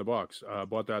sitting in the box.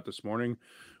 Bought that this morning.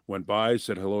 Went by,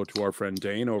 said hello to our friend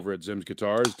Dane over at Zim's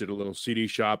Guitars. Did a little CD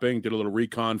shopping. Did a little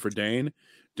recon for Dane.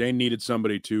 Dane needed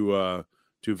somebody to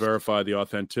verify the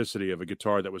authenticity of a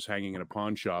guitar that was hanging in a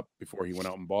pawn shop before he went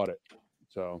out and bought it.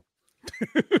 So.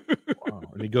 Wow.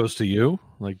 And he goes to you,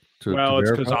 it's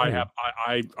because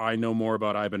I know more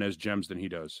about Ibanez gems than he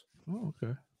does. Oh,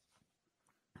 okay.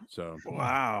 So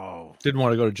wow. Didn't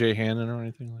want to go to Jay Hannon or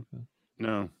anything like that.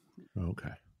 No.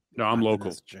 Okay. No, I'm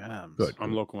local. Gems. Good.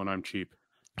 I'm local and I'm cheap.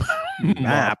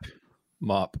 Mop.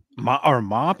 Mop.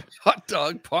 Hot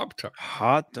dog Pop-Tart.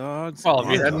 Hot dogs. Well,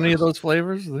 have you had any of those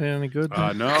flavors? Are they any good?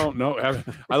 No.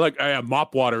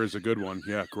 Mop water is a good one.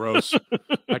 Yeah, gross.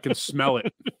 I can smell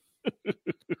it.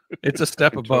 It's a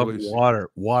step above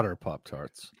water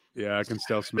Pop-Tarts. Yeah, I can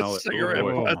still smell it.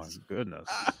 Oh my goodness.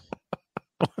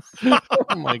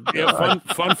 Oh my god. Yeah,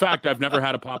 fun fact, I've never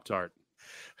had a Pop-Tart.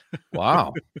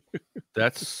 Wow,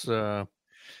 that's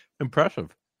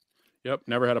impressive. Yep,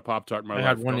 never had a Pop-Tart in my life. I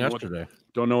had one yesterday.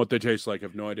 Don't know what they taste like. I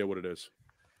have no idea what it is.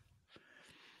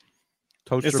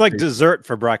 Toaster it's like pastry, dessert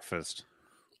for breakfast.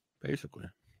 basically.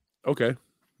 Okay,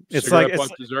 It's Cigarette like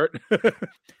butt dessert.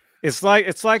 it's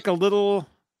like a little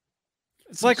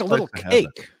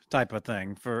cake type of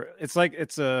thing. It's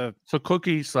a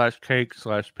cookie / cake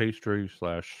 / pastry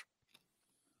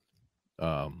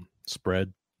 /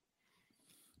 spread.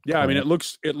 Yeah, I mean it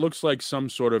looks like some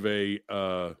sort of a.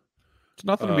 It's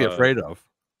nothing to be afraid of.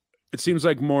 It seems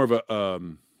like more of a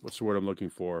what's the word I'm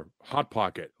looking for? Hot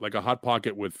Pocket, like a Hot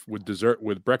Pocket with dessert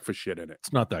with breakfast shit in it.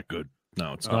 It's not that good.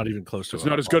 No, it's not even close to. It's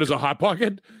not as good as a Hot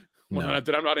Pocket. Well, no.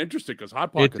 then I'm not interested because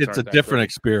Hot Pockets. It's a different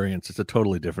experience. It's a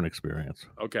totally different experience.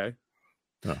 Okay.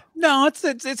 No, it's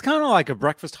kind of like a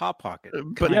breakfast Hot Pocket.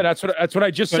 But yeah, that's what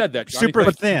I just said. That Johnny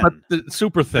super thin,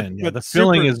 super thin. Yeah, the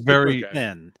filling is very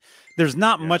thin. There's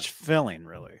not much filling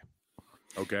really.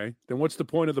 Okay, then what's the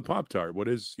point of the Pop-Tart?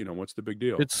 What's the big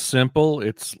deal? It's simple.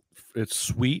 It's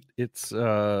sweet. It's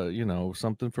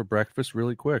something for breakfast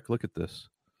really quick. Look at this.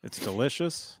 It's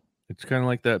delicious. It's kind of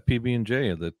like that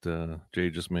PB&J that Jay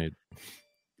just made.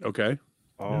 Okay.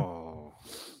 Oh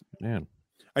man,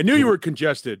 I knew you were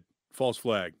congested. False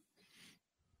flag.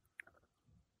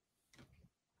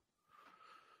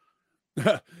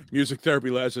 Music Therapy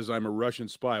Lad says I'm a Russian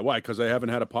spy. Why? Because I haven't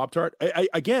had a Pop-Tart.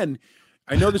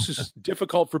 I know this is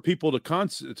difficult for people to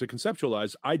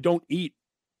conceptualize. I don't eat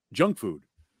junk food.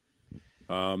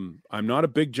 I'm not a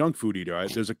big junk food eater.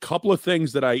 There's a couple of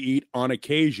things that I eat on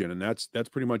occasion, and that's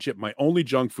pretty much it. My only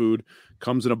junk food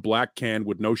comes in a black can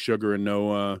with no sugar and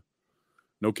no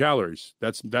calories.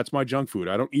 That's my junk food.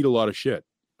 I don't eat a lot of shit.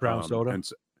 Brown soda. And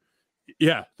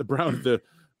yeah, the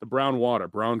brown water,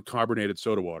 brown carbonated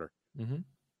soda water. Mm-hmm.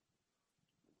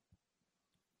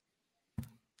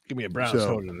 Give me a brown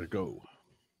soda to go.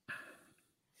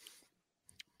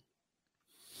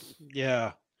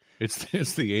 Yeah. It's the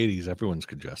 80s. Everyone's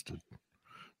congested.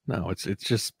 No, it's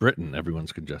just Britain.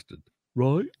 Everyone's congested.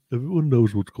 Right? Everyone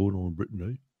knows what's going on in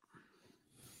Britain,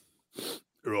 eh?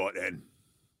 Right then.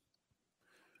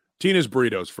 Tina's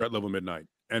Burritos, Fret Level Midnight.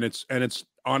 And it's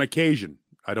on occasion.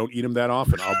 I don't eat them that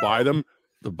often. I'll buy them.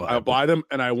 I'll buy them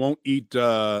and I won't eat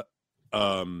I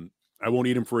won't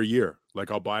eat them for a year.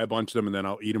 Like I'll buy a bunch of them and then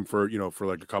I'll eat them for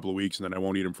like a couple of weeks and then I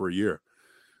won't eat them for a year.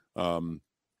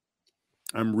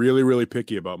 I'm really, really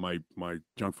picky about my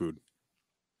junk food.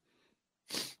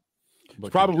 It's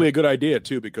probably a good idea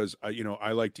too, because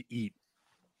I like to eat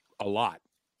a lot.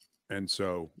 And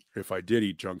so if I did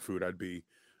eat junk food, I'd be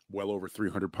well over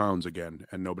 300 pounds again.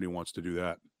 And nobody wants to do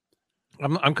that.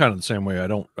 I'm kind of the same way. I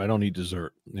don't eat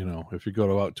dessert. If you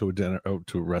go out to a dinner, out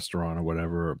to a restaurant or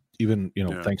whatever, or even,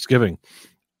 Thanksgiving,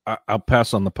 I'll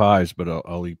pass on the pies, but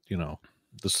I'll eat,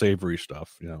 the savory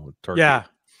stuff, turkey. Yeah.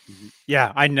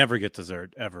 Yeah, I never get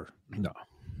dessert ever. No,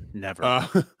 never.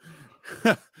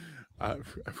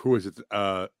 Who is it?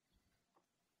 I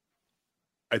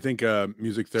think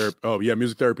music therapy. Oh yeah,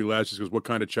 music therapy. Last just goes. What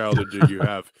kind of childhood did you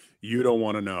have? You don't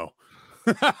want to know.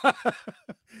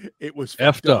 It was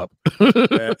effed up.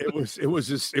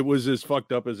 It was as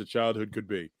fucked up as a childhood could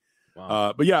be.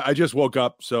 Wow. But yeah, I just woke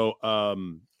up, so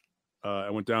I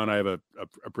went down. I have a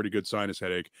pretty good sinus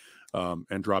headache,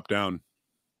 and dropped down.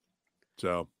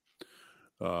 So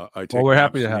I take. Well, we're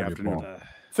happy to have you, Paul.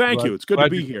 Thank you. It's good to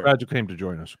be here. Glad you came to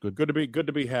join us. Good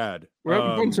to be had. We're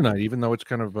having fun tonight, even though it's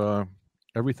kind of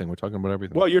everything. We're talking about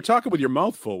everything. Well, you're talking with your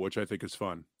mouth full, which I think is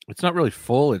fun. It's not really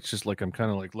full. It's just like I'm kind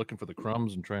of like looking for the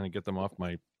crumbs and trying to get them off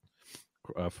my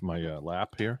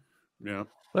lap here. Yeah,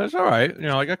 but it's all right.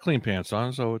 I got clean pants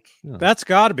on, so it's that's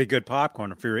got to be good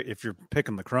popcorn if you're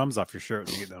picking the crumbs off your shirt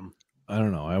and eat them. I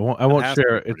don't know. I won't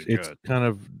share. It's kind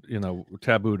of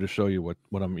taboo to show you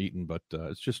what I'm eating, but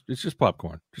it's just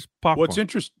popcorn. Just popcorn.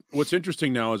 What's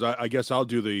interesting now is I guess I'll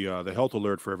do the health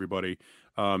alert for everybody.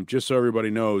 Just so everybody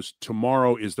knows,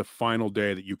 tomorrow is the final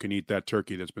day that you can eat that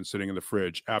turkey that's been sitting in the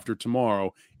fridge. After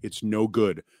tomorrow, it's no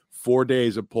good. 4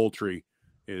 days of poultry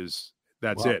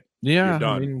that's it. Yeah, you're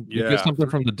done. I mean, you get something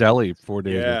from the deli. 4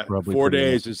 days. Yeah, is 4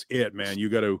 days is it, man. You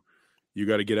got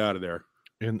to get out of there.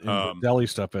 And the deli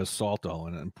stuff has salt all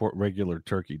in it, and regular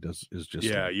turkey is just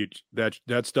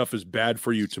that stuff is bad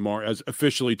for you tomorrow. As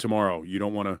officially tomorrow, you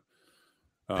don't want to.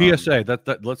 PSA.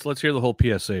 Let's hear the whole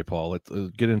PSA, Paul. Let's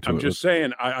get into it. I'm just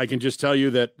saying. I can just tell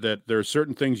you that there are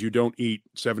certain things you don't eat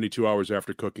 72 hours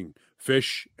after cooking.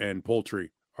 Fish and poultry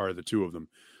are the two of them.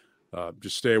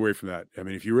 Just stay away from that. I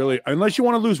mean, unless you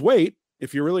want to lose weight.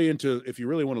 If you really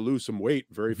want to lose some weight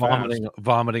very fast,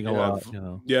 vomiting a lot,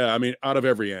 Yeah, I mean, out of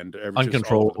every end,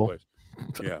 uncontrollable.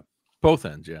 Yeah, both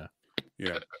ends. Yeah.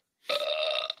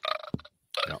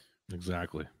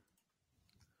 Exactly.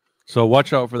 So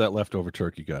watch out for that leftover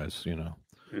turkey, guys.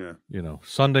 Yeah.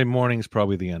 Sunday morning is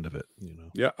probably the end of it.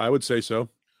 Yeah, I would say so.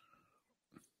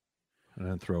 And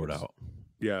then throw it out.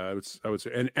 Yeah, I would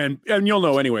say, and you'll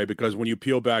know anyway, because when you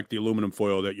peel back the aluminum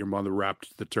foil that your mother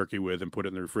wrapped the turkey with and put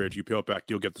it in the fridge, you peel it back,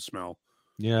 you'll get the smell.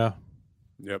 Yeah.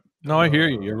 Yep. No, I hear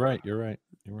you. You're right.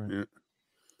 Yeah.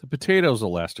 The potatoes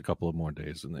will last a couple of more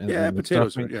days, and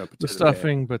potatoes. The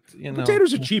stuffing, but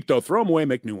potatoes are cheap though. Throw them away,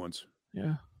 make new ones.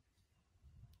 Yeah.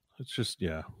 It's just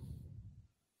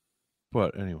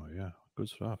But anyway, good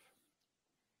stuff.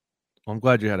 Well, I'm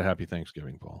glad you had a happy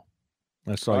Thanksgiving, Paul.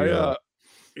 I saw you.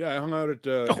 I hung out at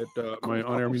my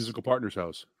on-air musical partner's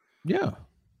house. Yeah.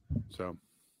 So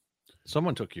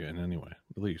someone took you in anyway,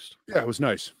 at least. Yeah, it was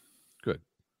nice. Good.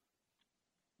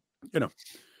 And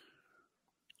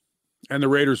the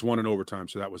Raiders won in overtime,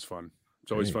 so that was fun.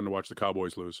 It's always fun to watch the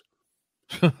Cowboys lose.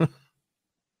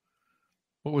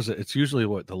 What was it? It's usually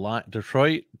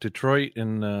Detroit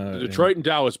and Detroit and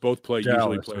Dallas both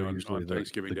usually play on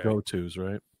Thanksgiving the Day. Go-tos,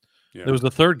 right? Yeah. There was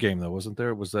the third game though, wasn't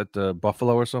there? Was that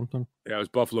Buffalo or something? Yeah, it was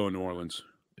Buffalo and New Orleans.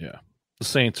 Yeah, the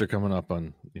Saints are coming up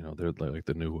on. They're like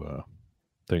the new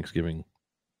Thanksgiving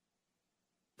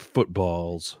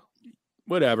footballs.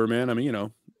 Whatever, man. I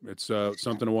mean, it's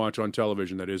something to watch on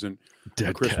television that isn't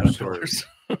a Christmas story.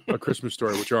 A Christmas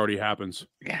story, which already happens.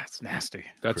 Yeah, it's nasty.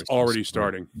 That's Christmas already story.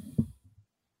 starting.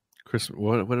 Christmas.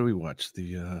 What did we watch?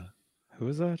 Who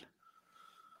is that?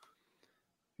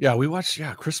 Yeah, we watched.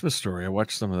 Yeah, Christmas Story. I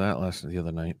watched some of that the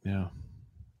other night. Yeah.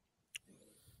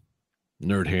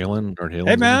 Nerd Halen.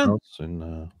 Hey, man.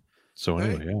 And so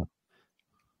anyway, yeah.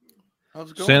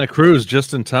 How's it going? Santa Cruz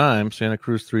just in time. Santa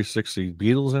Cruz 360.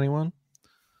 Beatles. Anyone?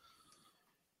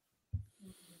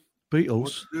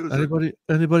 Beatles.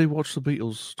 Anybody watch the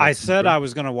Beatles? I said I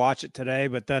was going to watch it today,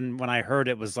 but then when I heard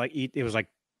it was like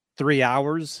 3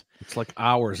 hours. It's like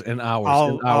hours and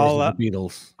hours and hours of the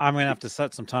Beatles. I'm going to have to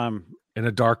set some time in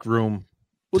a dark room.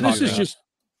 Well,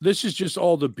 this is just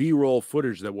all the B-roll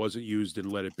footage that wasn't used in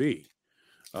Let It Be.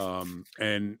 And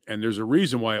there's a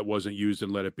reason why it wasn't used in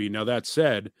Let It Be. Now that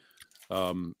said,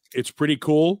 it's pretty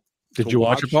cool. Did you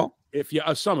watch it, Paul?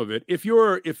 Some of it. If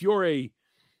you're a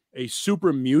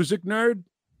super music nerd,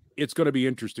 it's going to be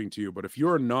interesting to you. But if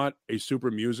you're not a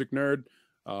super music nerd,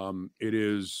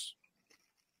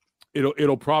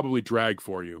 it'll probably drag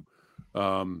for you.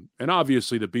 And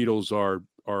obviously the Beatles are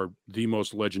the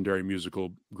most legendary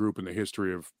musical group in the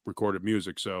history of recorded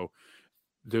music. So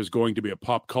there's going to be a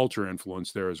pop culture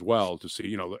influence there as well to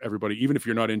see, everybody, even if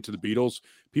you're not into the Beatles,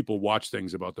 people watch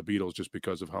things about the Beatles just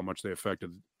because of how much they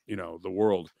affected, the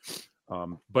world.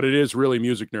 But it is really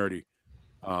music nerdy.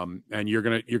 And you're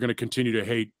going to continue to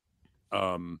hate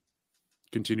Yoko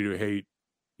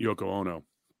Ono.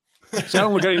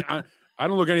 So I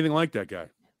don't look anything like that guy.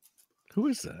 Who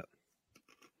is that?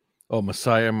 Oh,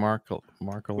 Messiah Markle.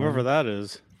 Whoever that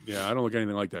is. Yeah, I don't look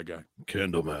anything like that guy.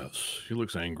 Candlemass. He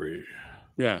looks angry.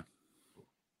 Yeah.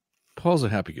 Paul's a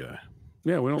happy guy.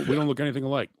 Yeah, we don't look anything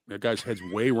alike. That guy's head's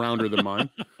way rounder than mine.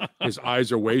 His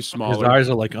eyes are way smaller. His eyes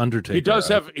are like Undertaker. He does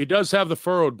have the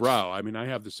furrowed brow. I mean, I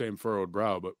have the same furrowed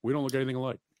brow, but we don't look anything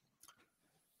alike.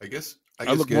 I guess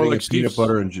look getting more like a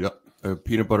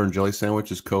peanut butter and jelly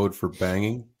sandwich is code for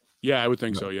banging. Yeah, I would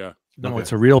think so. Yeah. No,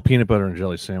 It's a real peanut butter and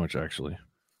jelly sandwich, actually.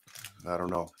 I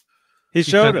don't know. He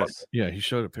showed us. Yeah, he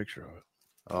showed a picture of it.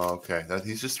 Oh, okay.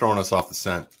 He's just throwing us off the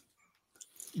scent.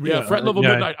 Yeah, Fret Level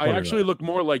Midnight. I actually look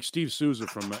more like Steve Souza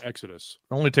from Exodus.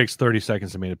 It only takes 30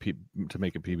 seconds to make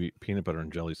a peanut butter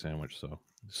and jelly sandwich, so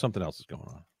something else is going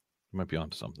on. You might be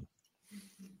onto something.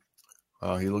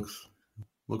 He looks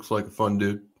like a fun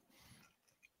dude.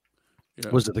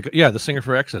 Yeah. Was it the singer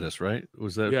for Exodus, right?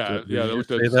 Was that?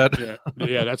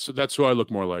 Yeah, that's who I look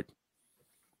more like.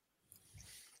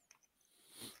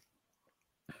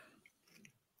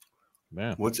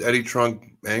 Man, what's Eddie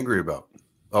Trunk angry about?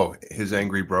 Oh, his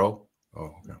angry bro.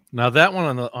 Oh, okay. Now that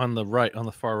one on the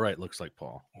far right looks like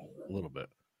Paul a little bit.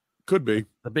 Could be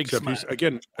the big smile.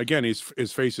 Again,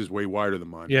 his face is way wider than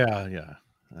mine. Yeah. I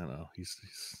don't know.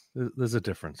 There's a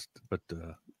difference, but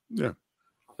yeah,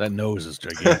 that nose is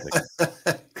gigantic.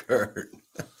 Kurt.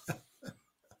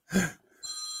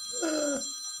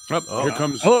 Here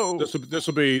comes. Hello. This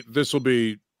will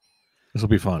be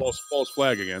fun. False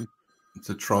flag again. It's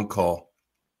a trunk call.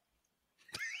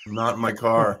 I'm not in my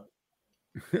car.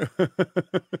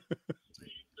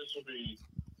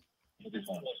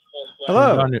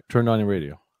 Hello. Turn on your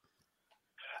radio.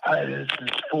 This is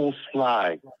false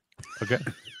flag. Okay.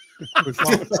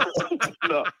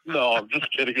 No, I'm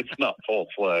just kidding. It's not false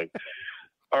flag.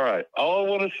 All right. All I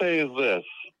want to say is this.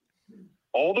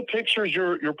 All the pictures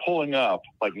you're pulling up,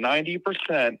 like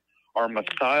 90%, are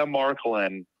Messiah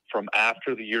Marklin from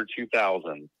after the year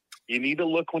 2000. You need to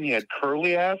look when he had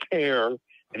curly ass hair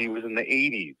and he was in the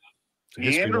 80s.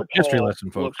 History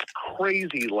lesson, folks. Looks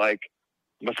crazy like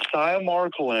Messiah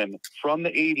Marklin from the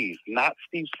 80s, not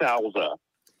Steve Salza.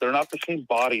 They're not the same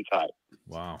body type.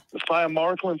 Wow. Messiah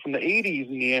Marklin from the 80s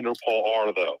and Neanderthal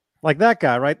are, though. Like that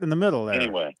guy right in the middle there.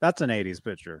 Anyway. That's an 80s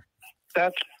picture.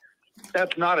 That's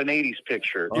not an 80s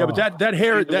picture. Yeah, but that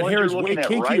hair is way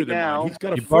kinkier right than now. mine. He's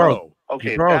got a fro.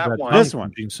 Okay, that one. This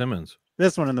one. Gene Simmons.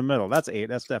 This one in the middle. That's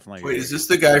definitely. Wait, is this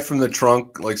the guy from the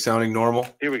trunk, like sounding normal?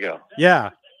 Here we go. Yeah.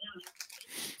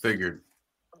 Figured.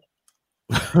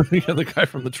 Yeah, the guy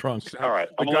from the trunk. All right,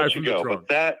 I'm going to let you go.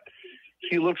 But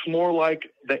he looks more like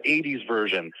the 80s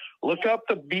version. Look up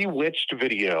the Bewitched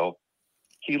video.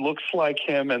 He looks like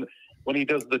him, and when he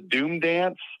does the Doom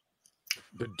dance.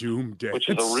 The Doom dance. Which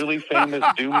is a really famous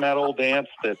Doom metal dance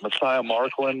that Messiah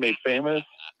Marklin made famous.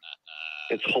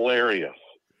 It's hilarious.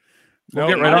 No,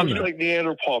 get right on there. Like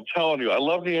Neanderthal, I'm telling you. I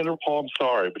love Neanderthal. I'm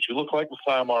sorry, but you look like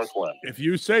Messiah Marklin. If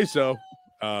you say so.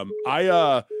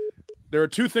 There are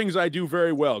two things I do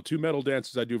very well. Two metal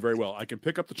dances I do very well. I can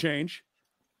pick up the change,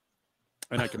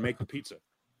 and I can make the pizza.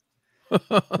 Is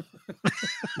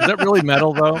that really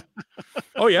metal, though?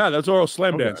 Oh, yeah. That's all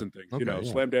slam dancing things. Okay,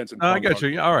 slam dancing. I got you.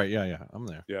 Yeah, all right. Yeah. I'm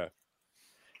there. Yeah.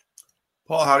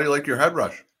 Paul, how do you like your head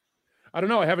rush? I don't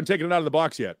know. I haven't taken it out of the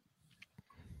box yet.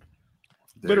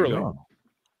 There Literally.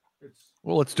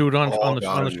 Well, let's do it on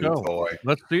the show. Toy.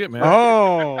 Let's see it, man.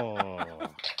 Oh.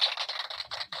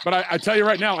 But I tell you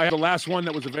right now, I had the last one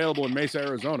that was available in Mesa,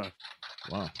 Arizona.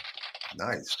 Wow.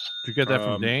 Nice. Did you get that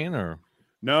from Dane or?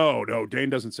 No. Dane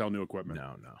doesn't sell new equipment.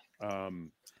 No.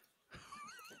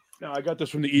 No, I got this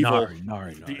from the evil,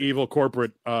 Nari. the evil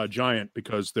corporate giant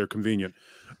because they're convenient.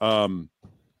 I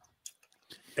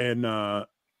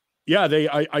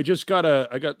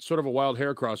got sort of a wild hair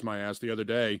across my ass the other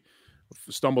day.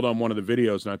 Stumbled on one of the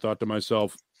videos and I thought to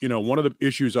myself, one of the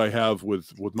issues I have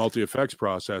with multi-effects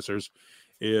processors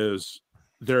is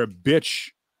they're a bitch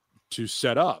to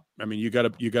set up. I mean, you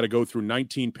got to go through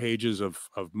 19 pages of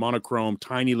monochrome,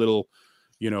 tiny little,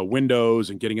 windows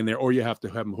and getting in there, or you have to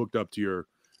have them hooked up to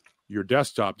your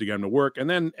desktop to get them to work. And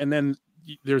then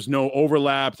there's no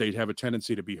overlap. They have a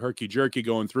tendency to be herky jerky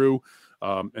going through.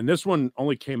 And this one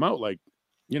only came out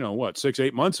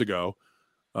 6-8 months ago.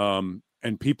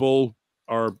 And people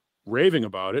are raving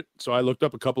about it. So I looked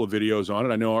up a couple of videos on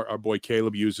it. I know our boy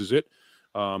Caleb uses it.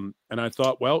 And I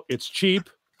thought, well, it's cheap.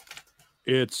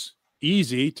 It's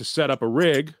easy to set up a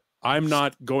rig. I'm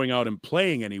not going out and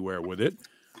playing anywhere with it.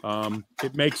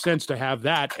 It makes sense to have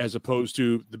that as opposed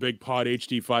to the big Pod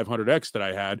HD 500X that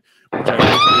I had, which I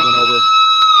recently went over.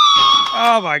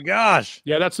 Oh my gosh.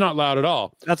 Yeah, that's not loud at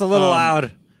all. That's a little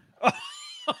loud.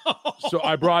 So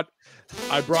I brought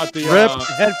the RIP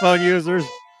headphone users.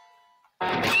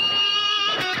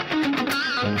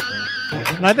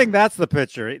 And I think that's the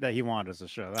picture that he wanted us to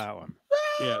show, that one.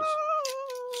 Yes.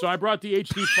 So I brought the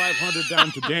HD 500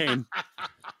 down to Dane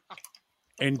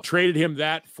and traded him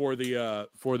that for the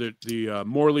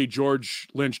Morley George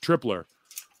Lynch tripler,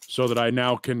 so that I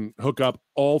now can hook up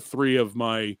all three of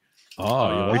my. Oh,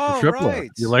 you like the tripler?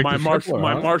 Right. You like my the tripler,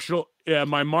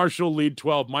 my Marshall Lead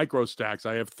 12 micro stacks.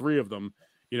 I have three of them.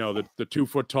 The 2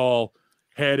 foot tall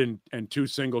head and two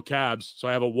single cabs. So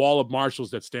I have a wall of Marshalls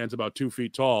that stands about 2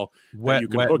 feet tall. Wet, you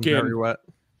can hook in. Very wet.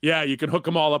 Yeah, you can hook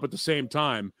them all up at the same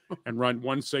time and run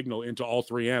one signal into all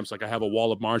 3 amps. Like I have a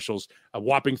wall of Marshalls, a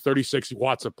whopping 36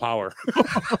 watts of power.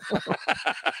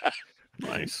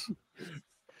 Nice.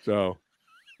 So.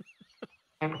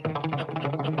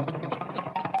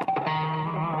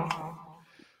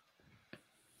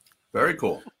 Very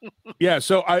cool. Yeah,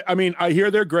 so I mean, I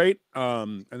hear they're great,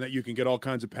 and that you can get all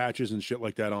kinds of patches and shit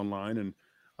like that online, and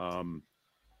I'll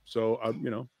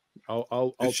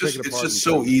It's take it apart. It's just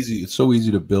so easy. It's so easy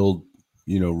to build,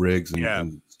 rigs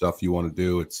and stuff you want to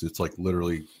do. It's like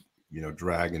literally,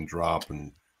 drag and drop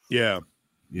and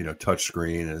touch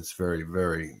screen, and it's very,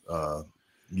 very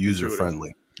user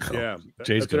friendly. So. Yeah,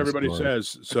 that's what everybody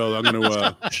says. So I'm going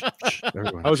to.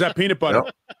 How was that peanut butter?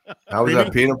 Yep. How was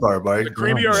that peanut butter, buddy? The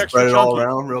creamy or extra spread it chunky? all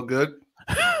around, real good.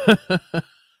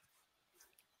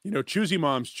 Choosy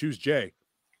moms choose Jay.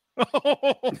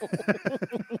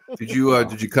 Did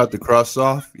you cut the crust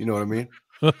off? You know what I mean?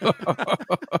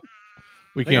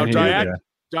 We can't hear you.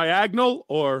 Diagonal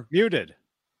or muted?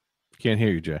 Can't hear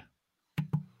you, Jay.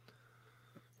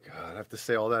 God, I have to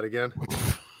say all that again.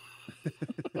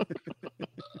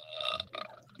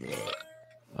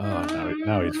 Oh,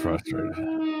 now he's frustrated.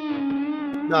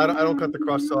 No, I don't cut the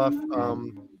crust off.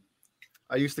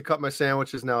 I used to cut my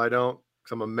sandwiches. Now I don't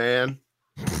because I'm a man.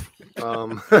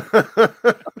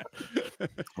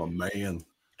 Oh man,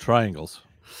 triangles.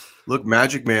 Look,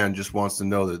 Magic Man just wants to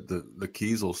know that the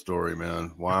Kiesel story,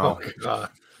 man. Wow. Oh, God.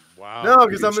 Wow. No,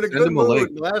 because I'm in a good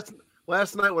mood.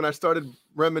 Last night when I started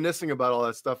reminiscing about all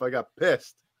that stuff, I got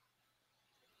pissed.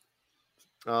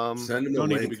 Send him don't a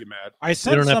need link. to get mad. I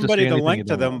sent somebody the link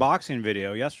to the unboxing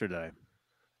video yesterday.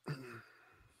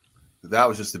 That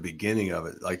was just the beginning of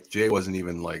it. Like Jay wasn't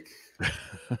even like.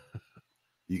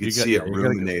 You could see it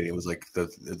ruminating. It was like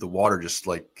the water just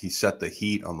like he set the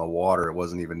heat on the water. It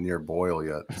wasn't even near boil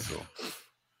yet. So.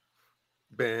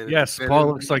 Yes, Paul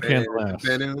looks like Candlemass.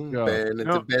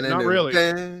 No, not really.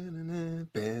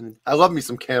 I love me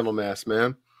some Candlemass,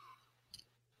 man.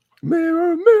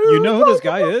 Mirror, mirror, you know who this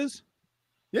guy is?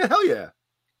 Yeah, hell yeah.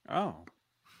 Oh.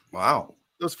 Wow.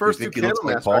 Those first two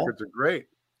Candlemass records are great.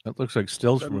 That looks like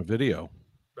stills from a video.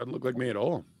 Doesn't look like me at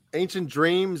all. Ancient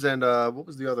Dreams and what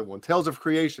was the other one? Tales of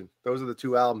Creation. Those are the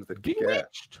two albums that kick ass.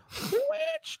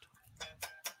 Bewitched.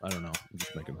 I don't know. I'm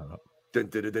just making that up. Oh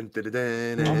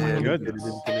my goodness.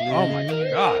 Oh my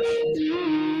gosh.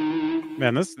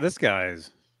 Man, this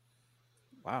guy's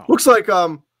wow. Looks like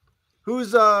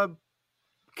who's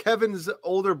Kevin's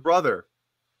older brother?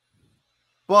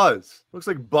 Buzz. Looks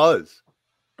like Buzz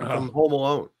from Home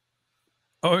Alone.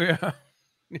 Oh yeah.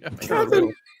 Yeah.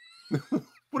 Kevin.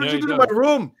 What did you do to my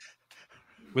room?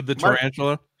 With the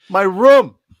tarantula? My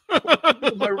room.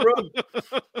 My room.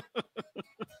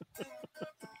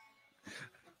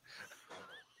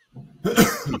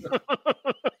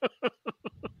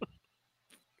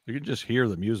 You can just hear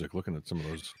the music looking at some of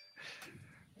those.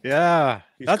 Yeah.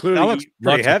 That looks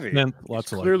pretty heavy.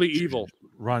 Lots of clearly evil.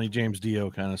 Ronnie James Dio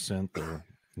kind of synth. Or,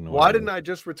 why didn't I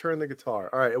just return the guitar?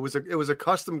 All right. It was a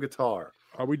custom guitar.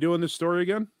 Are we doing this story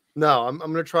again? No, I'm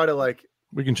going to try to like.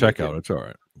 We can check out. It's all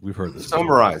right. We've heard this.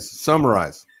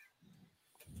 Summarize.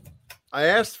 I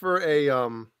asked for a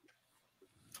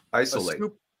isolate.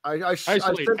 I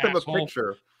sent them a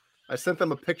picture. I sent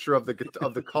them a picture of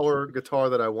the color guitar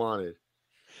that I wanted.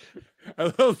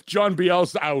 I love John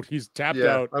Biel's out. He's tapped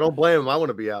out. I don't blame him. I want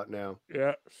to be out now.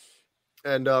 Yeah.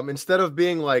 And instead of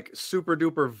being like super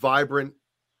duper vibrant,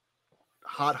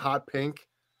 hot pink,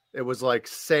 it was like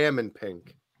salmon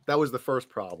pink. That was the first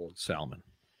problem. Salmon.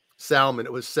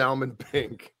 It was salmon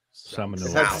pink. Salmonella.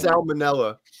 It had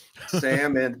salmonella.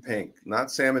 Salmon pink,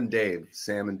 not Salmon Dave.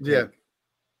 Salmon pink. Yeah.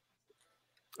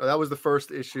 Oh, that was the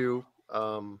first issue.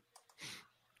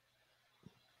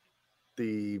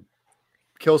 The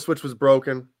kill switch was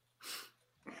broken.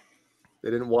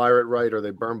 They didn't wire it right, or they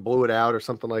blew it out, or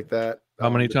something like that. How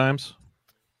many times?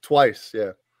 Twice,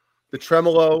 yeah. The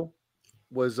tremolo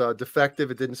was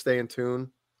defective. It didn't stay in tune.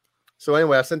 So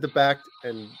anyway, I sent it back,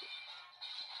 and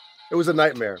it was a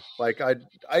nightmare. Like I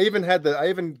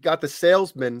even got the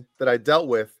salesman that I dealt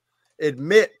with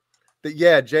admit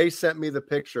that Jay sent me the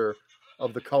picture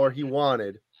of the color he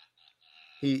wanted.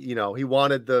 He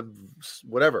wanted the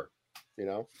whatever,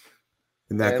 And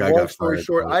that guy got fired.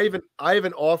 Short, I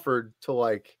even offered to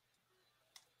like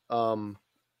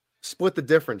split the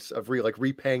difference of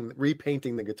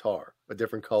repainting the guitar a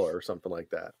different color or something like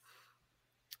that.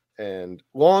 And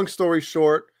long story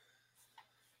short,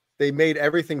 they made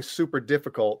everything super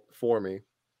difficult for me.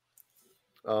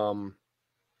 And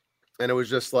it was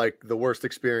just like the worst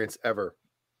experience ever.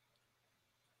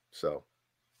 So,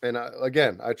 and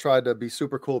I tried to be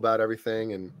super cool about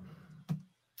everything, and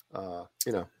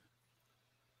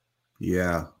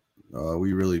Yeah,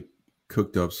 we really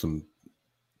cooked up some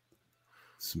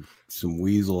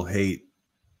weasel hate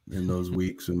in those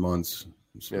weeks and months.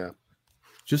 So yeah,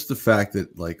 just the fact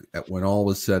that like when all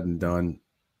was said and done,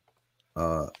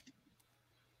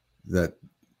 that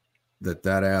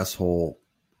asshole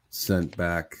sent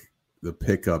back the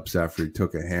pickups after he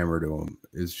took a hammer to him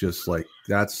is just like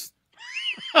that's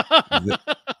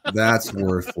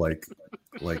worth like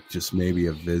just maybe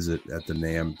a visit at the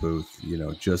NAMM booth,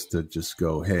 just to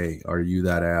go, hey, are you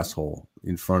that asshole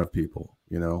in front of people?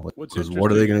 Because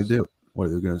what are they going to do? What, are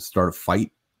they going to start a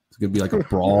fight? It's going to be like a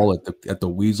brawl at the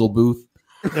Weasel booth.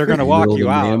 They're going to walk you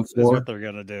out. Is what they're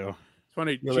going to do. It's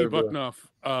funny, G. Bucknuff,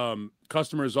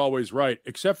 customer is always right,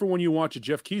 except for when you watch a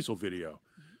Jeff Kiesel video.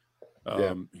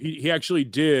 He actually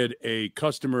did a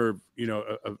customer,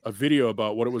 a video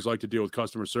about what it was like to deal with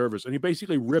customer service, and he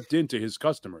basically ripped into his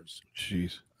customers.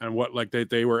 Jeez. And what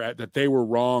they were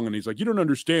wrong, and he's like, you don't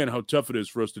understand how tough it is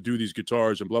for us to do these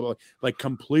guitars and blah blah, like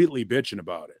completely bitching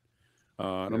about it.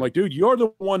 And I'm like, dude, you're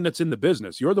the one that's in the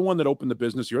business. You're the one that opened the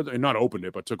business. Not opened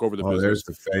it, but took over the business. There's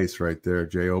the face right there,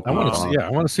 Jay. I want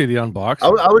to see the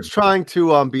unboxing. I was trying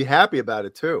to be happy about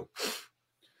it too.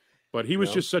 But he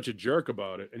was just such a jerk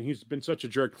about it, and he's been such a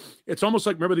jerk. It's almost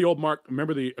like remember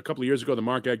a couple of years ago the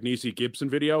Mark Agnesi Gibson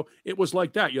video. It was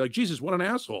like that. You're like, Jesus, what an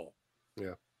asshole.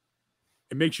 Yeah,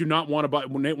 it makes you not want to buy,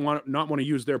 not want to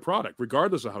use their product,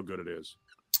 regardless of how good it is.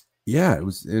 Yeah, it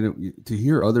was to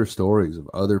hear other stories of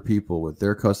other people with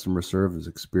their customer service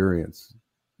experience,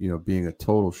 being a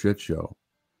total shit show.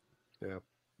 Yeah,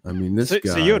 I mean, this guy.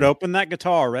 So you had opened that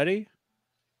guitar already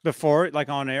before, like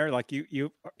on air, like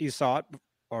you saw it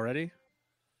already?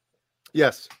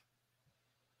 Yes.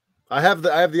 I have the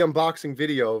unboxing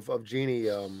video of Jeannie.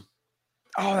 Oh,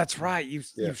 that's right. You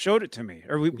showed it to me,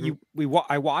 or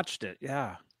I watched it.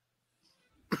 Yeah.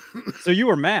 So you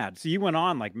were mad. So you went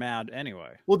on like mad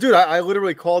anyway. Well, dude, I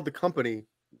literally called the company.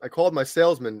 I called my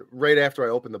salesman right after I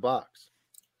opened the box.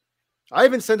 I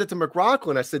even sent it to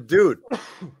McRocklin. I said, dude,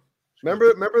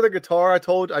 remember the guitar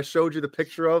I showed you the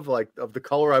picture of, like of the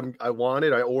color I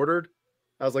wanted, I ordered?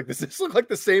 I was like, does this look like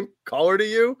the same color to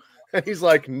you? And he's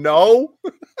like, no.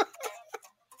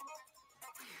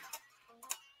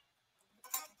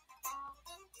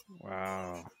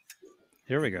 Wow.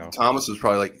 Here we go. Thomas was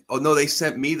probably like, oh, no, they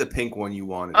sent me the pink one you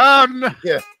wanted. Oh, no.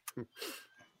 Yeah.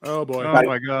 Oh, boy. Oh,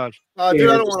 my God. Dude,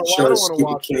 I don't want to watch this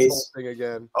whole thing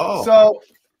again. Oh. So,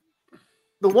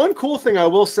 the one cool thing I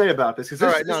will say about this is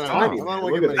that's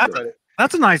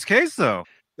a nice case, though.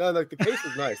 No, like the case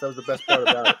is nice. That was the best part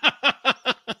about it.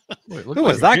 Wait, who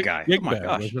was that guy? Oh my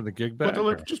gosh! Was it the gig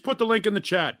bag? Just put the link in the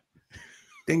chat.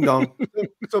 Ding dong.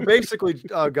 So basically,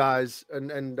 guys,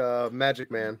 and Magic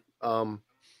Man, I'll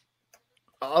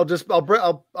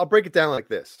break it down like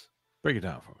this. Break it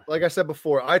down for me. Like I said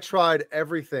before, I tried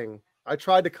everything. I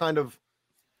tried to kind of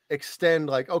extend,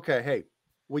 like, okay, hey,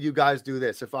 will you guys do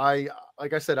this? If like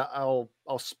I said, I'll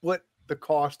split the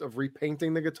cost of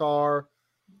repainting the guitar.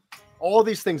 All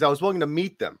these things, I was willing to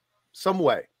meet them some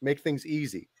way, make things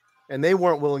easy. And they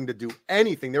weren't willing to do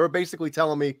anything. They were basically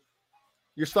telling me,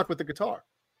 you're stuck with the guitar.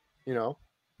 When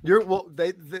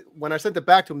I sent it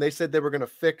back to them, they said they were going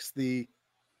to they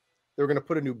were going to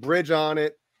put a new bridge on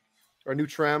it, or a new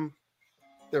trem.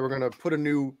 They were going to put a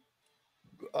new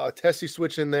Tessie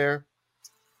switch in there.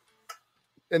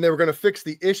 And they were going to fix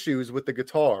the issues with the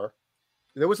guitar.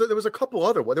 There was a couple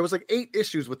other ones. There was like 8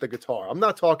 issues with the guitar. I'm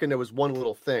not talking there was one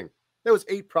little thing. There was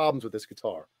 8 problems with this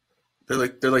guitar. They're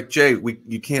like, Jay,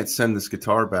 you can't send this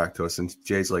guitar back to us. And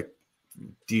Jay's like,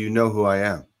 do you know who I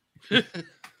am?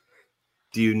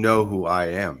 Do you know who I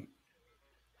am?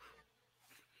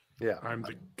 Yeah. I'm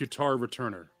the guitar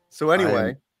returner. So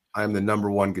anyway, I'm the number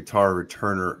 1 guitar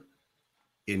returner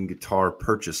in guitar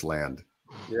purchase land.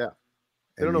 Yeah.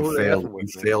 And I don't know who you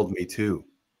failed me too.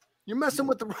 You're messing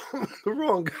with the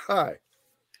wrong guy.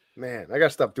 Man, I got to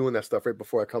stop doing that stuff right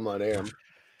before I come on air.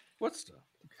 What stuff?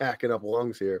 Hacking up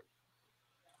lungs here.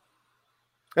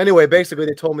 Anyway, basically,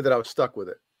 they told me that I was stuck with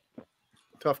it.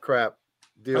 Tough crap.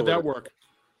 How'd that work?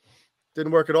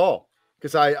 Didn't work at all,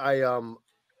 because I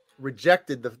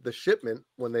rejected the shipment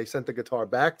when they sent the guitar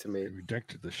back to me. You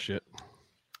rejected the shit.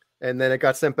 And then it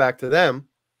got sent back to them.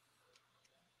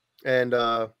 And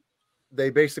they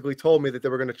basically told me that they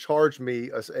were going to charge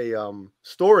me a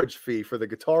storage fee for the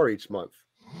guitar each month.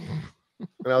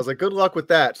 And I was like, good luck with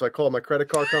that. So I called my credit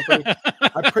card company.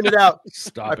 I printed out.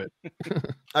 Stop it.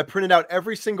 I printed out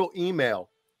every single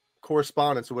email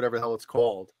correspondence or whatever the hell it's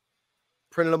called.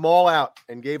 Printed them all out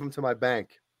and gave them to my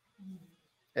bank.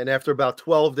 And after about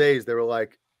 12 days, they were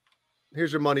like,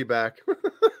 here's your money back.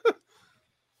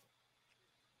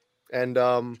 And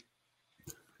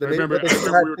they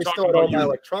still had all my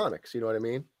electronics. You know what I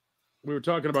mean? We were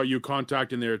talking about you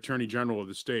contacting their attorney general of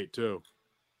the state too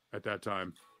at that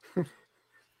time.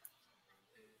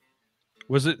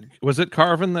 Was it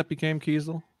Carvin that became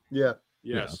Kiesel? Yeah.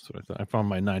 Yes. Yeah, that's what I thought. I found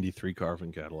my 93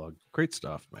 Carvin catalog. Great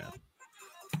stuff, man.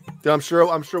 Yeah, I'm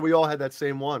sure we all had that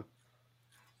same one.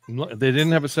 They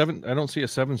didn't have a 7. I don't see a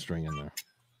 7-string in there.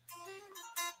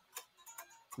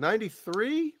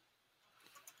 93?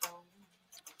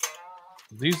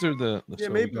 These are the yeah,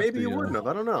 so maybe you wouldn't have.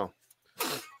 I don't know.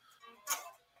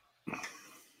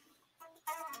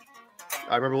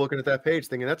 I remember looking at that page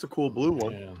thinking that's a cool blue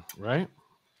one. Yeah, right?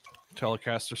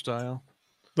 Telecaster style.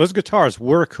 Those guitars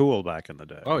were cool back in the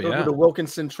day. Oh yeah, the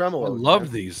Wilkinson tremolo. I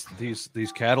love these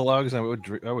catalogs. I would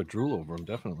drool over them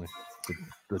definitely.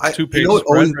 The 2 pages. You know what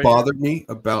always bothered me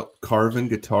about Carvin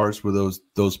guitars were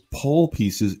those pole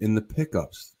pieces in the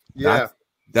pickups. Yeah,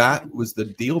 that was the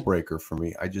deal breaker for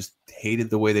me. I just hated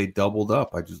the way they doubled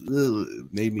up. I just it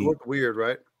made me look weird,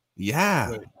 right?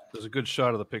 Yeah. There's a good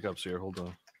shot of the pickups here. Hold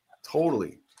on.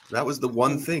 Totally. That was the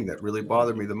one thing that really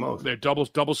bothered me the most. They're double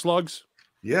slugs?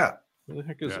 Yeah. Where the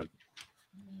heck is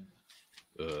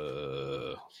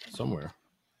it? Somewhere.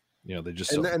 Yeah, they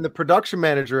just and the production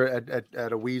manager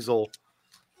at a Weasel,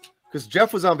 because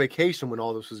Jeff was on vacation when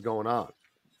all this was going on.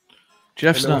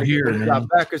 Jeff's not here, man. Got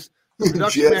back, because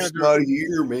Jeff's not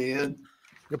here, man.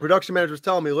 The production manager was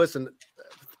telling me, listen,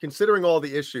 considering all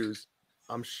the issues,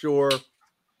 I'm sure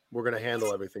we're going to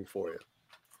handle everything for you.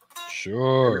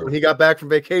 Sure. And when he got back from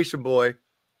vacation, boy,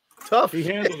 tough. He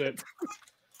handled it.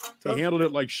 He handled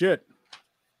it like shit.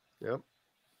 Yep.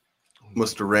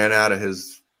 Must have ran out of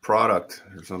his product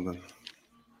or something.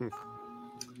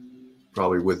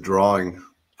 Probably withdrawing.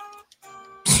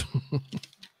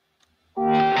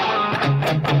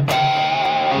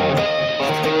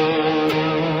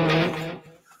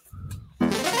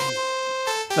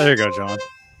 There you go, John.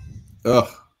 Ugh.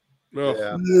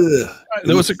 Yeah.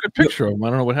 There was a good picture of him. I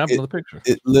don't know what happened to the picture.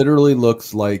 It literally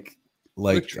looks like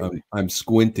I'm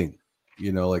squinting.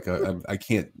 You know, like I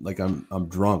can't, like I'm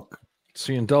drunk.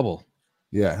 Seeing double.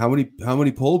 Yeah. How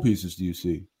many pole pieces do you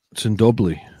see? It's in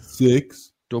doubly.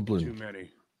 6. Dublin. Too many.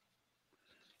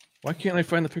 Why can't I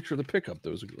find the picture of the pickup?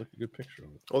 There was a good picture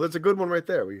of it. Well, that's a good one right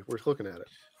there. We're looking at it.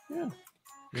 Yeah.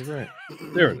 You're right.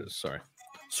 There it is. Sorry.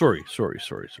 Right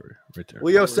there.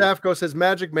 Leo Safko says,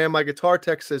 Magic Man, my guitar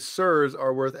tech says Sirs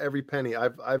are worth every penny. I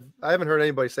haven't heard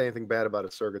anybody say anything bad about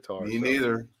a Sir guitar. Me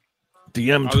neither.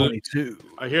 DM22.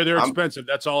 I hear they're expensive.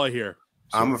 That's all I hear.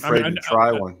 So, I'm afraid to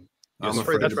try one. I'm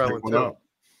afraid to try one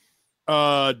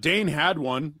too. Dane had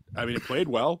one. I mean, it played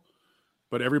well,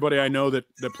 but everybody I know that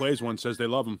plays one says they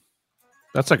love them.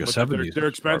 That's like a 70s. They're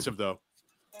expensive though.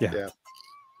 Yeah.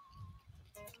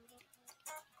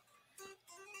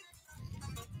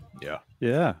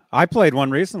 Yeah. I played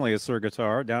one recently, a Sir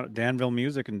guitar, down at Danville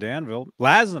Music in Danville.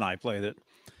 Laz and I played it.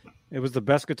 It was the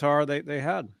best guitar they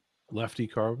had. Lefty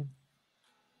carbon.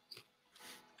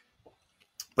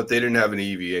 But they didn't have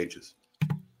any EVHs.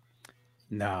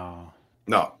 No.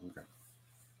 Okay.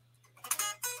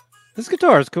 This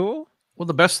guitar is cool. Well,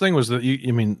 the best thing was that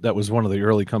that was one of the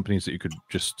early companies that you could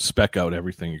just spec out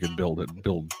everything. You could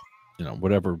build,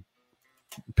 whatever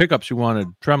pickups you wanted,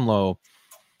 tremolo,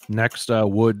 next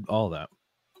wood, all that.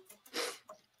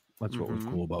 That's what was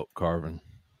cool about Carvin.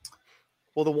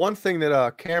 Well, the one thing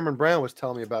that Cameron Brown was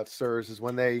telling me about Sirs is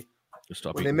when they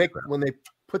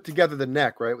put together the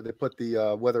neck, right? When they put the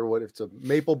if it's a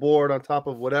maple board on top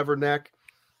of whatever neck,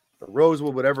 or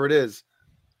rosewood, whatever it is,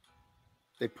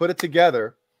 they put it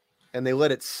together and they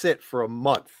let it sit for a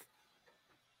month.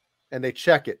 And they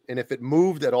check it. And if it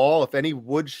moved at all, if any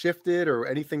wood shifted or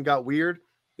anything got weird,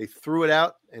 they threw it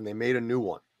out and they made a new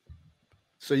one.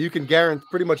 So you can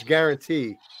pretty much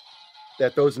guarantee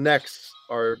that those necks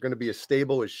are going to be as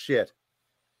stable as shit.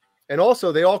 And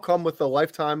also, they all come with a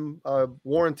lifetime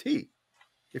warranty.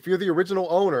 If you're the original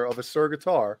owner of a Sir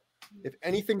guitar, if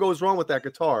anything goes wrong with that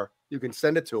guitar, you can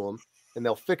send it to them and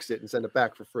they'll fix it and send it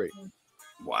back for free.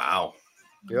 Wow.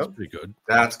 Yep. That's pretty good.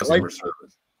 That's customer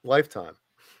service. Lifetime.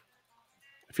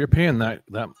 If you're paying that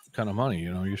kind of money,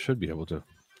 you should be able to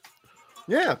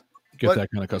get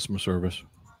that kind of customer service.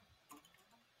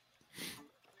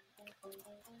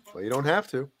 Well, you don't have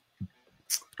to.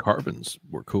 Carbons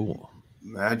were cool.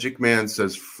 Magic Man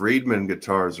says Friedman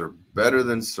guitars are better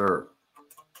than Sir.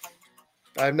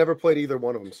 I've never played either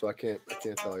one of them, so I can't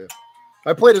tell you.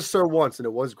 I played a Sir once and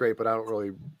it was great, but I don't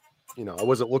really, I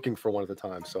wasn't looking for one at the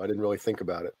time, so I didn't really think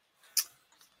about it.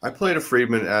 I played a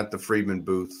Friedman at the Friedman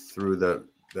booth through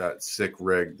that sick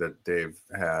rig that Dave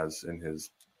has in his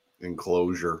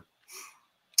enclosure.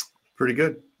 Pretty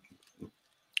good.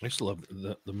 I used to love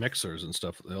the mixers and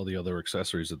stuff, all the other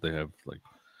accessories that they have. Like,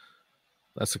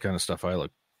 that's the kind of stuff I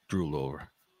drool over.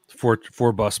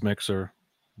 4 bus mixer,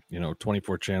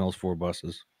 24 channels, 4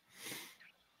 buses.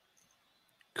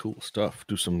 Cool stuff.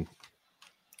 Do some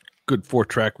good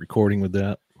 4-track recording with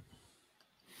that.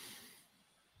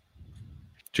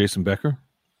 Jason Becker.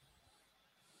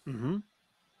 Mm-hmm.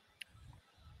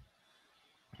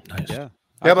 Nice. Yeah.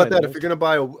 How about that? If you're going to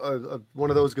buy one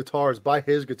of those guitars, buy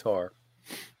his guitar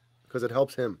because it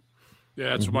helps him.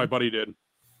 Yeah, that's what my buddy did.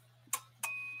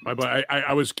 My buddy,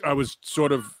 I was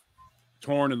sort of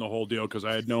torn in the whole deal because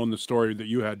I had known the story that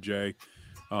you had, Jay,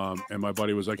 and my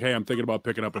buddy was like, "Hey, I'm thinking about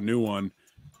picking up a new one,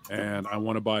 and I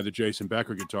want to buy the Jason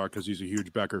Becker guitar because he's a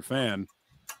huge Becker fan."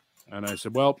 And I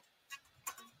said, "Well,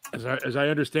 as I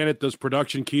understand it, those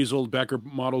production Kiesel Becker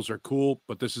models are cool,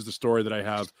 but this is the story that I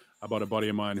have about a buddy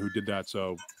of mine who did that."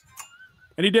 So,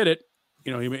 and he did it.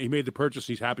 He made the purchase.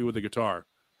 He's happy with the guitar.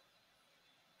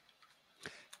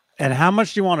 And how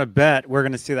much do you want to bet we're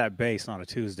going to see that bass on a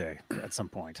Tuesday at some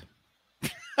point?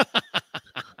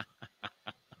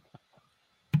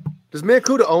 Does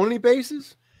Mancuda own any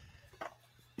basses?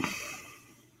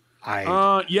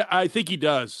 Yeah, I think he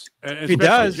does. And he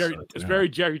does.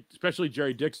 Especially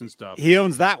Jerry Dixon stuff. He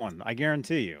owns that one. I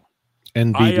guarantee you.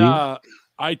 And BD?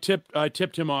 I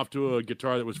tipped him off to a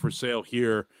guitar that was for sale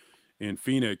here in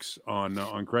Phoenix on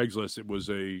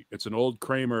Craigslist. It's an old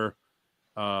Kramer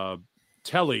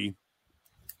Telly,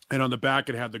 and on the back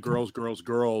it had the girls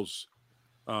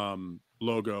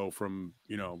logo from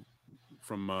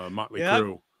Motley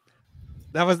Crue.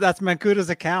 That's Mancuda's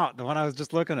account, the one I was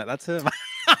just looking at. That's him.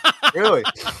 Really?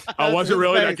 Oh, was it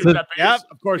really? Yep.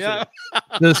 Of course. Yep.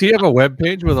 Does he have a web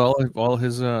page with all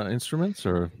his instruments,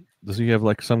 or does he have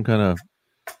like some kind of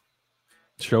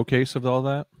showcase of all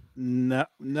that?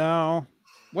 No.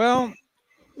 Well,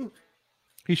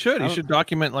 he should. He should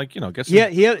document, like, get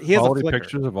some he has quality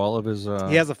pictures of all of his.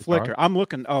 He has a Flickr. I'm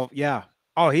looking. Oh yeah.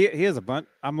 Oh, he has a bunch.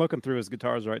 I'm looking through his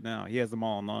guitars right now. He has them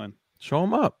all online. Show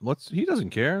him up. He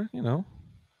doesn't care.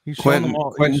 He's Quentin, them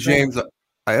all. Quentin James.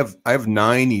 I have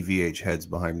 9 EVH heads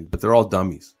behind me, but they're all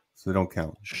dummies, so they don't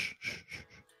count. Shh.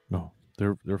 No,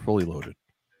 they're fully loaded.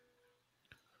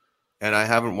 And I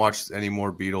haven't watched any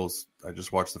more Beatles. I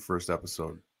just watched the first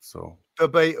episode. So the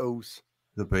Beatles.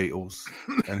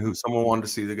 And someone wanted to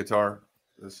see the guitar.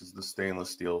 This is the stainless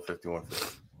steel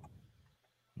 5150.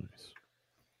 Nice.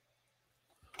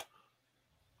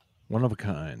 One of a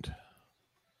kind.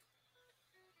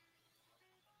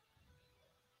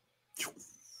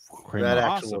 Kramer. That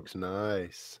actually looks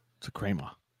nice. It's a Kramer.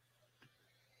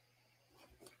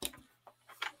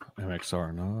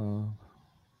 MXR, no.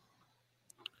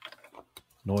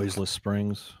 Noiseless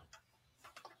springs.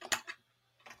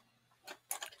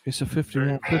 It's a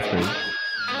 5150.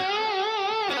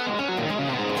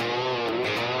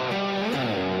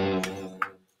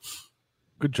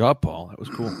 Good job, Paul. That was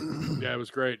cool. Yeah, it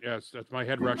was great. Yes, that's my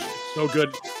head rush. So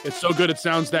good. It's so good. It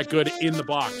sounds that good in the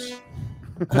box.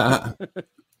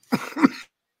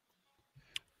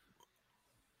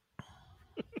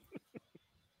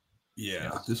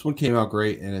 Yeah, this one came out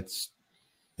great, and it's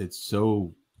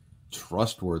so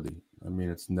trustworthy. I mean,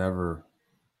 it's never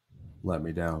let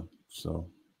me down. So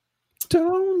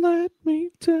don't let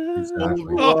me down.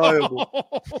 Exactly.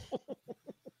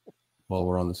 While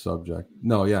we're on the subject,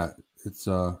 no, yeah, it's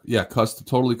custom,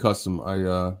 totally custom.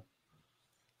 I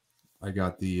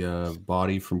got the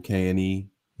body from K&E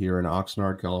here in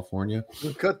Oxnard, California.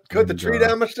 Cut the tree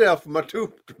down myself with my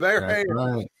two bare hands.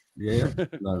 Right. Yeah,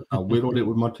 I whittled it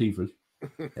with my teeth,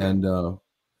 and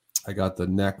I got the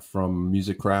neck from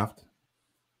Music Craft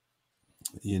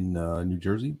in New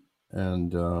Jersey,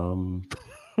 and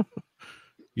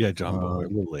yeah, John, a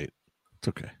little late. It's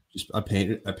okay. I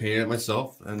painted it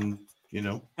myself, and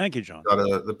thank you, John.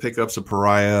 Got the pickups of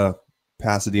Pariah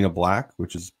Pasadena Black,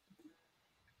 which is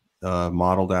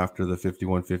modeled after the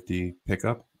 5150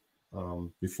 pickup.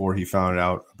 Before he found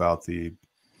out about the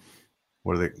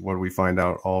what did we find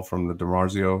out all from the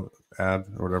DiMarzio ad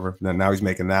or whatever. Now he's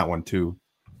making that one too.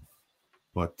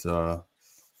 But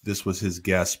this was his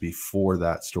guess before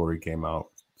that story came out.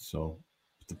 So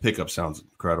the pickup sounds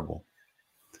incredible.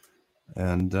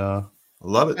 And I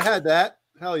love it. I had that.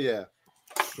 Hell yeah.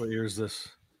 What year is this?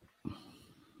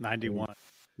 91.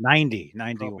 90.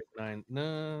 91.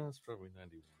 No, it's probably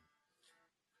 91.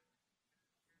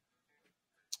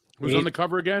 Who's on the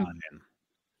cover again?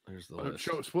 There's the list.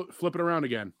 Flip it around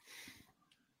again.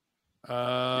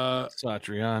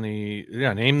 Satriani.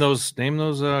 Yeah, name those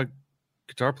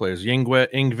guitar players.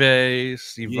 Yngwie,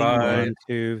 Steve Vai. 1,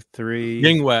 2, 3,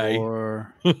 Yngwie.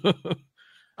 4.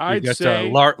 I'd say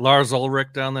Lars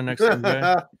Ulrich down there next to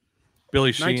Yngwie.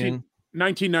 Billy Sheehan.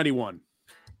 1991.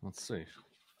 Let's see.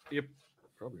 Yep,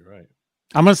 probably right.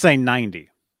 I'm going to say 90.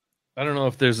 I don't know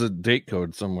if there's a date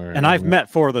code somewhere. And I've met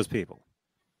 4 of those people.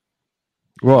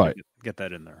 Right. Get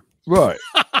that in there. Right.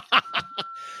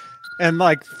 And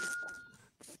like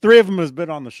 3 of them has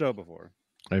been on the show before.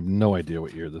 I have no idea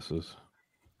what year this is.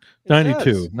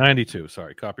 92.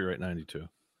 Sorry. Copyright 92.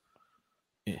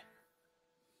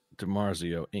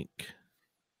 DiMarzio Inc.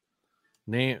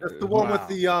 Name. That's the one with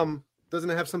the doesn't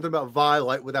it have something about Vi,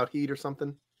 light without heat or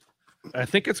something? I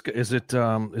think is it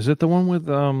the one with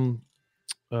John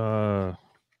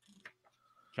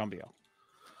Biel.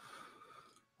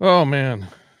 Oh man.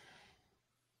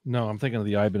 No, I'm thinking of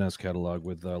the Ibanez catalog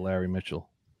with Larry Mitchell.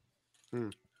 I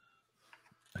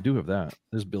do have that.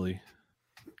 There's Billy.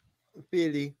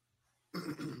 Billy.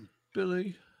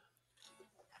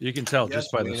 You can tell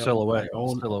just by the silhouette.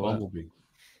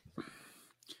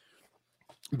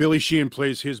 Billy Sheehan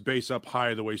plays his bass up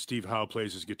high the way Steve Howe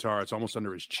plays his guitar. It's almost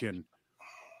under his chin.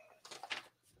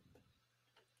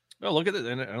 Oh, look at it.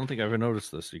 And I don't think I've ever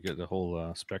noticed this. You get the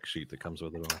whole spec sheet that comes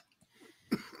with it all.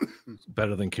 It's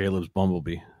better than Caleb's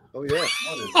Bumblebee. Oh yeah,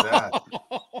 what is that?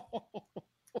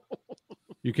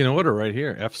 You can order right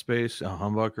here. F Space,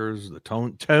 humbuckers, the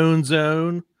Tone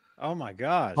Zone. Oh my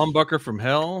gosh, humbucker from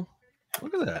hell.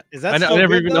 Look at that. Is that I still never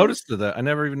good, even though? noticed that. I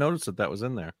never even noticed that was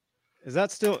in there. Is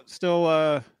that still?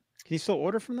 Can you still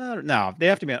order from that? Or, no, they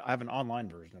have to be. I have an online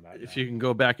version of that. If you can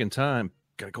go back in time,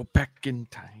 gotta go back in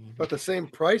time. But the same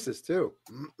prices too.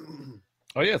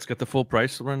 Oh yeah, it's got the full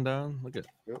price rundown. Look at.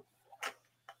 Yep.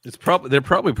 It's they're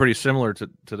probably pretty similar to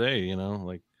today. You know,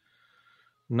 like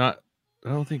not. I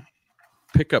don't think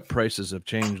pickup prices have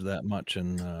changed that much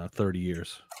in 30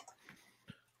 years.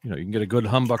 You know, you can get a good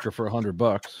humbucker for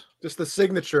 $100. Just the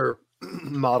signature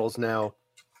models now,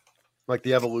 like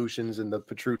the Evolutions and the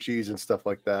Petrucci's and stuff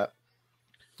like that.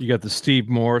 You got the Steve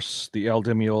Morse, the El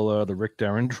Demiola, the Rick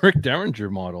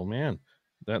Derringer model. Man,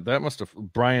 that must have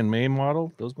Brian May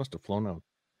model. Those must have flown out.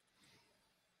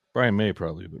 Brian May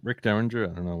probably, but Rick Derringer, I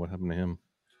don't know what happened to him.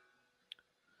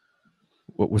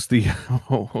 What was the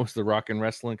rock and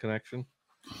wrestling connection?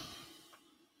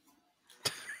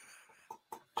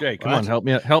 Jay, come on, help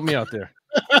me out there.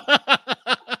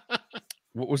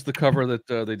 What was the cover that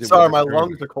they did? Sorry, my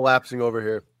lungs are collapsing over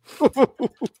here.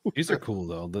 These are cool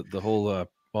though. The whole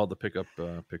all the pickup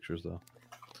pictures though.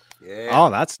 Yeah.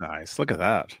 Oh, that's nice. Look at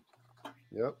that.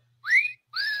 Yep.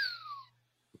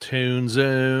 Tune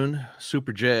Zone,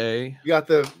 Super J. You got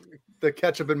the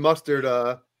ketchup and mustard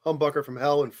humbucker from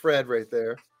hell and Fred right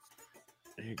there.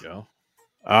 There you go.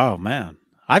 Oh man,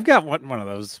 I've got one of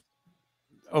those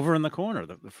over in the corner.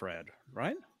 The Fred,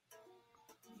 right?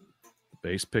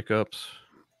 Bass pickups,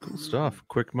 cool stuff.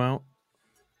 Quick mount.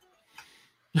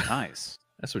 Nice.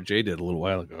 That's what Jay did a little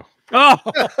while ago. Oh,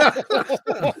 I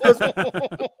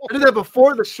did that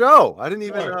before the show. I didn't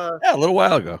even. Yeah, a little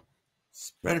while ago.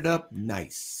 Spread it up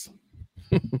nice.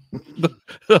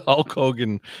 the Hulk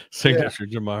Hogan signature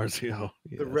DiMarzio.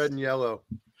 Yes. The red and yellow.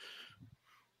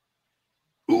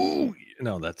 Ooh,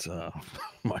 no, that's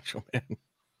Macho Man.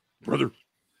 Brother.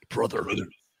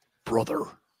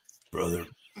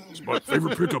 It's my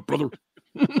favorite pickup, brother.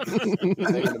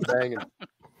 Banging and banging.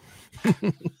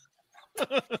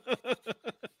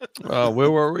 Where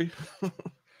were we?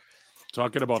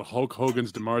 Talking about Hulk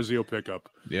Hogan's DiMarzio pickup.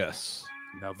 Yes.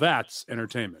 Now that's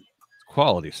entertainment.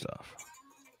 Quality stuff.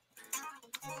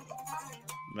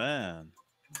 man.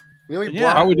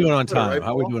 How are we doing on time? Right,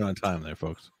 how are we doing on time there,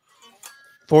 folks?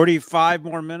 45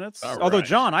 more minutes. All Although, right.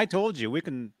 John, I told you we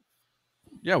can.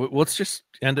 Yeah, let's just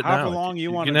end it however now. long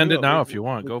you want can to end do it now if you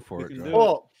want. Go for it.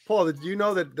 Paul, did you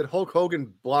know that Hulk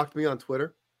Hogan blocked me on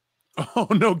Twitter? Oh,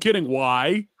 no kidding.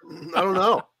 Why? I don't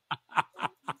know.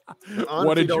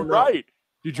 What did you write?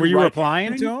 Were you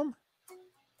replying to him?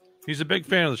 He's a big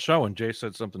fan of the show, and Jay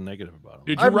said something negative about him.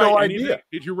 Did you write anything?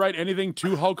 Did you write anything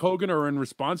to Hulk Hogan or in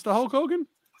response to Hulk Hogan?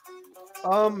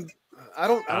 I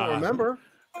don't remember.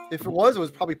 If it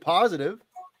was probably positive.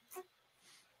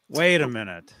 Wait a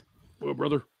minute. Well,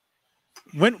 brother.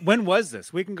 When was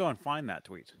this? We can go and find that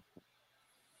tweet.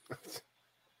 It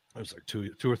was like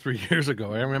two or 3 years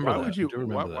ago. I remember that. I do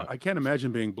remember that. I can't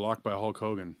imagine being blocked by Hulk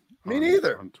Hogan. Me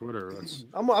neither. On Twitter.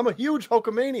 I'm a huge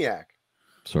Hulkamaniac.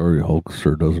 Sorry, Hulk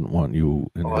sir doesn't want you.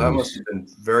 That must have been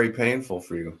very painful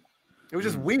for you. It was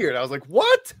just weird. I was like,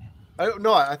 "What?" I don't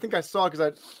know. I think I saw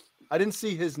because I didn't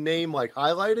see his name like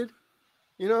highlighted,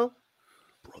 brother,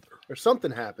 or something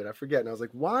happened. I forget. And I was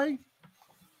like, "Why?"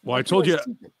 Well, I told you,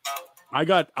 I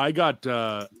got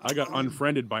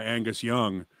unfriended by Angus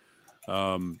Young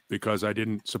because I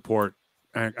didn't support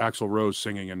Axl Rose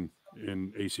singing in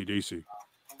AC/DC.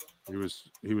 He was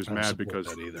mad because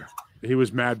he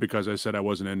was mad because I said I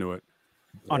wasn't into it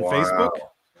on Facebook.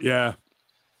 Yeah.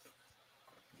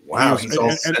 Wow, he's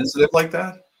all sensitive like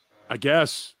that. I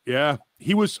guess. Yeah,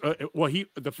 he was.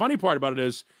 The funny part about it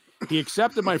is he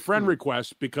accepted my friend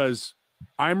request because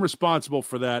I'm responsible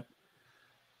for that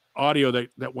audio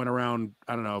that went around.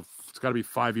 I don't know. It's got to be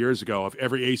 5 years ago of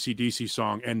every AC/DC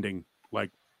song ending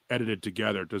like edited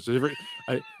together.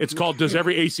 It's called "Does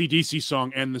Every AC/DC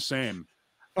Song End the Same?"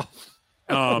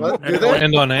 And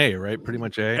end on A, right? Pretty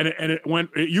much A. And it went.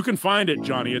 You can find it,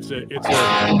 Johnny. It's a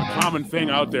common thing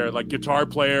out there. Like Guitar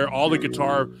Player, all the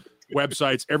guitar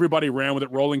websites, everybody ran with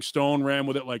it. Rolling Stone ran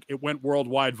with it. Like it went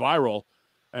worldwide viral.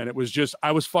 And it was just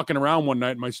I was fucking around one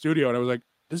night in my studio, and I was like,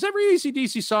 "Does every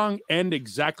AC/DC song end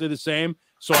exactly the same?"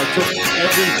 So I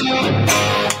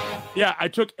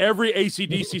took every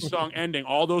AC/DC song ending,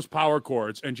 all those power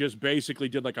chords, and just basically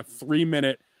did like a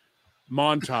 3-minute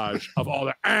montage of all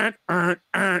the and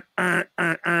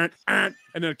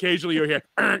then occasionally you'll hear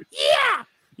yeah,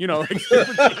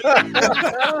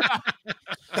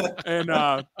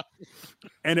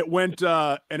 and it went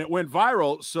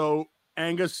viral. So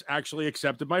Angus actually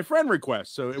accepted my friend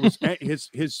request. So it was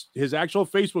his actual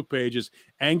Facebook page is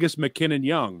Angus McKinnon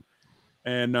Young,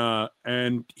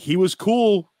 and he was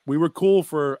cool. We were cool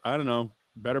for, I don't know,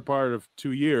 better part of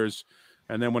 2 years.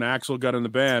 And then when Axl got in the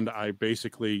band, I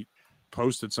basically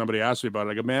posted, somebody asked me about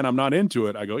it. I go, man, I'm not into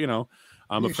it. I go,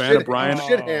 I'm a fan of Brian.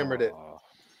 Shit hammered it.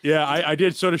 Yeah, I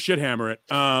did sort of shit hammer it.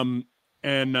 And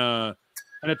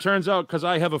it turns out, because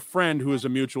I have a friend who is a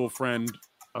mutual friend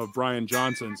of Brian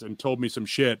Johnson's and told me some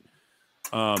shit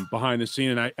behind the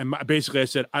scene. And basically I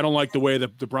said, I don't like the way the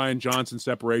Brian Johnson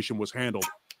separation was handled.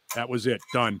 That was it.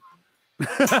 Done.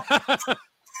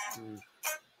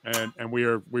 And we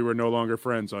were no longer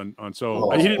friends on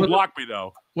so he didn't block me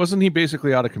though. Wasn't he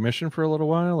basically out of commission for a little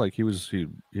while? Like he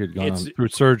had gone through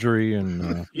surgery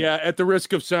and yeah. At the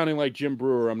risk of sounding like Jim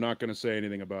Brewer, I'm not going to say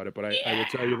anything about it, but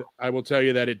I will tell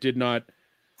you that it did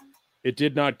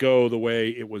not go the way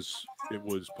it was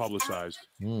publicized.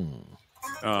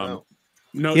 No,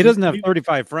 he doesn't have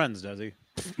 35 friends, does he?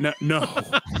 No.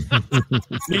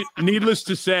 Needless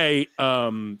to say,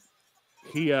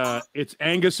 it's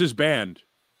Angus's band.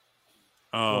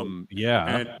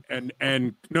 Yeah.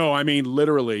 And no, I mean,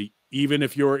 literally, even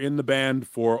if you're in the band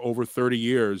for over 30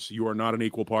 years, you are not an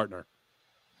equal partner.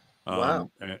 Wow.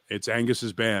 It's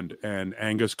Angus's band, and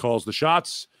Angus calls the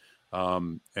shots.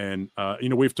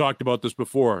 We've talked about this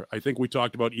before. I think we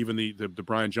talked about even the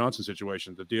Brian Johnson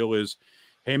situation. The deal is,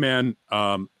 hey man,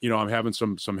 I'm having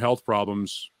some health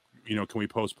problems. Can we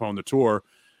postpone the tour?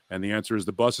 And the answer is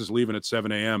the bus is leaving at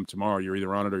 7 a.m. tomorrow. You're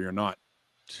either on it or you're not.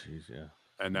 Jeez, yeah.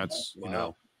 And that's,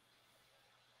 wow.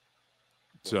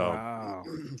 So wow.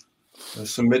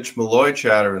 There's some Mitch Malloy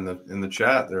chatter in the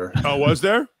chat there. Oh, was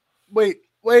there? Wait.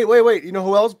 You know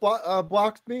who else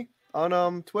blocked me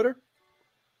on Twitter?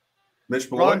 Mitch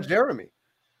Malloy? Ron Jeremy.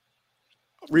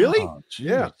 Really? Oh,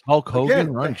 yeah. Hulk Hogan,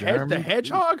 again, Ron Jeremy. The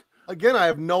Hedgehog? Again, I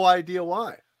have no idea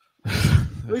why.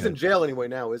 He's in jail anyway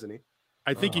now, isn't he?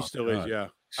 I think he still is, yeah.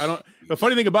 The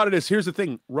funny thing about it is, here's the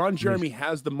thing. Ron Jeremy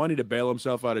has the money to bail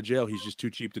himself out of jail. He's just too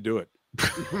cheap to do it.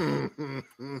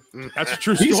 That's a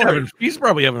true story. He's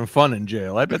probably having fun in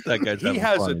jail. I bet that guy's having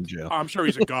fun in jail. I'm sure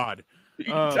he's a god.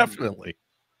 Definitely.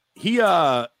 He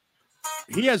has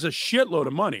a shitload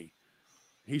of money.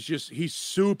 He's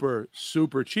super,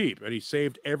 super cheap, and he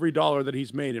saved every dollar that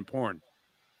he's made in porn.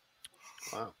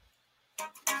 Wow.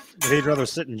 But he'd rather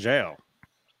sit in jail.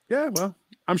 Yeah, well,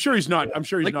 I'm sure he's not. I'm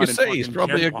sure he's like not. You say, he's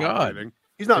probably a god.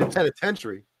 He's not in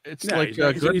penitentiary. It's yeah, like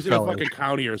he's in a fucking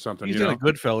county or something. He's in a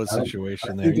Goodfellas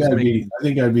situation. I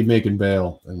think I'd be making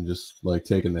bail and just like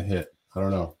taking the hit. I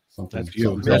don't know. Something. That's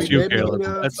you. That's you, Caleb.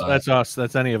 That's us.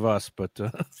 That's any of us. But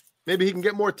maybe he can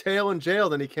get more tail in jail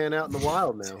than he can out in the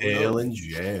wild now. Tail in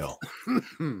jail.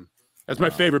 That's my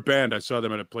favorite band. I saw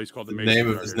them at a place called the name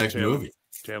of his next movie.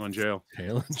 Tail in Jail.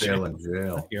 Tail in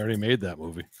Jail. He already made that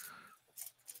movie.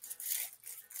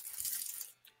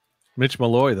 Mitch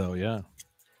Malloy, though, yeah.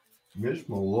 Mitch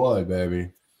Malloy,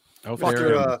 baby.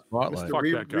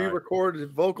 Mr.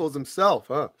 Re-recorded vocals himself,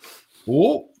 huh?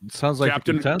 Oh, sounds like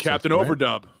Captain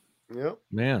Overdub. Yep.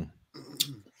 Man.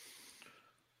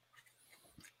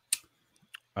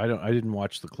 I didn't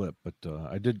watch the clip, but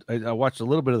I watched a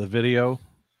little bit of the video.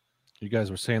 You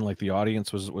guys were saying like the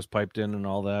audience was piped in and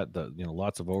all that.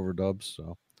 Lots of overdubs.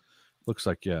 So looks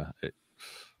like it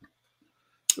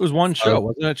was one show,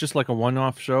 wasn't it? Just like a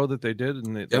one-off show that they did,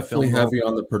 and definitely heavy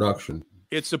on the production.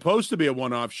 It's supposed to be a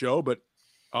one-off show, but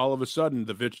all of a sudden,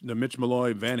 the Mitch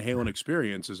Malloy Van Halen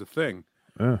experience is a thing.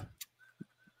 Yeah.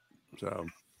 So,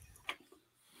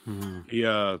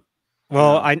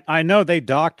 Well, I know they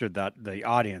doctored the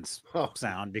audience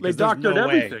sound because they doctored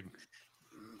everything.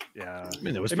 Yeah, I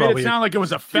mean, it made it sound like it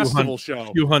was a festival show.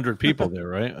 A few hundred people there,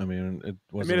 right? I mean, it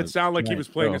wasn't. It made it sound like he was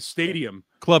playing a stadium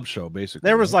club show, basically.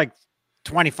 There was like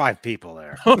 25 people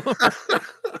there.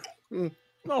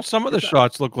 No, some of the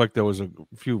shots looked like there was a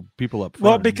few people up front.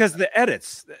 Well, because the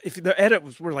edits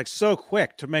were like so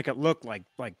quick to make it look like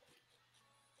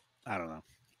I don't know.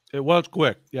 It was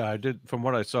quick. Yeah, I did. From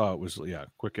what I saw, it was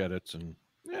quick edits and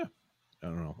I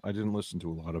don't know. I didn't listen to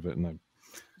a lot of it, and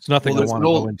it's nothing.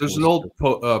 Well, there's an old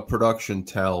production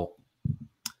tell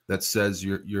that says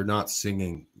you're not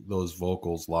singing those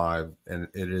vocals live, and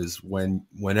it is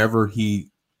whenever he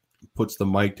puts the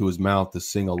mic to his mouth to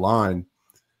sing a line,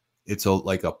 it's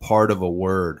like a part of a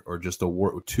word or just a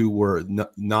word, 2 words,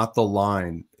 not the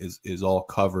line is all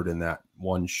covered in that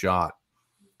one shot,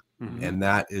 and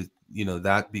that is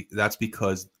that's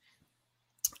because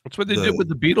that's what they did with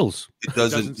the Beatles. It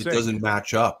doesn't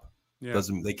match up. Yeah.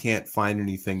 They can't find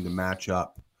anything to match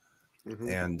up,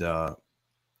 and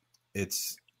it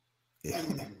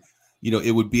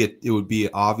would be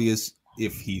obvious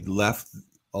if he left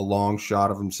a long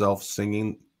shot of himself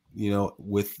singing,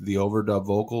 with the overdub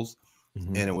vocals,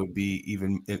 and it would be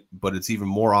but it's even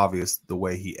more obvious the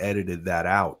way he edited that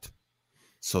out.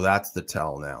 So that's the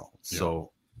tell now. Yeah.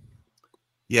 So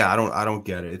yeah, I don't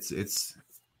get it. It's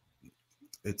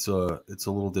a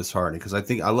little disheartening because I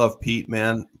love Pete,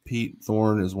 man. Pete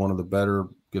Thorne is one of the better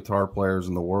guitar players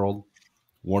in the world.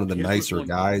 One of the nicer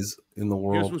guys in the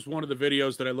world. This was one of the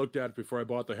videos that I looked at before I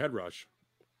bought the Head Rush.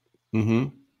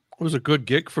 Mm-hmm. It was a good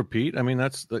gig for Pete. I mean,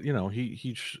 that's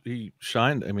he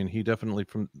shined. I mean, he definitely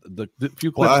from the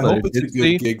few clips. Well, I hope it's a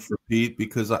good gig for Pete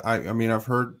because I mean I've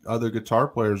heard other guitar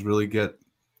players really get,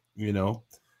 I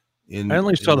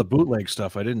only saw the bootleg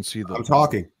stuff. I didn't see the. I'm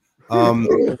talking.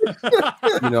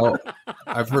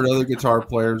 I've heard other guitar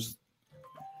players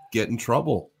get in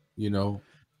trouble,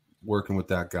 working with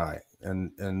that guy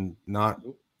and not,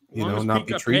 not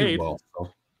be treated well. So.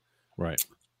 Right.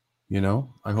 I hope.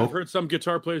 I've heard some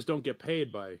guitar players don't get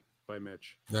paid by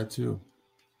Mitch. That too.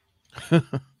 And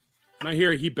I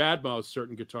hear he badmouths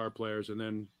certain guitar players and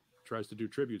then tries to do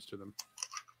tributes to them.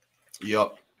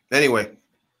 Yep. Anyway.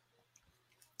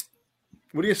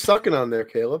 What are you sucking on there,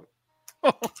 Caleb?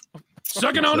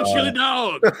 Sucking on a chili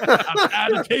dog. I'm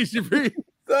out of tasty free.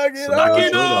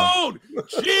 Sucking on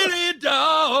chili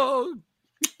dog.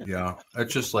 Yeah,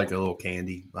 it's just like a little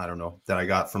candy. I don't know that I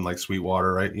got from like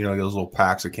Sweetwater, right? Those little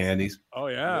packs of candies. Oh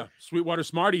yeah, Sweetwater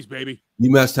Smarties, baby. You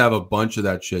must have a bunch of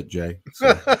that shit, Jay.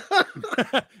 So.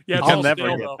 Yeah,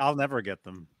 I'll never get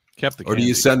them. Kept the. Or do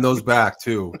you send those back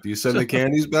too? Do you send the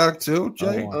candies back too,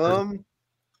 Jay?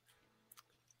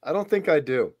 I don't think I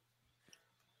do.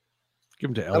 Give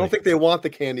them to Ellie. I don't think they want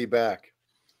the candy back.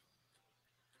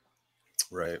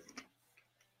 Right.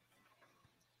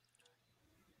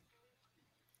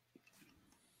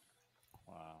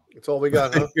 That's all we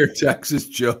got, huh? Your Texas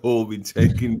Joe will be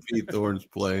taking Pete Thorne's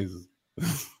place.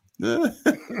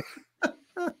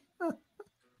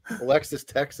 Alexis,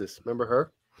 Texas. Remember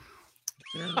her?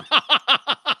 Yeah.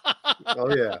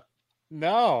 Oh, yeah.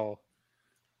 No.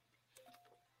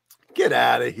 Get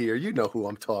out of here. You know who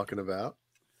I'm talking about.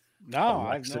 No,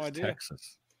 Alexis, I have no idea.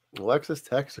 Texas. Alexis,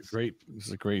 Texas. This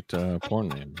is a great porn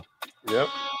name. Yep.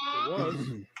 It was.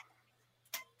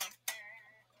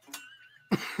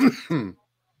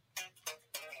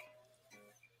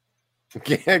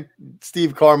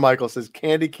 Steve Carmichael says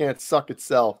candy can't suck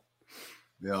itself.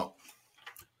 Yeah.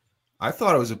 I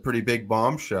thought it was a pretty big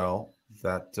bombshell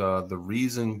that the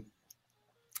reason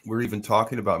we're even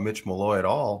talking about Mitch Malloy at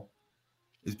all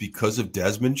is because of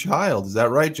Desmond Child. Is that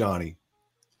right, Johnny?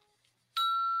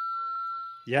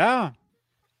 Yeah.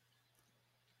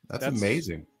 That's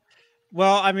amazing.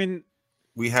 Well, I mean,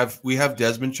 we have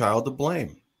Desmond Child to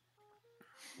blame.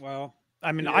 Well,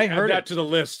 I mean, I heard that to the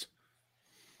list.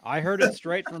 I heard it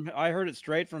straight from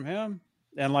him.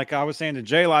 And like I was saying to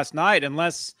Jay last night,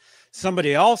 unless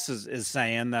somebody else is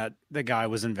saying that the guy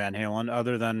was in Van Halen,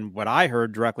 other than what I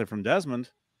heard directly from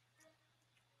Desmond,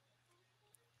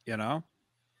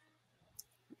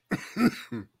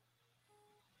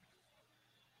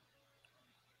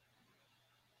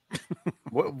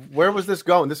 Where was this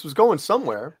going? This was going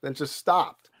somewhere, then just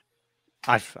stopped.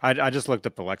 I just looked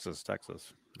up Alexis,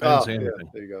 Texas. I didn't say anything. Yeah,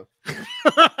 there you go.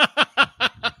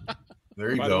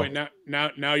 There you go. By the way,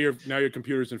 now your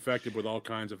computer's infected with all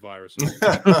kinds of viruses.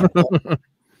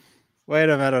 Wait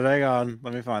a minute, hang on.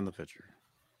 Let me find the picture.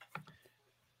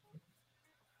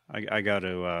 I got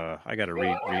to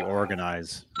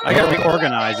reorganize. I got to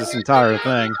reorganize this entire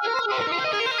thing.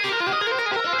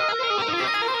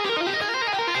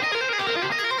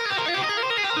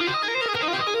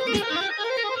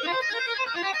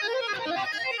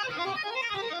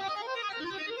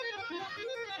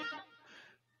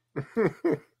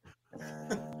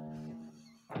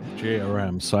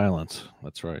 JRM silence.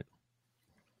 That's right.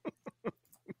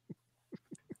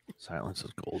 Silence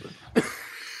is golden.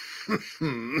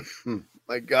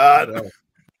 My God.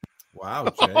 Wow,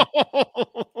 Jay. Go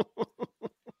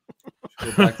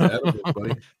back to edibles,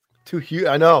 buddy. Too huge.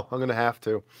 I know. I'm gonna have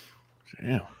to.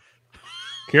 Damn.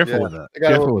 Careful with that. I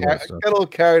got a little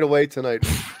carried away tonight.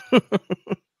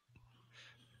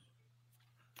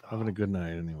 Having a good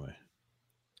night anyway.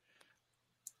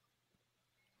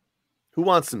 Who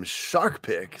wants some shark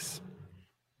picks?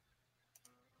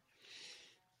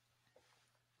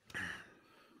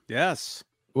 Yes.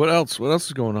 What else? What else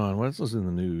is going on? What else is in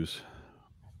the news?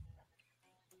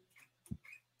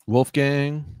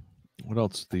 Wolfgang. What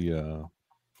else? The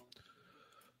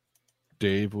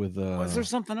Dave with was there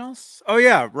something else? Oh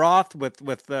yeah, Roth with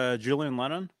Julian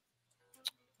Lennon.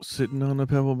 Sitting on a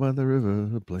pebble by the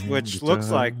river, playing which guitar. Looks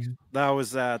like that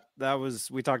was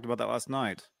we talked about that last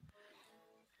night.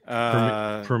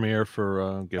 Premiere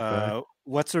for Get Back.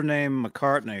 What's her name?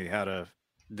 McCartney had a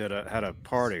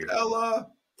party.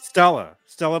 Stella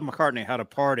McCartney had a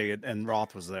party, and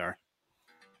Roth was there.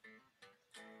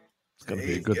 It's going to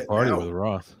be a good party with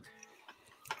Roth.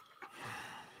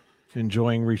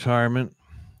 Enjoying retirement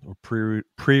or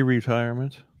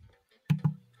pre-retirement.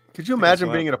 Could you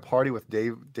imagine being at a party with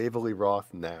David Lee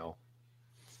Roth now?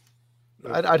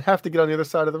 I'd have to get on the other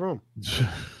side of the room.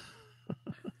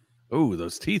 Oh,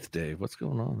 those teeth, Dave. What's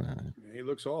going on there? He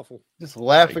looks awful. Just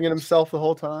laughing at himself the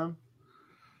whole time.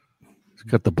 He's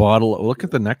got the bottle. Look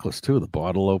at the necklace, too. The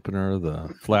bottle opener,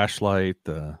 the flashlight,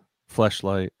 the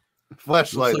fleshlight.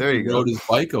 Fleshlight, there you go. He rode his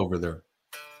bike over there.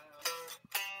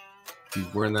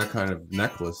 He's wearing that kind of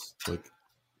necklace. Like,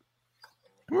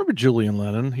 I remember Julian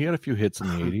Lennon. He had a few hits in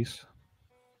the 80s.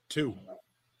 Two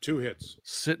hits.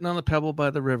 Sitting on the pebble by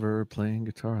the river playing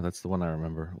guitar. That's the one I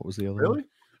remember. What was the other one?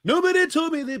 Nobody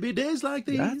told me there'd be days like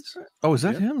these. Is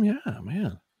that him? Yeah,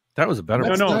 man. That was a better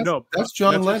one. No. That's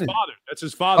John Lennon. That's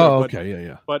his father. Oh, okay,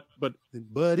 yeah. But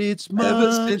it's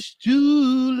much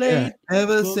too late. Yeah,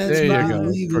 ever since there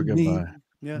you go. For goodbye.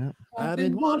 Yeah. I've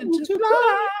been wanting to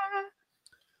fly,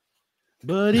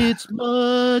 but it's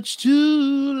much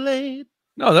too late.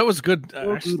 No, that was good.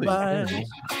 Actually,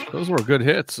 those were good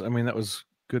hits. I mean, that was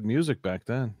good music back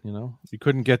then. You know, you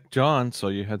couldn't get John, so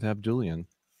you had to have Julian,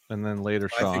 and then later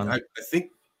Sean. I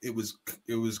think it was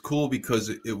cool because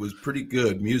it was pretty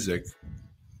good music,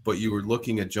 but you were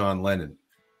looking at John Lennon,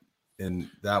 and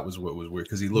that was what was weird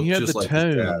because he looked just like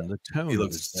his dad. The tone. He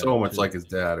looked so much like his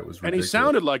dad. It was ridiculous. And he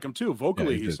sounded like him too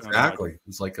vocally. Yeah, exactly.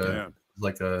 He's like a,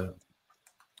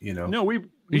 you know. No,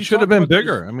 he should have been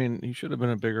bigger. I mean, he should have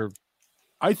been a bigger.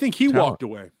 I think he walked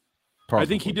away. Probably. I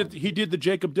think he did the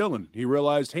Jacob Dylan. He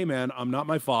realized, hey man, I'm not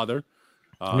my father.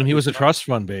 I mean, he was a trust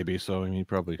fund baby, so I mean, he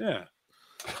probably. Yeah.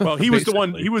 Well, he was the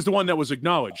one. He was the one that was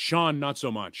acknowledged. Sean, not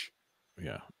so much.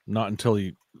 Yeah, not until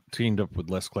he teamed up with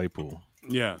Les Claypool.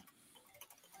 Yeah.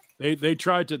 They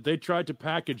tried to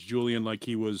package Julian like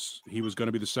he was going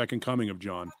to be the second coming of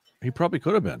John. He probably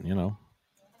could have been. You know.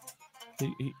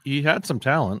 He had some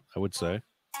talent, I would say.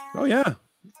 Oh yeah.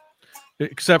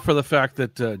 Except for the fact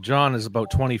that John is about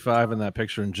 25 in that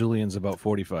picture and Julian's about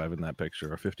 45 in that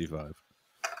picture, or 55.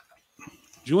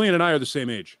 Julian and I are the same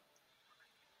age.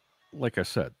 Like I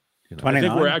said, you know.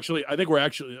 29? I think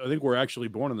we're actually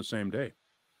born on the same day.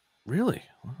 Really?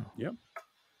 Wow. Yep.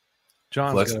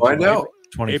 John. Let's find out.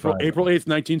 April 8th,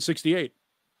 1968.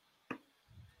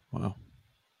 Wow.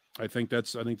 I think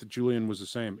that Julian was the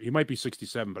same. He might be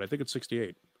 67, but I think it's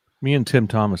 68. Me and Tim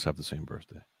Thomas have the same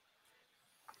birthday.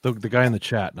 The guy in the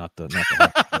chat, not the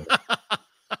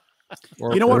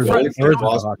you know what?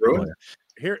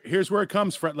 Here's where it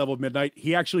comes. Fret Level Midnight.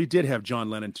 He actually did have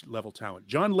John Lennon level talent.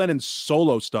 John Lennon's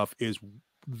solo stuff is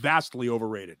vastly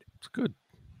overrated. It's good.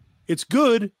 It's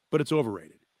good, but it's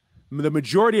overrated. The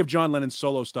majority of John Lennon's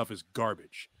solo stuff is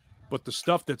garbage, but the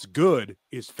stuff that's good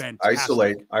is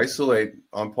fantastic. Isolate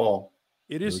on Paul.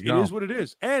 It is. It is what it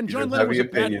is. And John Lennon was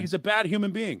he's a bad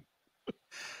human being.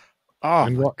 Oh,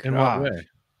 in what way?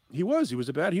 He was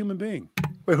a bad human being.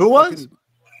 Wait, who was?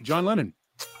 John Lennon.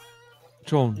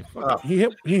 John. He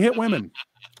hit women.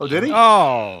 Oh, did he?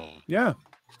 Oh, yeah.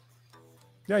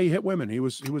 Yeah, he hit women. He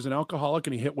was an alcoholic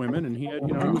and he hit women and he had,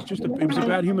 he was a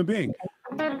bad human being.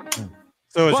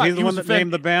 So is he the one that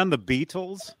named the band the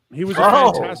Beatles? He was a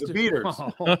fantastic the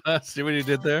Beatles. See what he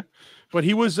did there? But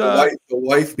he was the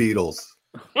wife Beatles.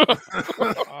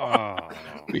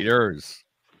 Beaters.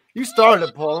 You started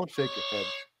it, Paul. Don't shake your head.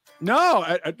 No,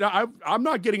 I'm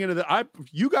not getting into that.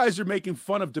 You guys are making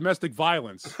fun of domestic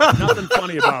violence. Nothing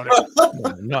funny about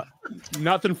it.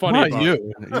 Nothing funny about you. it.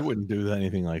 You wouldn't do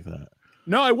anything like that.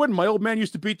 No, I wouldn't. My old man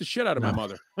used to beat the shit out of my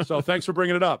mother. So thanks for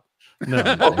bringing it up. No,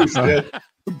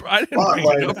 I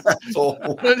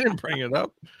didn't bring it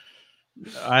up.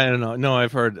 I don't know. No,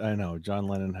 I've heard. I know John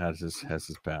Lennon has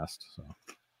his past. So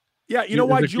yeah, you know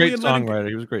why Julian Lennon?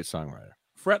 He was a great songwriter.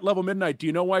 Fret Level Midnight. Do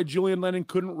you know why Julian Lennon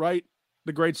couldn't write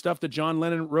the great stuff that John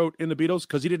Lennon wrote in the Beatles?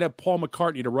 Because he didn't have Paul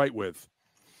McCartney to write with.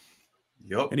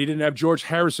 Yep. And he didn't have George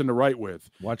Harrison to write with.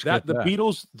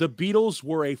 The Beatles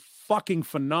were a fucking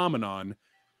phenomenon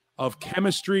of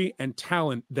chemistry and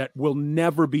talent that will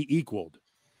never be equaled.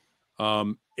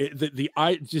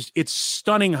 It's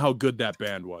stunning how good that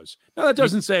band was. Now that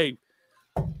doesn't say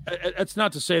that's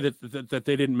not to say that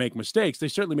they didn't make mistakes. They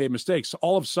certainly made mistakes.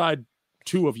 All of side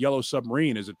 2 of Yellow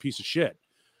Submarine is a piece of shit,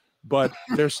 but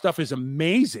their stuff is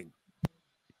amazing.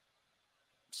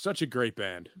 Such a great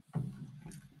band.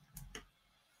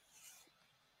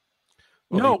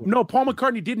 No, Paul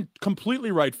McCartney didn't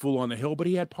completely write Fool on the Hill, but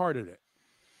he had part in it.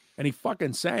 And he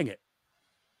fucking sang it.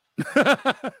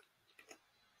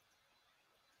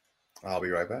 I'll be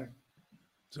right back.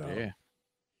 So. Yeah.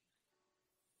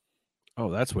 Oh,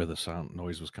 that's where the sound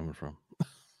noise was coming from.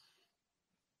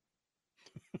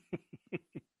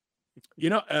 You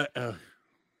know,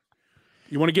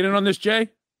 you want to get in on this, Jay?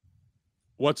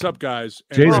 What's up, guys?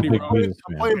 And Jay's I'm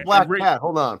playing Black Cat.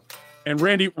 Hold on. And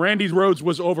Randy Rhoads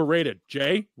was overrated.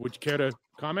 Jay, would you care to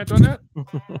comment on that?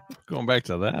 Going back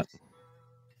to that.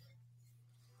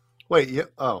 Wait, yeah.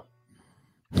 Oh.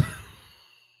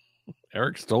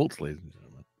 Eric Stoltz, ladies and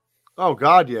gentlemen. Oh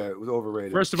God, yeah, it was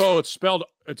overrated. First of all, it's spelled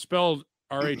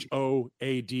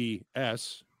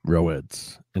RHOADS.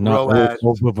 Roads. And not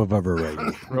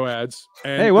overrated. Roads.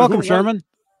 Hey, welcome, Sherman.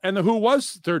 And the Who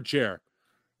was third chair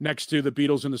next to the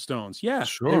Beatles and the Stones. Yeah,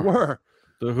 sure. They were.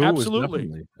 The Who absolutely.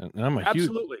 Was definitely. I'm a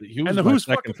absolutely. Huge, and the Who's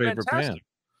second favorite fantastic. band.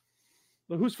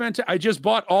 The Who's fantastic. I just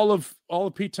bought all of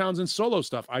Pete Townshend's solo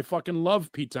stuff. I fucking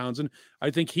love Pete Townshend.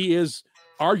 I think he is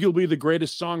arguably the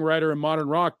greatest songwriter in modern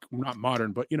rock, not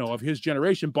modern, but of his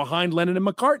generation, behind Lennon and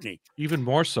McCartney. Even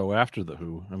more so after the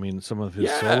Who. I mean, some of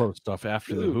his solo stuff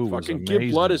after the Who was amazing.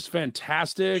 Give Blood is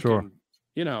fantastic. Sure.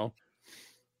 And,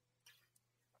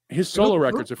 his solo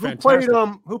records are fantastic.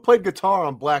 Who played guitar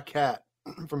on Black Cat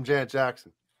from Janet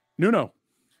Jackson? Nuno.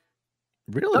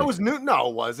 Really? That was Nuno. No,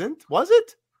 it wasn't. Was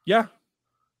it? Yeah.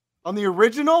 On the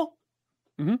original?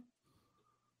 Mm-hmm.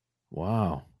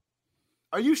 Wow.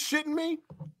 Are you shitting me?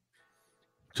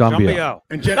 John Biel.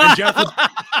 And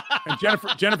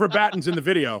Jennifer Batten's in the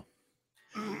video.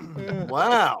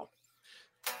 Wow.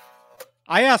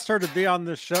 I asked her to be on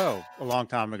this show a long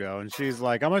time ago, and she's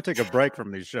like, I'm going to take a break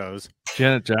from these shows.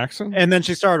 Janet Jackson? And then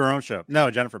she started her own show. No,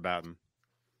 Jennifer Batten.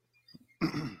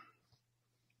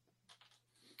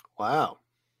 Wow.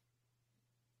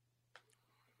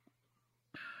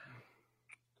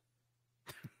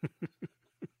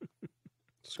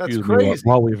 That's crazy.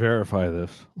 While we verify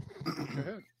this.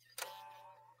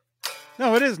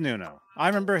 No, it is Nuno. I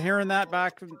remember hearing that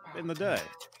back in the day.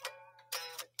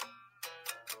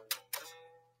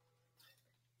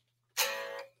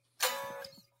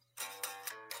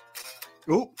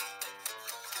 Ooh.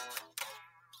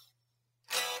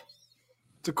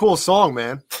 It's a cool song,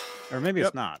 man. Or maybe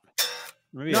it's not.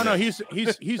 Maybe no, he's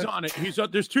on it.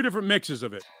 There's two different mixes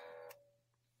of it.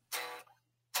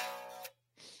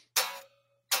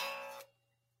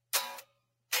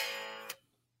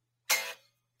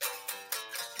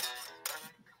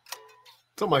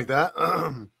 Something like that.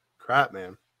 Crap,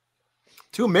 man.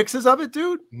 Two mixes of it,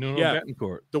 dude? Nuno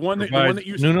Bettencourt. The one that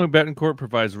you Nuno Bettencourt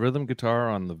provides rhythm guitar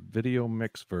on the video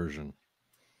mix version.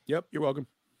 Yep, you're welcome.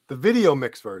 The video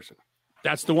mix version.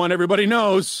 That's the one everybody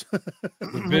knows.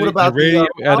 What about the radio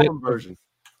edit version?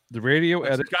 The radio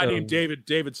edit. A guy named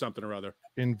David something or other.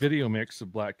 In video mix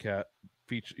of Black Cat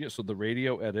feature. Yeah, so the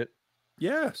radio edit.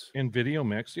 Yes. In video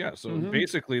mix. Yeah. So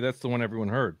basically that's the one everyone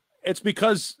heard. It's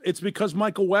because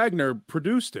Michael Wagner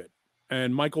produced it,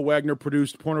 and Michael Wagner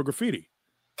produced Porno Graffiti.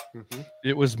 Mm-hmm.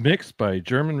 It was mixed by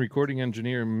German recording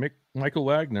engineer Michael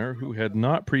Wagner, who had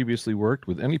not previously worked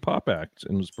with any pop acts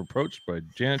and was approached by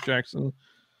Janet Jackson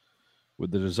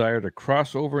with the desire to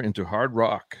cross over into hard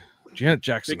rock. Janet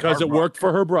Jackson. Because it worked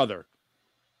for her brother.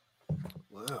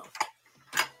 Wow.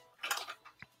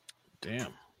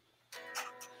 Damn.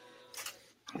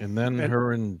 And then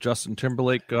her and Justin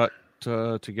Timberlake got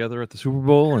together at the Super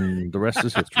Bowl, and the rest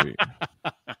is history.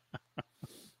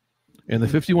 And the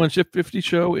 51 Shift 50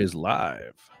 show is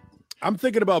live. I'm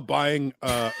thinking about buying.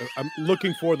 I'm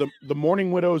looking for the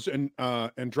Mourning Widows and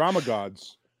Drama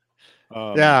Gods.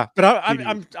 Yeah, but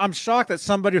I'm shocked that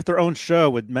somebody with their own show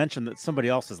would mention that somebody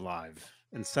else is live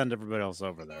and send everybody else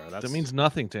over there. That means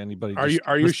nothing to anybody.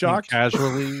 Are you shocked?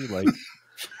 Casually, like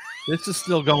this is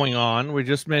still going on. We're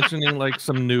just mentioning like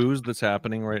some news that's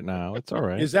happening right now. It's all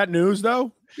right. Is that news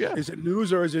though? Yeah. Is it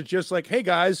news, or is it just like, hey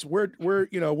guys,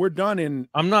 we're done in?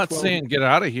 I'm not saying get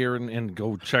out of here and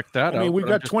go check that out. I mean, we've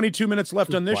got 22 minutes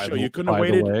left on this show. You couldn't have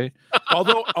waited.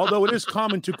 Although it is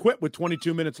common to quit with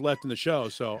 22 minutes left in the show,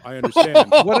 so I understand.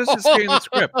 What does it say in the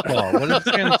script, Paul? What does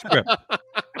it say in the script?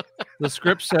 The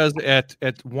script says at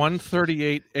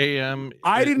 1:38 a.m.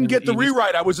 I didn't get the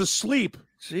rewrite. I was asleep.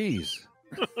 Jeez.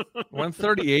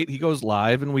 1:38, he goes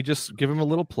live, and we just give him a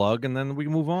little plug, and then we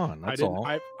move on. That's all.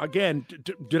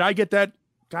 Did I get that?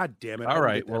 God damn it! All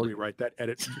right, well, rewrite that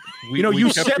edit. We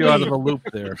kept you out of the loop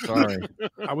there. Sorry,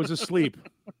 I was asleep.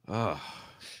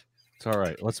 It's all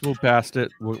right. Let's move past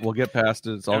it. We'll get past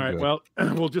it. It's all good. Well,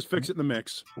 we'll just fix it in the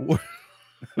mix.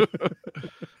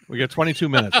 We got 22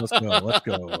 minutes. Let's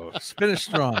go. Finish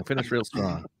strong. Finish real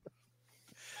strong.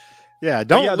 Yeah,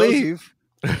 don't leave.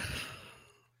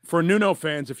 For Nuno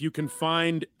fans, if you can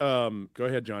find, go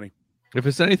ahead, Johnny. If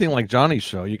it's anything like Johnny's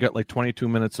show, you got like 22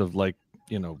 minutes of like,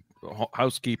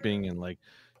 housekeeping and like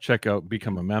check out,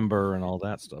 become a member and all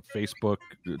that stuff. Facebook,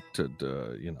 to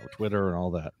Twitter and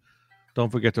all that. Don't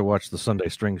forget to watch the Sunday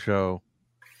String Show.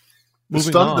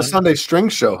 The Sunday String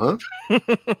Show, huh?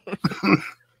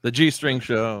 The G String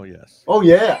Show, yes. Oh,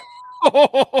 yeah.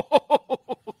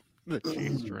 The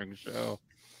G String Show.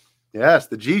 Yes,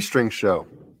 the G String Show.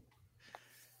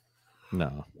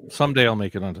 No. Someday I'll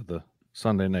make it onto the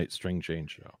Sunday Night String Chain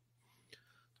Show.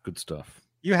 Good stuff.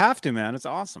 You have to, man. It's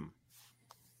awesome.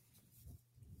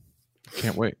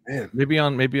 Can't wait. Man. Maybe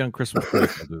on Christmas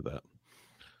break I'll do that.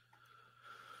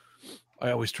 I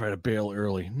always try to bail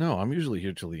early. No, I'm usually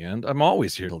here till the end. I'm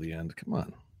always here till the end. Come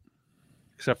on.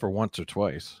 Except for once or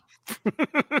twice.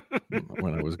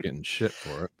 When I was getting shit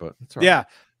for it, but it's all yeah. right.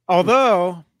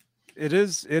 Although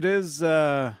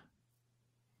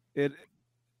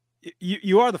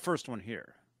you are the first one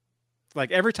here. Like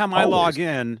every time I log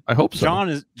in, I hope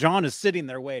so. John is sitting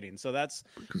there waiting. So that's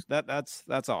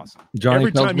awesome. Johnny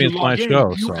every tells time me you it's log my in,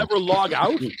 show. you ever log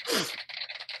out?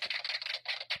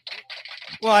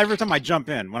 Well, every time I jump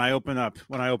in, when I open up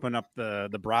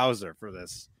the browser for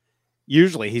this,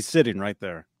 usually he's sitting right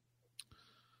there.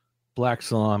 Black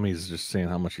Salami is just saying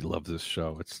how much he loves this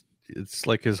show. It's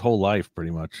like his whole life,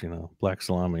 pretty much. Black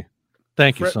Salami.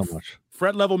 Thank you so much.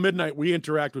 Fret Level Midnight. We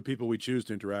interact with people we choose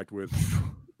to interact with.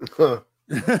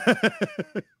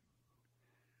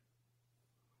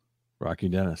 Rocky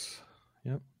Dennis.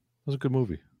 Yep, it was a good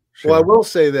movie. Well, I will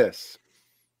say this.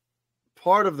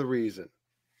 Part of the reason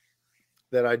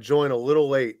that I join a little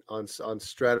late on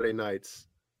Straturday nights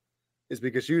is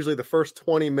because usually the first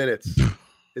 20 minutes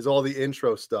is all the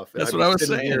intro stuff. That's what I was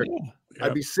saying. Here, yeah.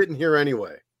 I'd be sitting here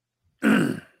anyway.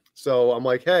 So I'm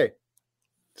like, hey,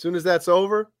 as soon as that's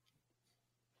over,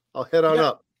 I'll head on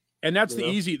up. And that's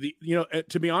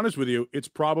to be honest with you, it's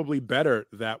probably better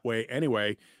that way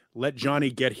anyway. Let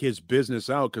Johnny get his business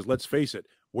out, because let's face it,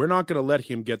 we're not going to let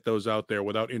him get those out there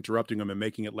without interrupting him and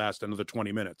making it last another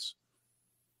 20 minutes.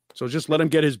 So just let him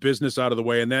get his business out of the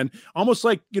way. And then almost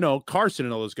like, Carson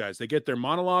and all those guys, they get their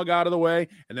monologue out of the way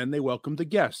and then they welcome the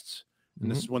guests.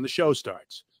 And this is when the show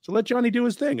starts. So let Johnny do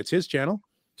his thing. It's his channel.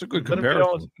 It's a good let comparison. him get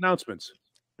all his announcements.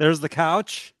 There's the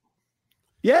couch.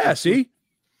 Yeah, see?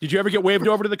 Did you ever get waved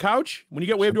over to the couch? When you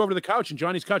get waved over to the couch and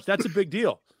Johnny's couch, that's a big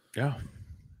deal. Yeah.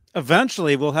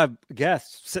 Eventually, we'll have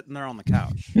guests sitting there on the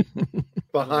couch.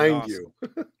 Behind you.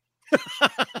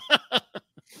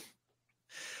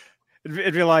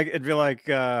 It'd be like,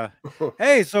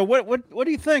 hey, so what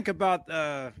do you think about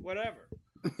whatever?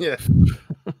 Yeah.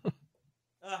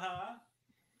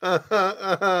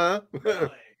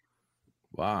 Really?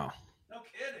 Wow. No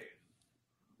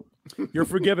kidding. You're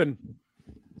forgiven,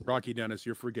 Rocky Dennis.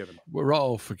 You're forgiven. We're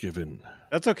all forgiven.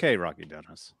 That's okay, Rocky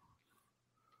Dennis.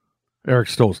 Eric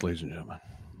Stoltz, ladies and gentlemen.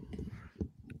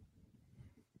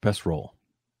 Best role.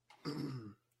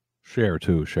 Cher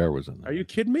too. Cher was in there. Are you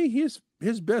kidding me? His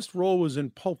best role was in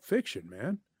Pulp Fiction,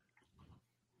 man.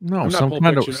 No, some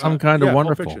kind of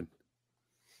wonderful.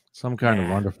 Some kind of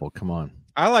wonderful. Come on.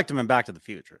 I liked him in Back to the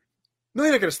Future. No,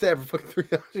 you're not gonna stab for fucking 3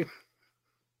 hours.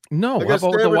 No, how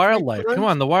about the wildlife? Come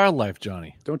on, the wildlife,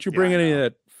 Johnny. Don't you bring any of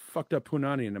that fucked up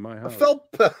punani into my house. A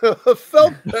felt pen.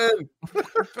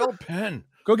 A felt pen.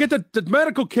 Go get the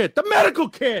medical kit. The medical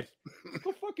kit.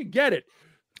 Go fucking get it.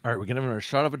 All right, we're giving her a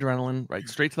shot of adrenaline, right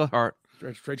straight to the heart.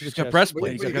 Straight to She's the got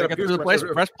breastplates. You gotta get through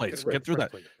the breastplates. Get through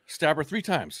that. Stab her 3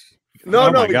 times. No,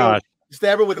 my God.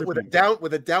 Stab her with a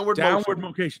downward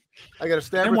motion. I gotta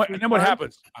stab her. And then what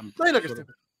happens?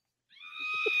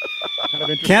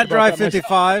 Can't drive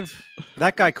 55.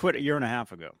 That guy quit a year and a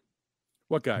half ago.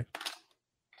 What guy?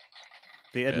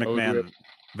 The Ed McMahon.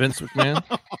 Vince McMahon.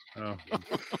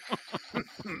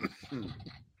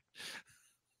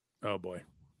 Oh boy.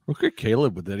 Look at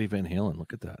Caleb with Eddie Van Halen.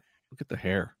 Look at that. Look at the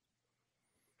hair.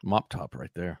 Mop top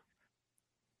right there.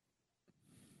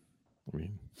 I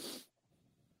mean,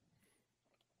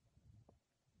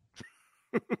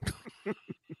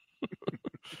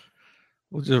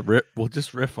 we'll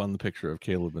just riff on the picture of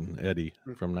Caleb and Eddie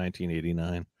from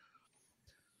 1989.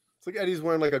 It's like Eddie's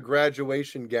wearing like a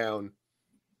graduation gown.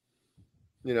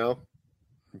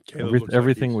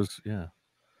 Everything was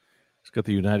He's got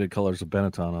the United Colors of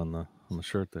Benetton on the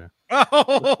shirt there.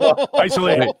 Oh,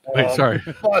 isolated. Wait, sorry.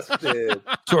 Busted.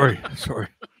 Sorry.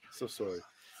 So sorry.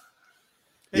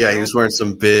 Yeah, he was wearing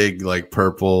some big, like,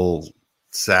 purple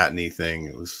satiny thing.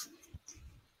 It was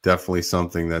definitely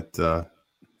something that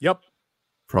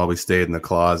probably stayed in the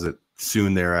closet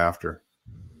soon thereafter.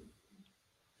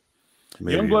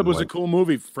 Youngblood was a cool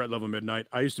movie, Fret Level Midnight.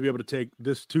 I used to be able to take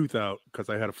this tooth out because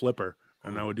I had a flipper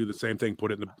and I would do the same thing.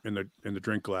 Put it in the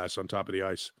drink glass on top of the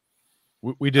ice.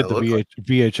 We did the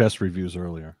VHS reviews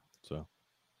earlier. So,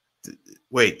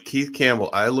 wait, Keith Campbell,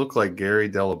 I look like Gary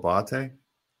Delabate?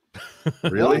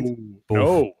 Really?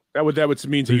 No, that would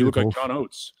mean that you look like John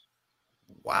Oates.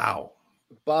 Wow.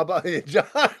 Baba John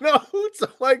Oates.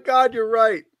 Oh my God, you're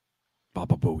right.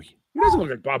 Baba Booey. He doesn't look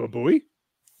like Baba Booey.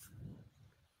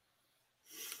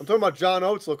 I'm talking about John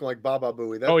Oates looking like Baba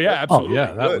Booey. Absolutely.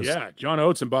 Oh, yeah. John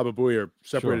Oates and Baba Booey are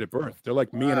separated at birth. They're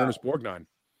like me and Ernest Borgnine.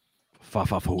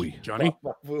 Fafa Booey. Johnny?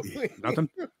 Nothing?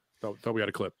 Thought we had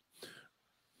a clip.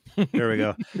 There we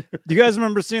go. Do you guys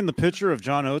remember seeing the picture of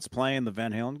John Oates playing the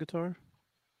Van Halen guitar?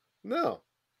 No.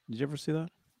 Did you ever see that?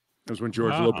 It was when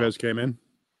George Lopez came in.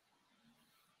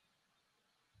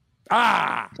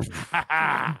 Ah!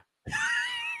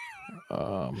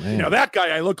 Oh, man. Now, that guy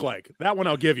I look like. That one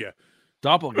I'll give you.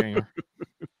 Doppelganger.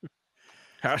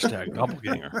 Hashtag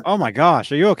doppelganger. Oh, my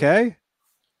gosh. Are you okay?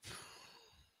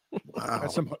 Wow.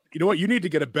 You know what? You need to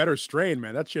get a better strain,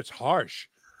 man. That shit's harsh.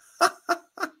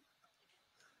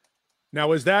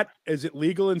 Now, is it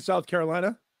legal in South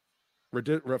Carolina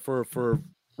for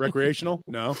recreational?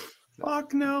 No.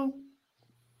 Fuck no.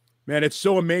 Man, it's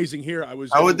so amazing here.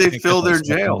 How would they fill their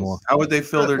jails? How would they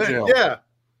fill their jails? Yeah.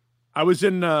 I was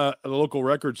in a local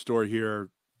record store here.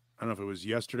 I don't know if it was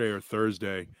yesterday or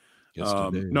Thursday.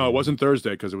 No, it wasn't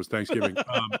Thursday because it was Thanksgiving.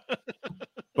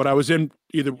 But I was in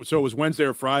it was Wednesday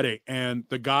or Friday, and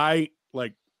the guy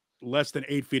like less than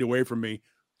 8 feet away from me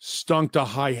stunk to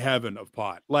high heaven of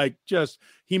pot. Like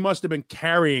he must have been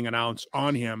carrying an ounce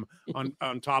on him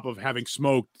on top of having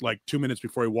smoked like 2 minutes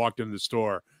before he walked into the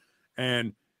store.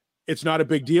 And it's not a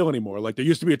big deal anymore. Like there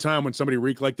used to be a time when somebody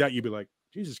reeked like that, you'd be like,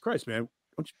 Jesus Christ, man,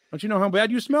 don't you know how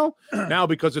bad you smell? Now,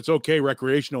 because it's okay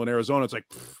recreational in Arizona, it's like,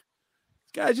 this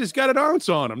guy just got an ounce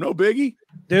on him. No biggie.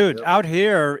 Dude, out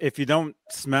here, if you don't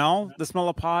smell the smell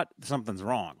of pot, something's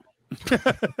wrong.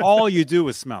 All you do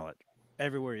is smell it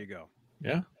everywhere you go.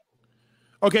 Yeah.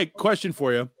 Okay, question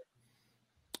for you.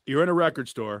 You're in a record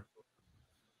store,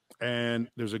 and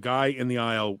there's a guy in the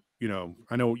aisle. You know,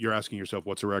 I know you're asking yourself,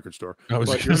 what's a record store? You're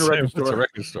in a record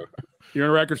store. You're in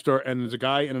a record store, and there's a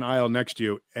guy in an aisle next to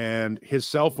you, and his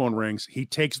cell phone rings. He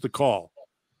takes the call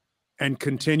and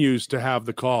continues to have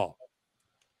the call.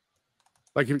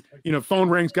 Like, phone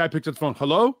rings, guy picks up the phone.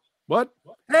 Hello? What?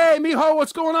 Hey, mijo,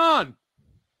 what's going on?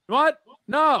 What?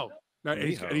 No. And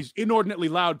he's inordinately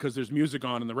loud because there's music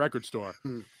on in the record store.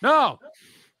 No.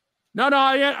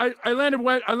 I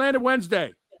landed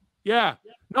Wednesday. Yeah.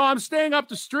 No, I'm staying up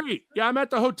the street. Yeah, I'm at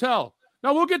the hotel.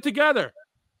 No, we'll get together.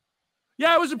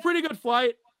 Yeah, it was a pretty good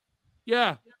flight.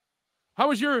 Yeah.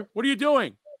 What are you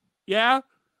doing? Yeah.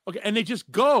 Okay. And they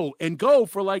just go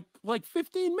for like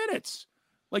 15 minutes.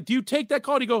 Like, do you take that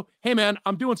call? Do you go, hey man,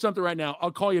 I'm doing something right now.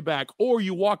 I'll call you back. Or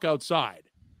you walk outside.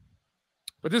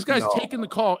 But this guy's taking the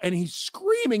call and he's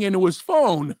screaming into his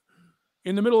phone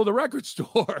in the middle of the record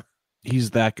store.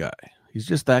 He's that guy. He's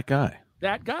just that guy.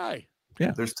 That guy.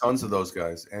 Yeah. There's tons of those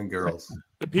guys and girls.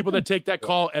 The people that take that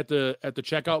call at the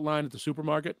checkout line at the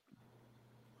supermarket.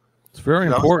 It's very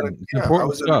important. It's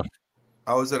important stuff.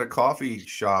 I was at a coffee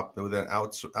shop with an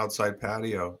outside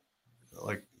patio,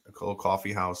 like a little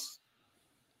coffee house.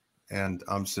 And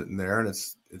I'm sitting there and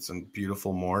it's a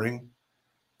beautiful morning.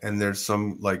 And there's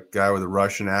some like guy with a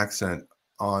Russian accent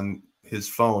on his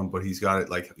phone, but he's got it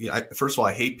like, first of all,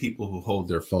 I hate people who hold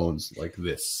their phones like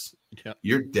this. Yeah.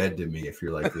 You're dead to me if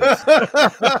you're like this.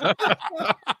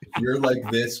 If you're like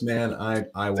this, man, I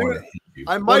want to hit you.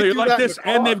 I might do like this,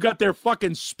 and they've got their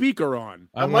fucking speaker on.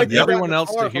 I want everyone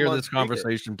else to hear this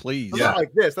conversation, please. I'm not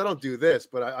like this. I don't do this,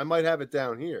 but I might have it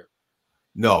down here.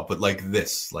 No, but like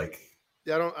this, like.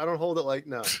 Yeah, I don't hold it like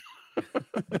no.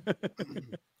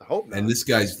 I hope not. And this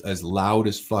guy's as loud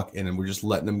as fuck, and we're just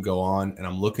letting him go on. And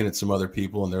I'm looking at some other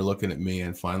people, and they're looking at me.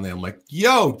 And finally, I'm like,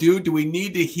 "Yo, dude, do we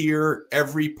need to hear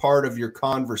every part of your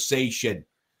conversation?"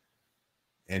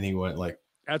 And he went like,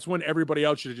 "That's when everybody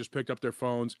else should have just picked up their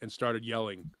phones and started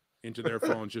yelling into their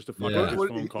phones just to fuck up his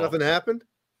phone call." Nothing happened.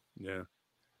 Yeah.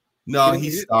 No, he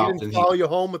stopped. He didn't follow you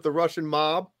home with the Russian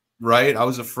mob. Right, I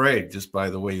was afraid just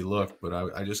by the way you looked, but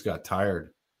I just got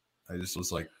tired. I just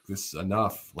was like, "This is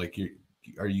enough." Like,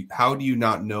 how do you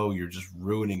not know you're just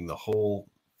ruining the whole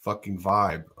fucking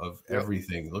vibe of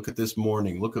everything? Look at this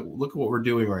morning. Look at what we're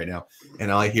doing right now. And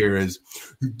all I hear is,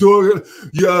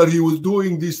 "Yeah, he was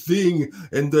doing this thing,"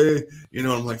 and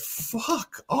I'm like,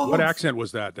 "Fuck off." What accent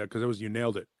was that? Because you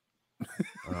nailed it.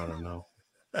 I don't know.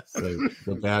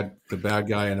 The bad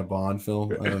guy in a Bond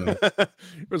film. I don't know.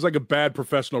 It was like a bad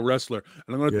professional wrestler.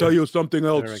 And I'm going to tell you something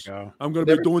else. There we go. I'm going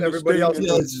to be doing this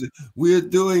thing. We're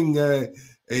doing a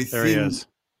thing.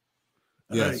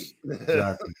 Yes,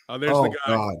 exactly. Oh, there's the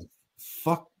guy. God.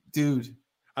 Fuck, dude.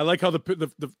 I like how the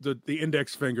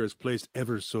index finger is placed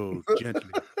ever so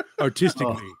gently,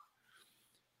 artistically.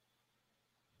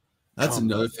 That's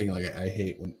another thing. Like I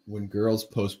hate when girls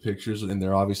post pictures and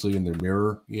they're obviously in their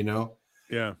mirror, you know.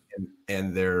 Yeah.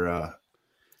 And their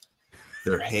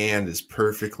hand is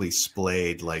perfectly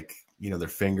splayed, like their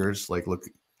fingers like look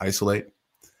isolate.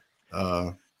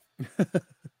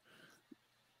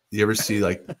 You ever see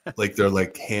like their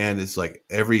like hand is like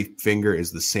every finger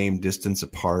is the same distance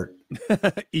apart,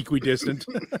 equidistant,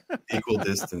 equal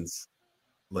distance.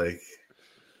 Like,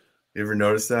 you ever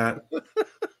notice that?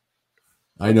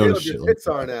 I know your tits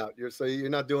aren't out. You're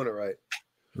not doing it right.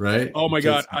 Right? Oh my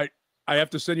God, I have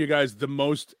to send you guys the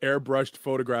most airbrushed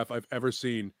photograph I've ever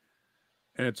seen,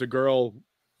 and it's a girl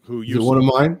who is it one of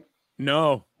mine?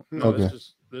 No, okay.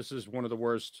 This is one of the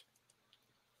worst.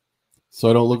 So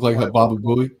I don't look like Baba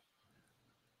Booey?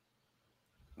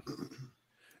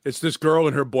 It's this girl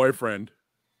and her boyfriend.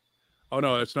 Oh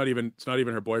no, it's not even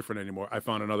her boyfriend anymore. I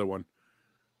found another one.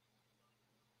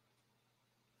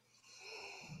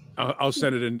 I'll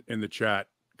send it in the chat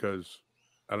because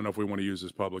I don't know if we want to use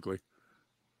this publicly.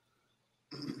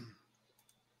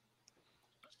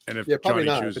 And if probably Johnny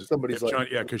not. chooses, if somebody's like,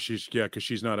 because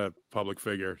she's not a public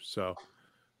figure. So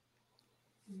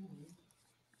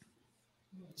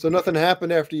nothing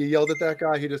happened after you yelled at that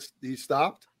guy. He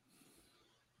stopped.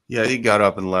 Yeah, he got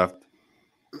up and left.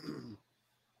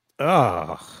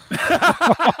 Oh.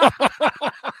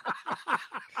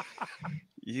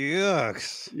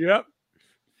 Yucks. Yep.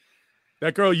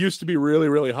 That girl used to be really,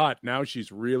 really hot. Now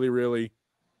she's really, really,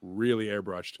 really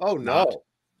airbrushed. Oh no.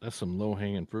 That's some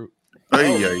low-hanging fruit.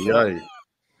 Wait,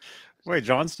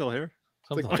 John's still here?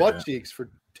 It's like butt cheeks for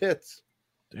tits.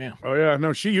 Damn. Oh yeah,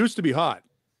 no, she used to be hot.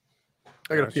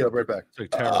 I gotta peel right back. It's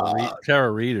like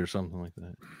Tara Reid or something like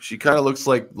that. She kind of looks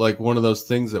like one of those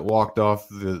things that walked off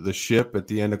the ship at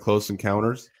the end of Close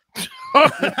Encounters. Oh,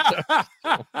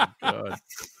 God.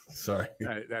 Sorry.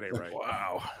 That ain't right.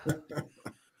 Wow.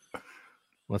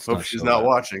 Hope she's not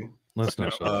watching. Let's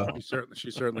not show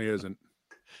she certainly isn't.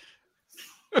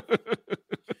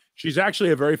 She's actually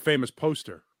a very famous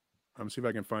poster. I'm gonna see if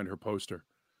I can find her poster.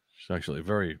 She's actually a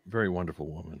very, very wonderful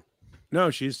woman. No,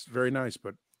 she's very nice,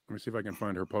 but let me see if I can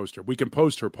find her poster. We can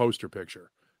post her poster picture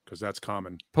because that's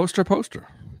common. Poster.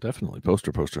 Definitely.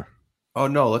 Poster. Oh,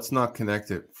 no, let's not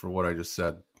connect it for what I just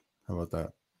said. How about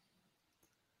that?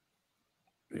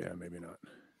 Yeah, maybe not.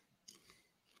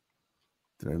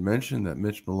 Did I mention that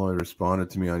Mitch Malloy responded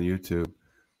to me on YouTube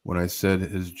when I said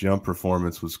his jump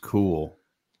performance was cool?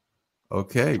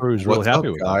 Okay. Sure, he was really happy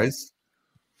with guys.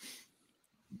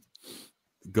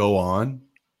 Go on.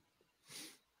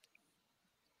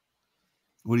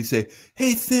 What do you say?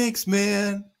 Hey, thanks,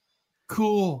 man.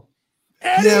 Cool.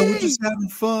 Eddie! Yeah, we're just having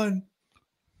fun.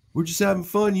 We're just having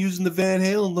fun using the Van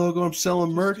Halen logo. I'm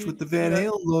selling merch with the Van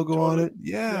Halen logo on it.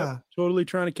 Yeah. Totally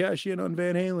trying to cash in on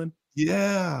Van Halen.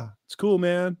 Yeah. It's cool,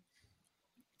 man.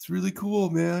 It's really cool,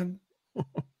 man.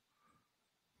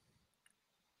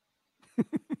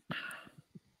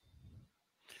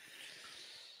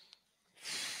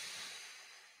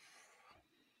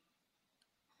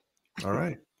 All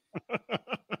right.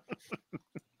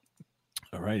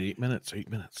 All right, 8 minutes.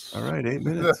 All right, 8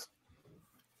 minutes.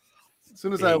 As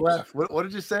soon as I left, what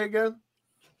did you say again?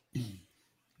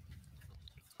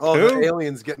 Oh, the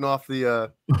aliens getting off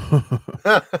the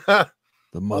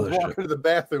the mothership. Walking to the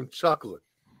bathroom chuckling.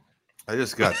 I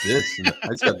just got this. I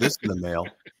just got this in the mail.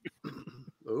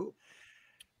 Ooh.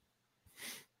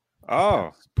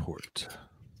 Oh, passport.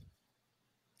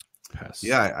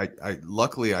 Yeah, I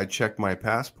luckily I checked my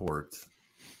passport,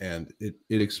 and it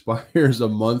expires a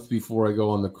month before I go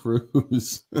on the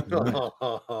cruise.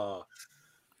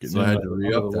 So I had to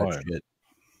re-up that shit.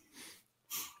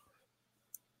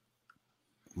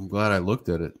 I'm glad I looked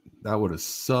at it. That would have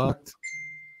sucked.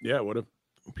 Yeah, it would have.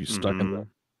 Be stuck in the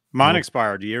mine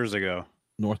expired years ago.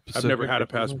 North Pacific. I've never had a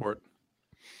passport.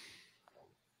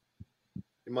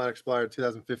 Mine expired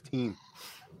 2015.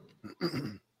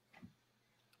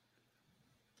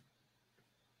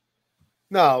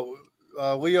 No,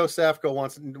 Leo Safko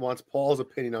wants Paul's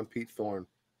opinion on Pete Thorne.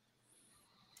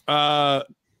 I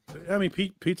mean,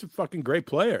 Pete's a fucking great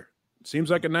player. Seems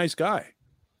like a nice guy.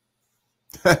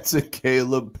 That's a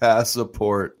Caleb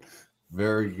passport.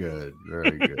 Very good.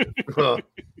 Very good.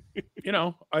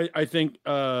 I think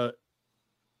if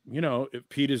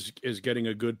Pete is getting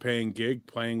a good paying gig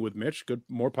playing with Mitch,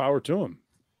 more power to him.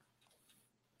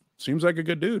 Seems like a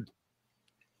good dude.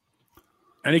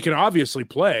 And he can obviously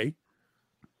play.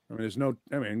 I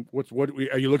mean,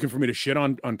 are you looking for me to shit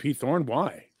on Pete Thorne?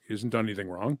 Why? He hasn't done anything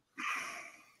wrong.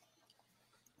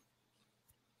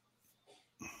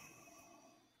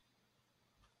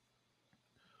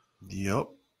 Yep.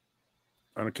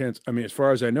 I mean, as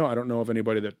far as I know, I don't know of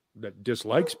anybody that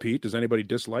dislikes Pete. Does anybody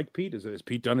dislike Pete? Has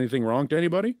Pete done anything wrong to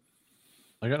anybody?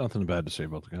 I got nothing bad to say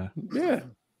about the guy. Yeah.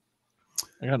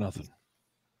 I got nothing.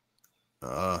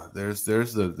 There's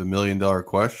the $1 million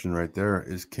question right there.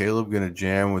 Is Caleb gonna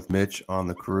jam with Mitch on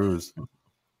the cruise?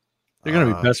 They're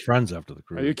gonna be best friends after the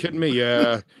cruise. Are you kidding me?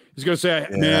 Yeah. He's gonna say,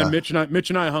 man, Mitch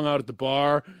and I hung out at the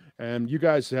bar, and you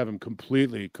guys have him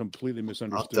completely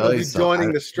misunderstood. He's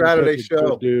joining the Straturday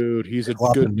show, dude. He's a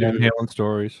good dude. Van Halen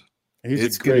stories.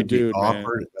 He's a great dude, man.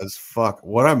 Awkward as fuck.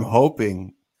 What I'm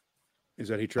hoping is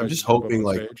that he tries. I'm just hoping,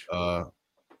 like,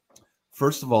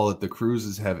 first of all, that the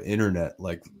cruises have internet,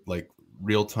 like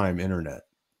real-time internet.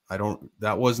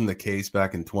 That wasn't the case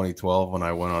back in 2012 when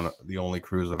I went on the only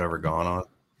cruise I've ever gone on.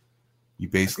 You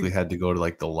basically had to go to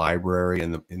like the library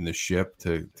in the ship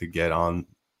to get on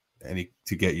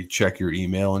you check your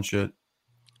email and shit.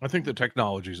 I think the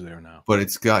technology's there now. But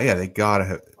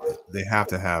they have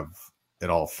to have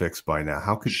it all fixed by now.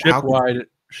 How could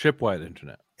shipwide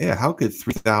internet? Yeah, how could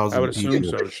 3,000 I would assume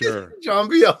so, sure. John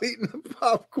Biel eating the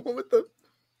popcorn with the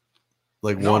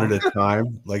one at a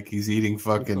time, like he's eating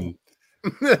fucking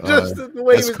just the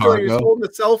way he was doing, he was holding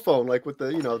the cell phone, like with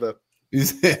the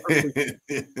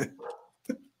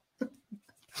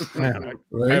Man,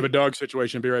 I have a dog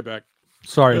situation. Be right back.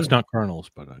 Sorry, it's not Colonel's,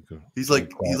 but he's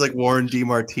like Warren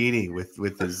DeMartini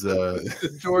with his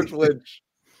George Lynch.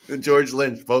 George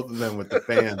Lynch, both of them with the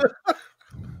fan.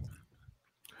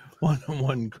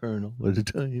 One Colonel at a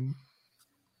time.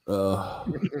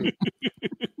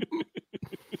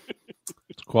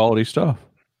 It's quality stuff.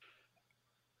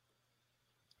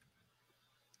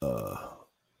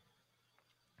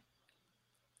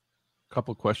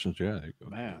 Couple questions, yeah. There you go.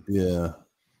 Man. Yeah.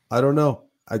 I don't know.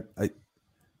 I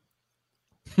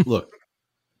look.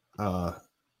 I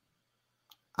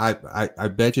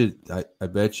bet you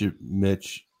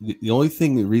Mitch. The only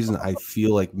the reason I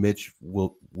feel like Mitch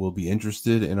will be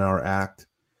interested in our act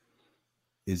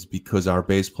is because our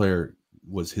bass player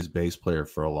was his bass player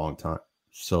for a long time.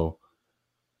 So,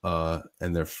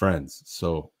 and they're friends.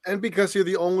 So, and because you're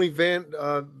the only Van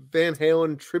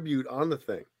Halen tribute on the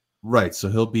thing, right? So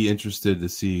he'll be interested to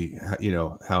see,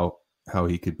 how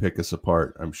he could pick us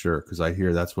apart. I'm sure, because I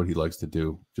hear that's what he likes to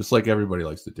do, just like everybody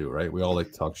likes to do, right? We all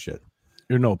like to talk shit.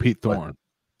 You're no Pete Thorne.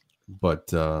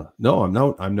 But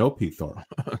no, I'm no Pete Thorne.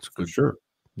 That's for sure.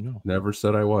 No, never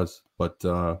said I was. But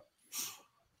it'll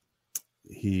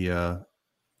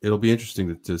be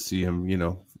interesting to see him,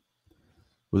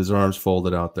 with his arms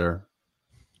folded out there.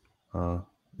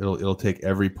 It'll take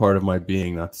every part of my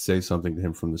being not to say something to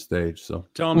him from the stage. So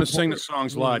tell him to sing the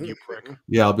songs live, you prick.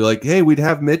 Yeah, I'll be like, hey, we'd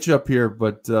have Mitch up here,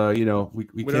 but we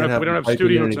don't have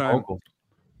studio time. Vocal.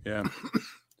 Yeah.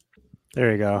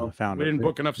 There you go. I found we didn't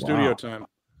book enough studio time.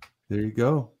 There you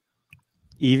go.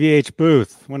 EVH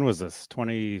booth. When was this?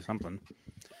 20-something.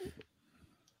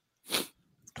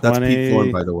 That's Pete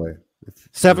Thorne, by the way.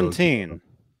 17.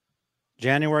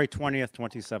 January 20th,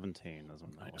 2017.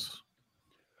 Nice.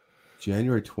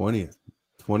 January 20th,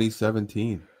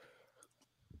 2017.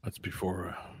 That's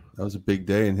before. That was a big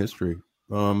day in history.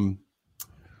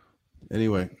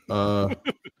 Anyway.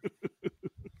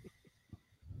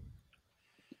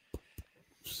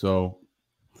 So,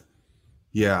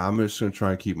 yeah, I'm just going to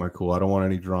try and keep my cool. I don't want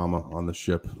any drama on the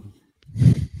ship.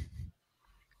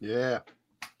 Yeah.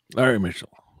 Larry Mitchell.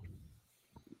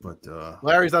 But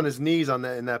Larry's on his knees in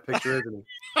that picture, isn't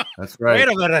he? That's right. Wait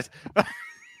a minute.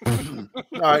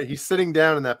 All right, he's sitting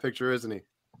down in that picture, isn't he?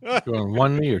 You're on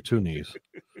one knee or two knees?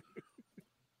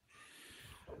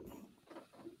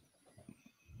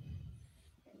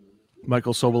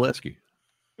 Michael Sobolewski.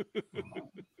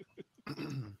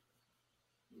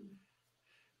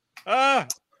 Yeah,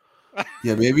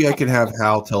 maybe I could have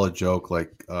Hal tell a joke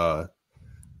like that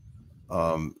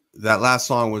last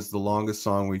song was the longest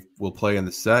song we will play in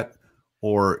the set,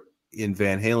 or in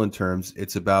Van Halen terms,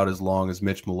 it's about as long as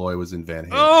Mitch Malloy was in Van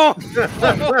Halen. Oh,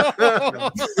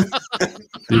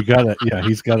 you got it. Yeah,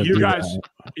 he's got it. You guys,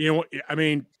 I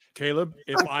mean, Caleb,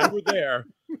 if I were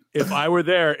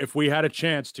there, if we had a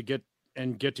chance to get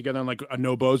together on like a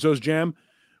No Bozos jam,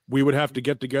 we would have to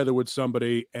get together with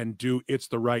somebody and do "It's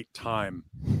the Right Time."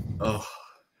 Oh,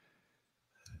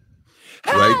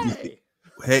 right.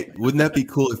 Hey, wouldn't that be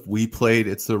cool if we played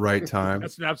 "It's the Right Time"?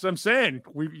 That's what I'm saying.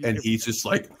 He's just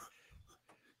like,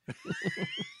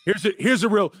 here's a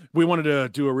real. We wanted to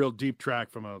do a real deep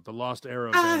track from the lost era.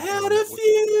 Of I had a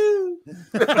few.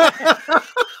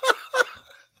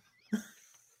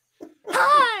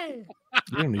 Hi.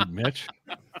 You don't need Mitch.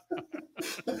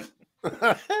 I had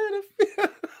a few.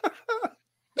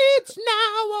 It's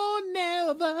now or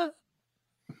never.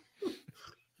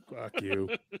 Fuck you.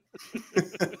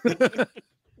 That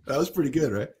was pretty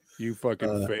good, right? You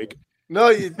fucking fake. No,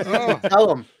 you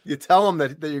tell him. You tell him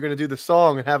that you're going to do the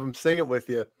song and have him sing it with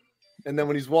you. And then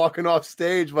when he's walking off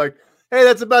stage, like, hey,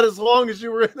 that's about as long as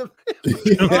you were in the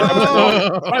band.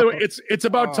 By the way, it's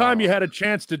about time you had a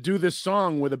chance to do this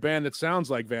song with a band that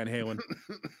sounds like Van Halen.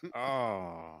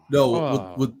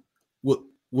 No,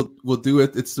 we'll do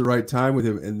it. It's the right time with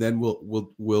him, and then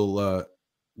we'll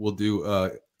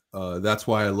do That's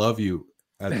Why I Love You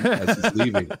as he's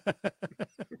leaving,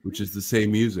 which is the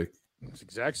same music. It's the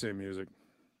exact same music.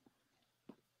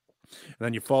 And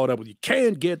then you followed up with "You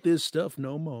Can't Get This Stuff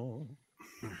No More."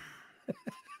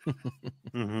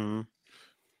 Mm-hmm.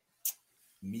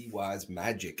 Me wise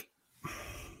magic.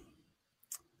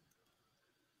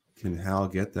 Can Hal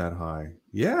get that high?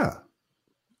 Yeah.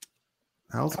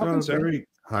 Hal's got a very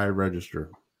high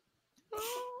register.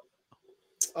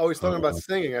 Oh, he's talking about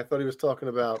singing. I thought he was talking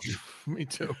about. Me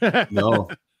too. No,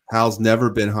 Hal's never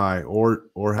been high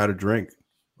or had a drink.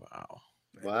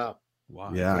 Wow.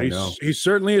 Yeah, I know. He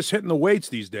certainly is hitting the weights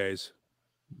these days.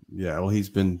 Yeah, well, he's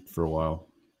been for a while,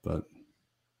 but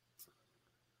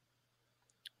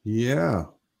yeah,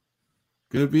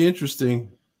 gonna be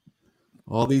interesting.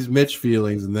 All these Mitch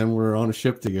feelings, and then we're on a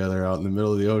ship together out in the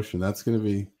middle of the ocean. That's gonna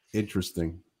be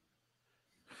interesting.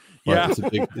 But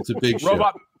yeah, it's a big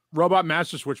Robot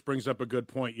Master Switch brings up a good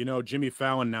point. You know, Jimmy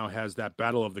Fallon now has that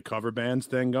Battle of the Cover Bands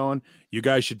thing going. You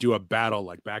guys should do a battle,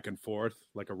 like back and forth,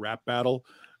 like a rap battle,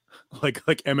 like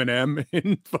Eminem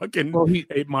in fucking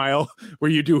 8 Mile, where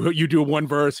you do one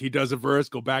verse, he does a verse,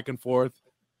 go back and forth.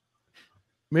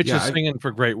 Mitch is singing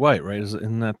for Great White, right?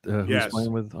 Isn't that who's yes.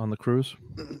 playing with on the cruise?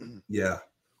 Yeah.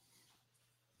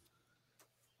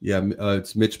 Yeah,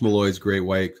 it's Mitch Malloy's Great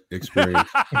White Experience.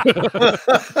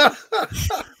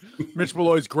 Mitch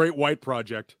Malloy's Great White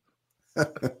Project.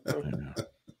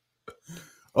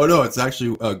 Oh no, it's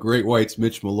actually Great White's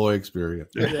Mitch Malloy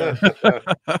Experience. Yeah.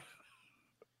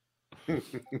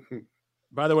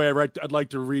 By the way, I'd like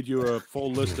to read you a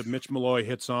full list of Mitch Malloy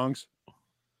hit songs.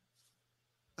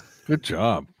 Good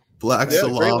job. Black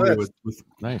Salami with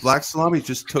nice. Black Salami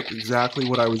just took exactly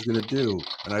what I was going to do,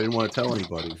 and I didn't want to tell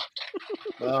anybody.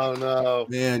 Oh no,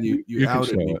 man, you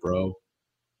outed me, bro.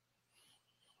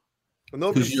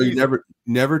 Because you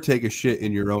never take a shit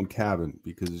in your own cabin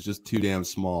because it's just too damn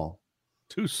small.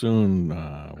 Too soon.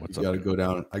 What's you up? Got to go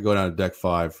down. I go down to deck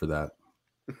 5 for that.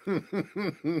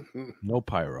 No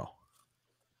pyro.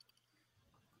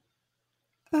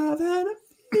 I've had a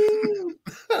few.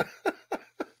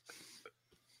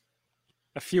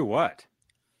 A few what?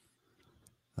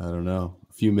 I don't know.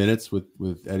 A few minutes with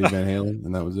Eddie Van Halen,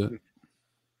 and that was it.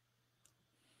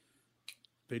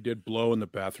 They did Blow in the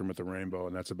Bathroom with the Rainbow,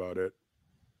 and that's about it.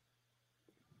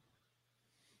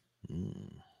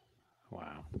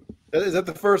 Wow. Is that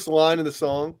the first line of the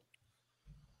song?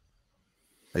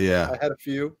 Yeah. I had a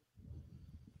few.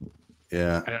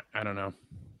 Yeah. I don't know.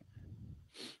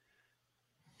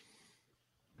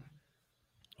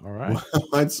 All right.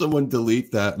 Might someone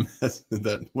delete that?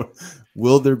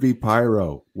 Will there be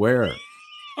pyro? Where?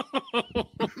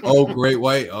 Oh, Great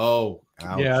White. Oh,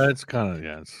 ouch. Yeah, that's kind of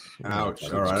It's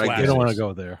ouch. All right, I don't want to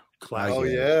go there. Oh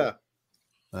yeah,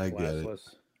 I get it.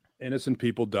 Innocent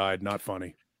people died. Not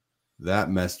funny. That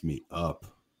messed me up.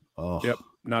 Oh, yep,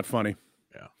 not funny.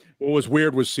 Yeah. What was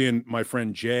weird was seeing my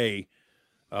friend Jay,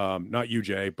 not you,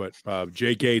 Jay, but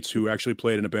Jay Gates, who actually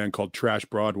played in a band called Trash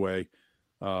Broadway,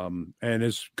 and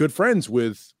is good friends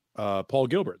with Paul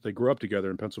Gilbert. They grew up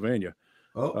together in Pennsylvania.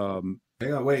 Oh,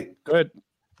 hang on, wait. Go ahead.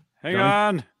 Hang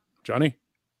on, Johnny.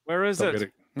 Where is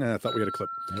it? I thought we had a clip.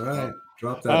 All right,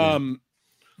 drop that.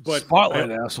 But Spotlight,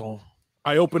 asshole.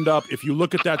 I opened up. If you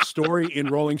look at that story in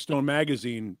Rolling Stone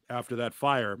magazine after that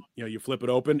fire, you flip it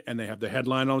open and they have the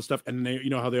headline and all the stuff, and they,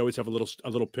 how they always have a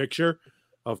little picture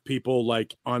of people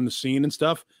like on the scene and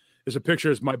stuff. There's a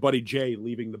picture of my buddy Jay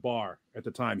leaving the bar at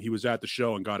the time. He was at the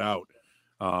show and got out,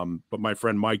 but my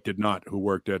friend Mike did not, who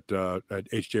worked at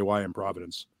HJY in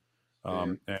Providence,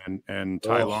 and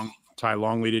Ty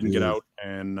Longley didn't get out,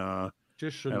 and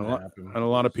just shouldn't happen. And a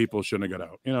lot of people shouldn't have got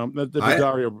out. The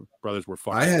Dario brothers were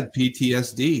fucked. I had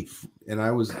PTSD, and I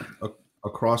was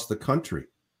across the country.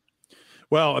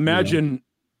 Well, imagine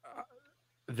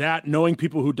that, knowing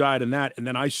people who died in that, and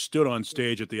then I stood on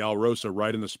stage at the Al Rosa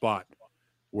right in the spot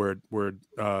where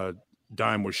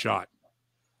Dime was shot.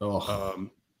 Oh,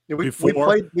 we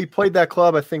played that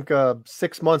club, I think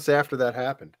 6 months after that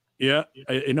happened. Yeah,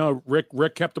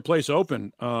 Rick kept the place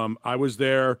open. I was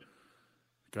there.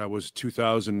 I was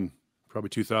 2000, probably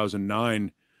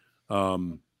 2009,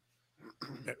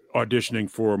 auditioning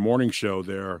for a morning show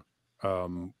there,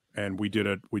 and we did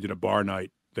a bar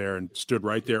night there and stood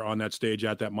right there on that stage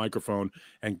at that microphone,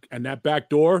 and that back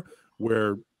door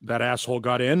where that asshole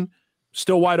got in,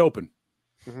 still wide open.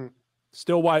 Mm-hmm.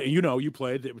 Still wide. You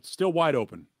played. It was still wide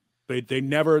open. They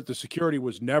never. The security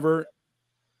was never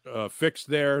fixed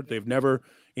there. They've never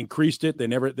increased it.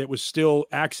 It was still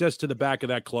access to the back of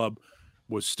that club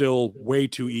was still way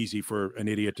too easy for an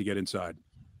idiot to get inside.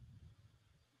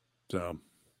 So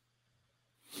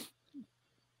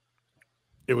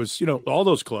it was, all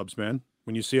those clubs, man.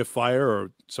 When you see a fire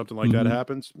or something like that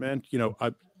happens, man,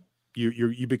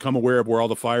 you become aware of where all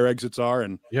the fire exits are,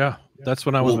 and that's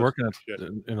when I was working at,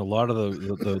 and a lot of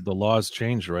the laws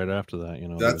changed right after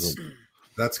that.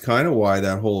 That's kind of why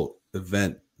that whole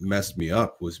event messed me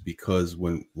up, was because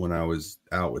when I was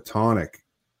out with Tonic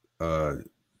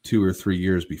 2 or 3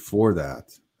 years before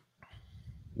that,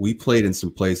 we played in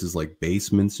some places like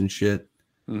basements and shit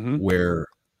where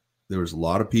there was a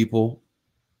lot of people,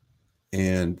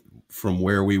 and from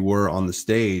where we were on the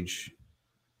stage,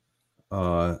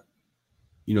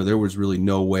 there was really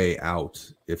no way out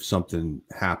if something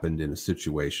happened in a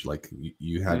situation. Like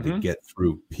you had to get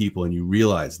through people, and you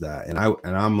realize that. And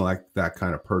I'm like that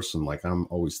kind of person. Like I'm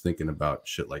always thinking about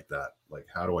shit like that. Like,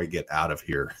 how do I get out of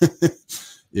here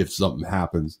if something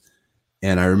happens?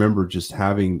 And I remember just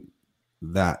having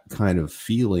that kind of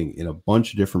feeling in a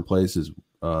bunch of different places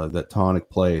that Tonic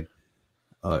played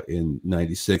in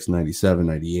 96, 97,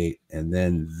 98. And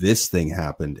then this thing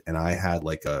happened, and I had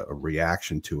like a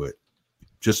reaction to it.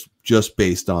 Just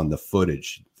based on the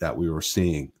footage that we were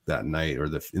seeing that night or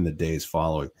in the days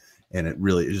following. And it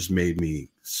just made me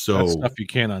so... That stuff you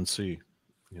can't unsee.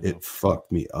 It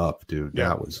fucked me up, dude. Yeah.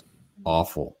 That was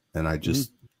awful. And I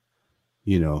just,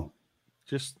 because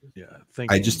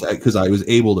I was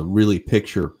able to really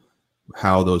picture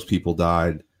how those people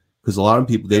died. Because a lot of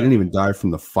people, they didn't even die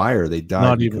from the fire. They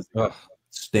died because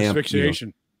stamped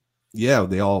asphyxiation. They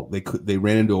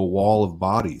ran into a wall of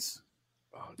bodies.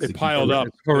 They piled up.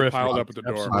 They piled up at the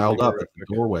door. Piled up at the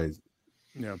doorways.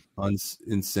 Yeah.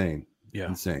 Insane. Yeah.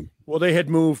 Insane. Well, they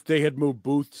had moved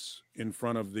booths in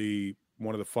front of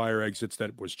one of the fire exits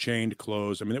that was chained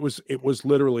closed. I mean, it was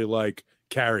literally like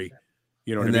Carrie.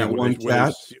 You know what I mean? That one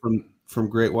cat from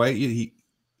Great White, he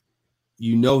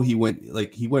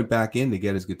went back in to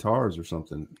get his guitars or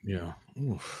something. Yeah.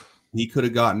 Oof. He could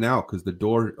have gotten out because the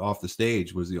door off the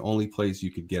stage was the only place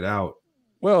you could get out.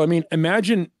 Well, I mean,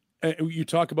 imagine. You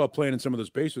talk about playing in some of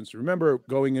those basements. Remember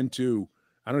going into,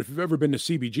 I don't know if you've ever been to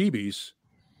CBGB's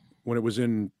when it was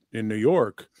in New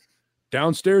York,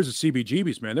 downstairs at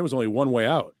CBGB's, man, there was only one way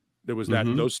out. There was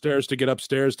those stairs to get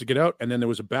upstairs to get out. And then there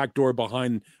was a back door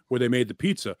behind where they made the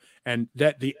pizza. And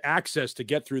that the access to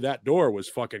get through that door was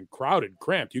fucking crowded,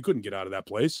 cramped. You couldn't get out of that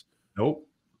place. Nope.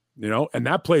 And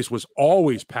that place was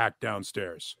always packed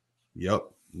downstairs. Yep.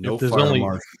 No fire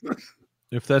marshal.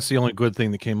 If that's the only good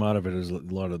thing that came out of it, is a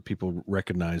lot of people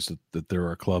recognize that there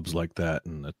are clubs like that,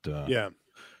 and that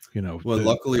well,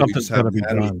 luckily we just haven't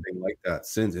had anything like that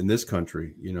since in this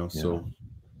country, so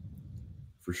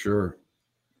for sure.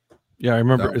 Yeah, I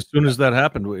remember as soon as that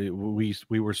happened, we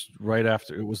were right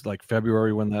after. It was like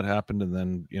February when that happened, and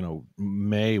then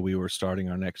May we were starting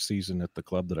our next season at the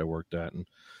club that I worked at, and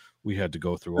we had to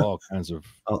go through all kinds of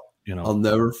I'll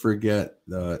never forget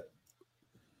the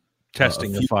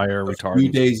testing the fire retardants. A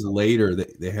few days later,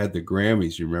 they had the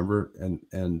Grammys. You remember?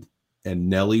 And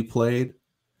Nelly played,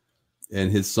 and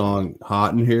his song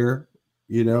 "Hot in Here,"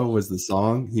 was the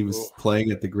song he was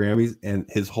playing at the Grammys, and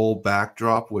his whole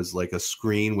backdrop was like a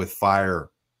screen with fire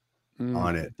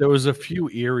on it. There was a few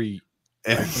eerie.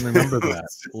 I can remember that.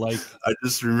 Like I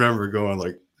just remember going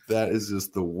like, "That is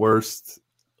just the worst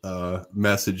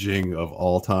messaging of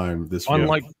all time." This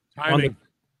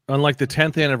Unlike the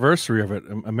 10th anniversary of it,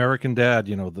 American Dad,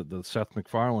 the Seth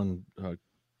MacFarlane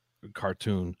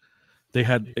cartoon, they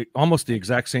had almost the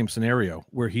exact same scenario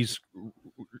where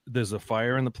there's a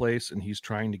fire in the place and he's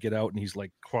trying to get out and he's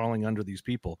like crawling under these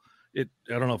people. I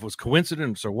don't know if it was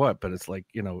coincidence or what, but it's like,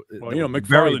 McFarlane,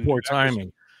 very poor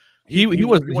timing.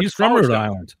 He's from Rhode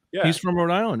Island. Yeah. He's from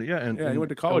Rhode Island. Yeah. And he went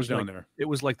to college down there. It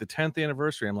was like the 10th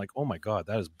anniversary. I'm like, oh my God,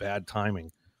 that is bad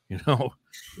timing.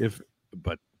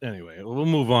 But anyway, we'll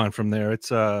move on from there.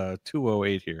 It's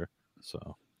 2:08 here.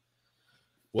 So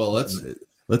well, let's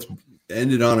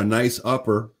end it on a nice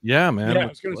upper. Yeah, man. Yeah,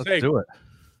 let's do it.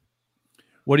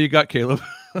 What do you got, Caleb?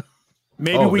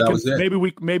 Maybe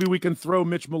we can throw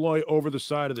Mitch Malloy over the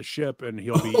side of the ship and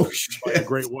he'll be like a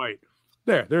great white.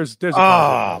 There's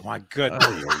my goodness.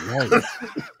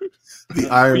 The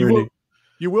irony.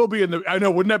 You will be in the. I know.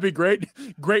 Wouldn't that be great?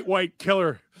 Great white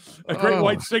killer, a great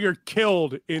white singer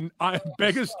killed in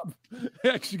biggest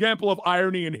example of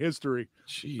irony in history.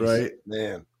 Jeez. Right,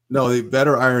 man. No, the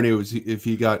better irony was if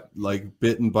he got like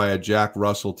bitten by a Jack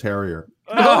Russell Terrier.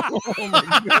 Oh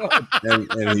my God.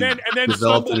 And then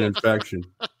developed an infection.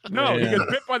 No, he gets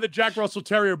bit by the Jack Russell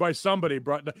Terrier by somebody.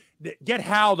 Get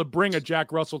Hal to bring a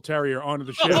Jack Russell Terrier onto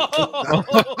the ship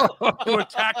to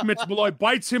attack Mitch Malloy.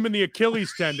 Bites him in the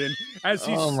Achilles tendon as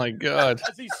he's my God,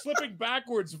 as he's slipping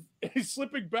backwards. He's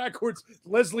slipping backwards,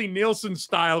 Leslie Nielsen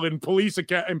style in Police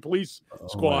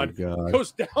Squad.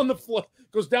 Goes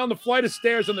down the flight of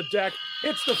stairs on the deck,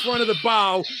 hits the front of the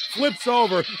bow, flips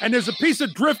over, and there's a piece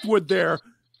of driftwood there,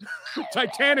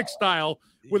 Titanic style,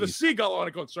 with a seagull on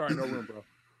it. Going, sorry, no room, bro.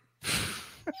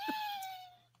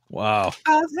 Wow.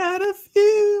 I've had a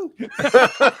few. Hey!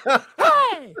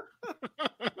 I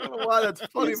don't know why that's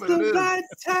funny, but it is. Right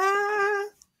time.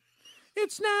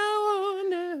 It's now or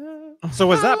never. So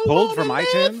was that pulled from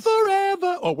iTunes?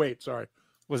 Forever. Oh, wait, sorry.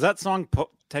 Was that song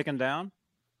taken down?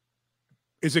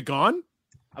 Is it gone?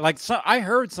 Like, I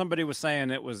heard somebody was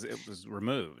saying it was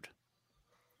removed.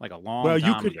 Like a long time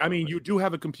you could. ago. I mean, you do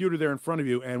have a computer there in front of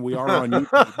you, and we are on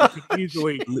YouTube. You could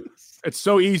easily. It's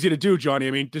so easy to do, Johnny.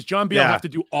 I mean, does John Beal have to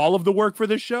do all of the work for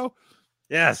this show?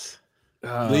 Yes.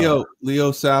 Leo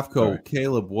Safko, right.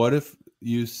 Caleb, what if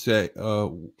you say?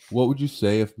 What would you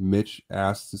say if Mitch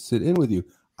asked to sit in with you?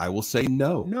 I will say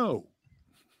no. No.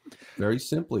 Very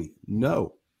simply,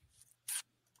 no.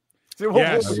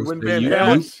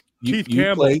 Yes. Keith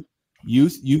Campbell.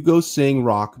 You go sing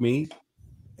 "Rock Me."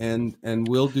 And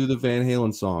we'll do the Van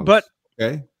Halen songs. But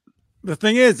okay, the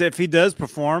thing is, if he does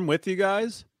perform with you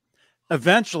guys,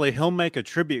 eventually he'll make a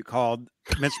tribute called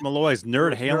Mitch Malloy's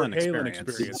Nerd Halen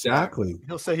Experience. Exactly.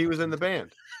 He'll say he was in the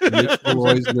band. Mitch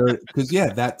Malloy's Nerd, because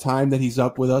that time that he's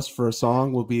up with us for a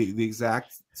song will be the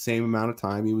exact same amount of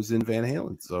time he was in Van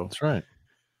Halen. So that's right.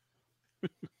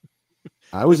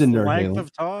 I was in Nerd length Halen.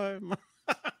 Of time.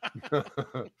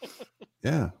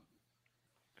 Yeah.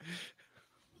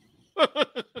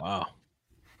 Wow.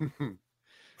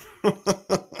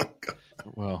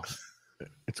 Well,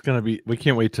 it's gonna be. We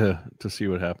can't wait to see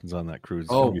what happens on that cruise.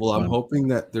 Oh well, I'm hoping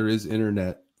that there is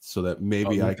internet so that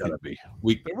maybe I can.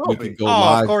 We could go Oh,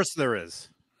 live. of course there is.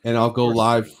 And I'll go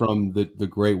live from the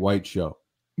Great White Show.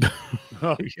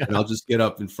 Oh, yeah. And I'll just get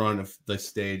up in front of the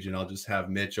stage and I'll just have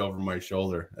Mitch over my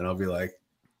shoulder and I'll be like,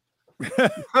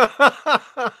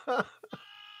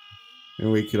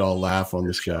 and we could all laugh on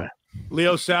the show.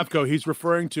 Leo Safko, he's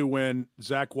referring to when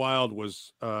Zakk Wylde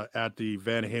was at the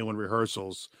Van Halen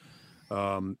rehearsals,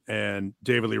 and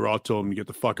David Lee Roth told him to get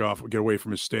the fuck off, get away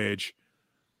from his stage.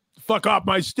 Fuck off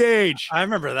my stage! I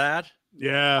remember that.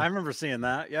 Yeah, I remember seeing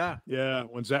that. Yeah, yeah.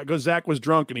 When Zakk was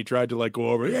drunk and he tried to like go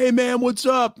over. Hey man, what's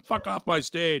up? Fuck off my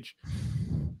stage.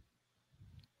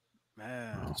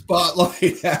 Man,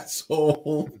 spotlight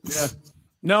asshole. Yeah.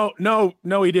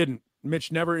 No, he didn't.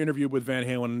 Mitch never interviewed with Van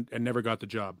Halen and never got the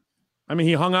job. I mean,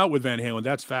 he hung out with Van Halen,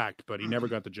 that's fact, but he never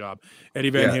got the job. Eddie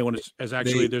Van Halen is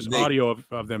actually, there's audio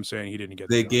of them saying he didn't get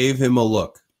the job. They gave him a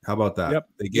look. How about that? Yep.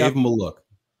 They gave him a look.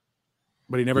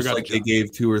 But he never got the job. job. They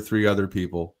gave 2 or 3 other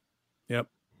people. Yep.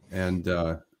 And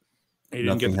he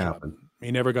didn't get the happened. Job.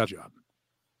 He never got the job.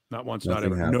 Not once, nothing not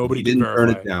ever. happened. Nobody he didn't can turn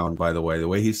verify it down, by the way. The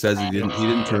way he says he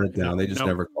didn't turn it down. They just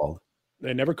never called.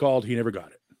 They never called. He never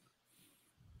got it.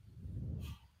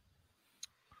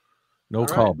 No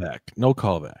callback. No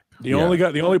callback. The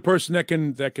only person that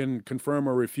can confirm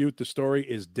or refute the story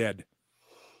is dead.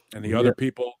 And the other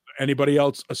people, anybody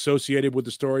else associated with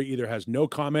the story either has no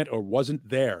comment or wasn't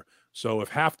there. So if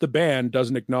half the band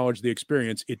doesn't acknowledge the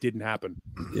experience, it didn't happen.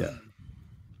 Yeah.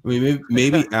 I mean,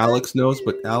 maybe Alex knows,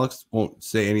 but Alex won't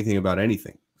say anything about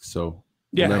anything. So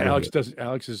yeah, Alex doesn't.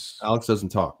 Alex doesn't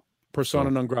talk. Persona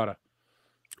non grata.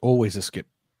 Always a skip.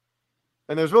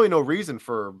 And there's really no reason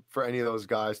for any of those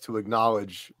guys to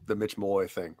acknowledge the Mitch Malloy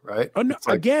thing, right? No,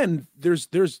 again, there's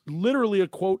literally a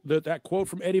quote that quote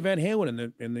from Eddie Van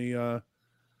Halen in the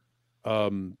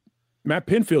Matt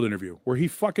Pinfield interview where he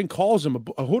fucking calls him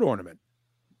a hood ornament.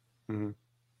 Mm-hmm.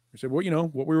 He said, "Well,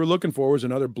 what we were looking for was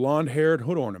another blonde-haired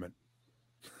hood ornament."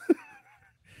 He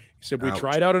said, "We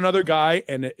tried out another guy,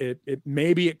 and it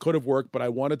maybe it could have worked, but I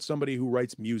wanted somebody who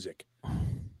writes music."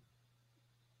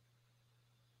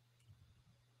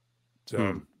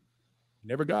 So,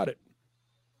 never got it.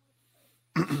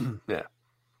 Yeah.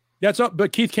 That's up.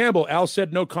 But Keith Campbell, Al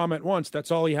said no comment once.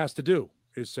 That's all he has to do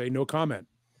is say no comment.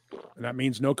 And that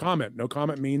means no comment. No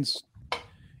comment means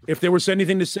if there was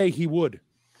anything to say, he would.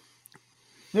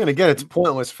 Yeah, and again, it's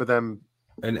pointless for them.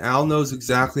 And Al knows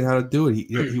exactly how to do it.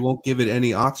 He won't give it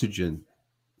any oxygen.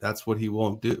 That's what he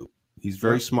won't do. He's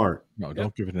very smart. No,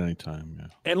 don't give it any time. Yeah.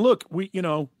 And look, we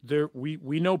know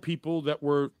people that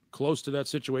were close to that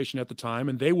situation at the time,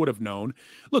 and they would have known.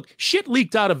 Look, shit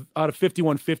leaked out of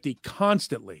 5150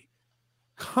 constantly.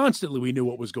 Constantly, we knew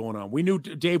what was going on. We knew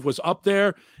Dave was up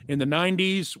there in the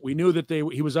 90s. We knew that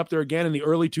he was up there again in the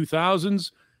early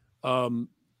 2000s.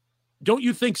 Don't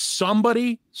you think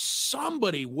somebody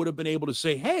would have been able to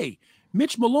say, hey,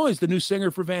 Mitch Malloy's the new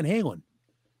singer for Van Halen?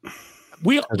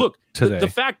 Look,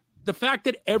 the fact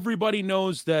that everybody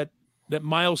knows that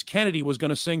Miles Kennedy was going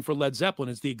to sing for Led Zeppelin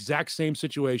is the exact same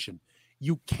situation.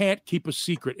 You can't keep a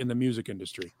secret in the music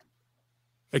industry,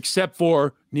 except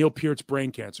for Neil Peart's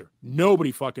brain cancer.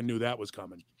 Nobody fucking knew that was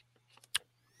coming.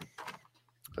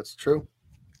 That's true.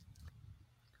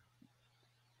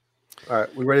 All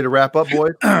right, we ready to wrap up,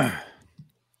 boys?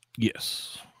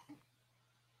 Yes.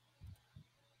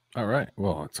 All right.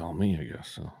 Well, it's all me, I guess.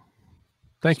 So,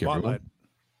 thank you, everyone.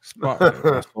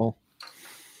 Spotlight. All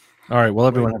right. Well,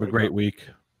 everyone have a great week.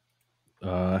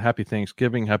 Happy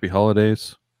Thanksgiving. Happy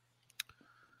holidays.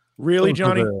 Really,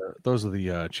 Johnny? Those are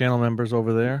the channel members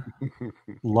over there.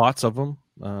 Lots of them.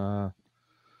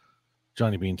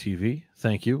 Johnny Bean TV.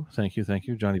 Thank you.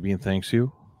 Johnny Bean thanks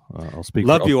you. I'll speak.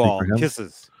 Love you all.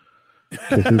 Kisses.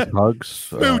 Kisses, hugs,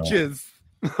 smooches,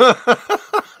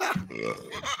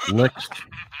 licks,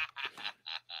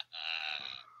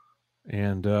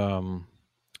 and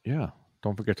yeah.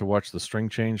 Don't forget to watch the String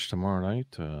Change tomorrow night.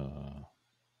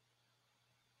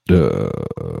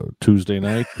 Tuesday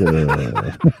night.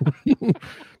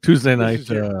 Tuesday night.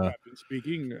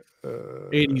 Speaking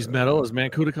 80s metal. Is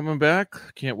Mancuda coming back?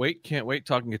 Can't wait.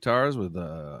 Talking guitars with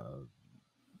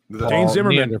Dane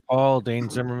Zimmerman. Dane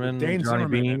Zimmerman, Dane Johnny Zimmerman,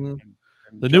 Bean.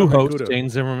 and The new host, Mancuda. Dane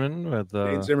Zimmerman. With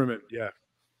Dane Zimmerman, yeah.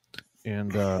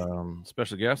 And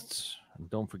special guests. And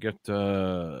don't forget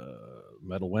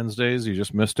Metal Wednesdays. You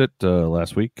just missed it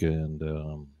last week.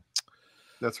 And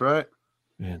that's right.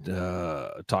 And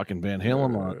talking Van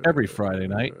Halen on every Friday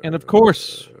night. And of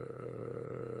course,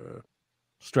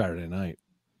 Straturday night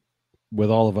with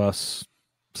all of us,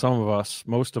 some of us,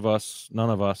 most of us, none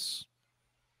of us.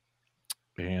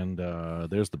 And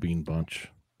there's the Bean Bunch.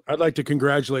 I'd like to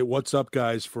congratulate What's Up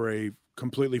Guys for a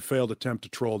completely failed attempt to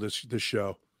troll this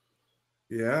show.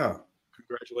 Yeah.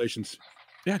 Congratulations.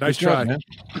 Yeah, nice try, man.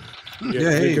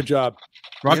 Yeah, hey. Good job.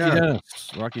 Rocky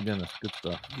Dennis. Good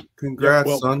stuff.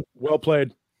 Congrats, son. Well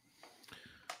played.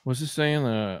 What's he saying?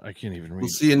 I can't even read. We'll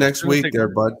see you next week there,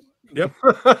 bud. Yep.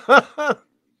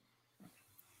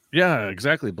 Yeah,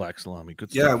 exactly, Black Salami.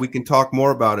 Good stuff. Yeah, we can talk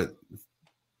more about it.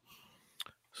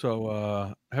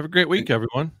 So have a great week,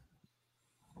 everyone.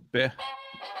 Bye.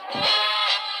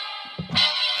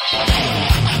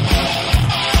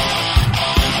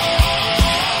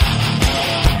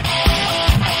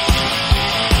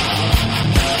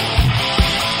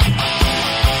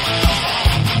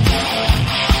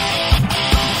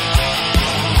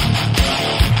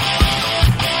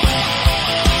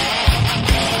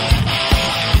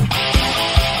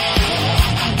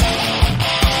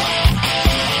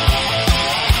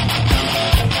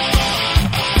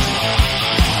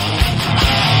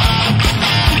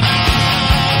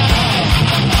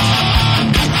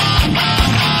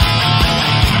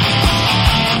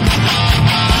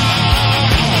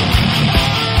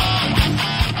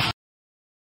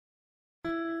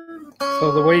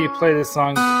 So the way you play this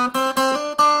song,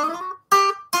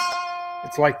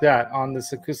 it's like that on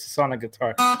this Acoustasonic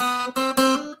guitar.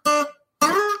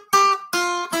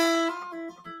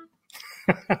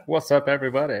 What's up,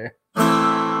 everybody?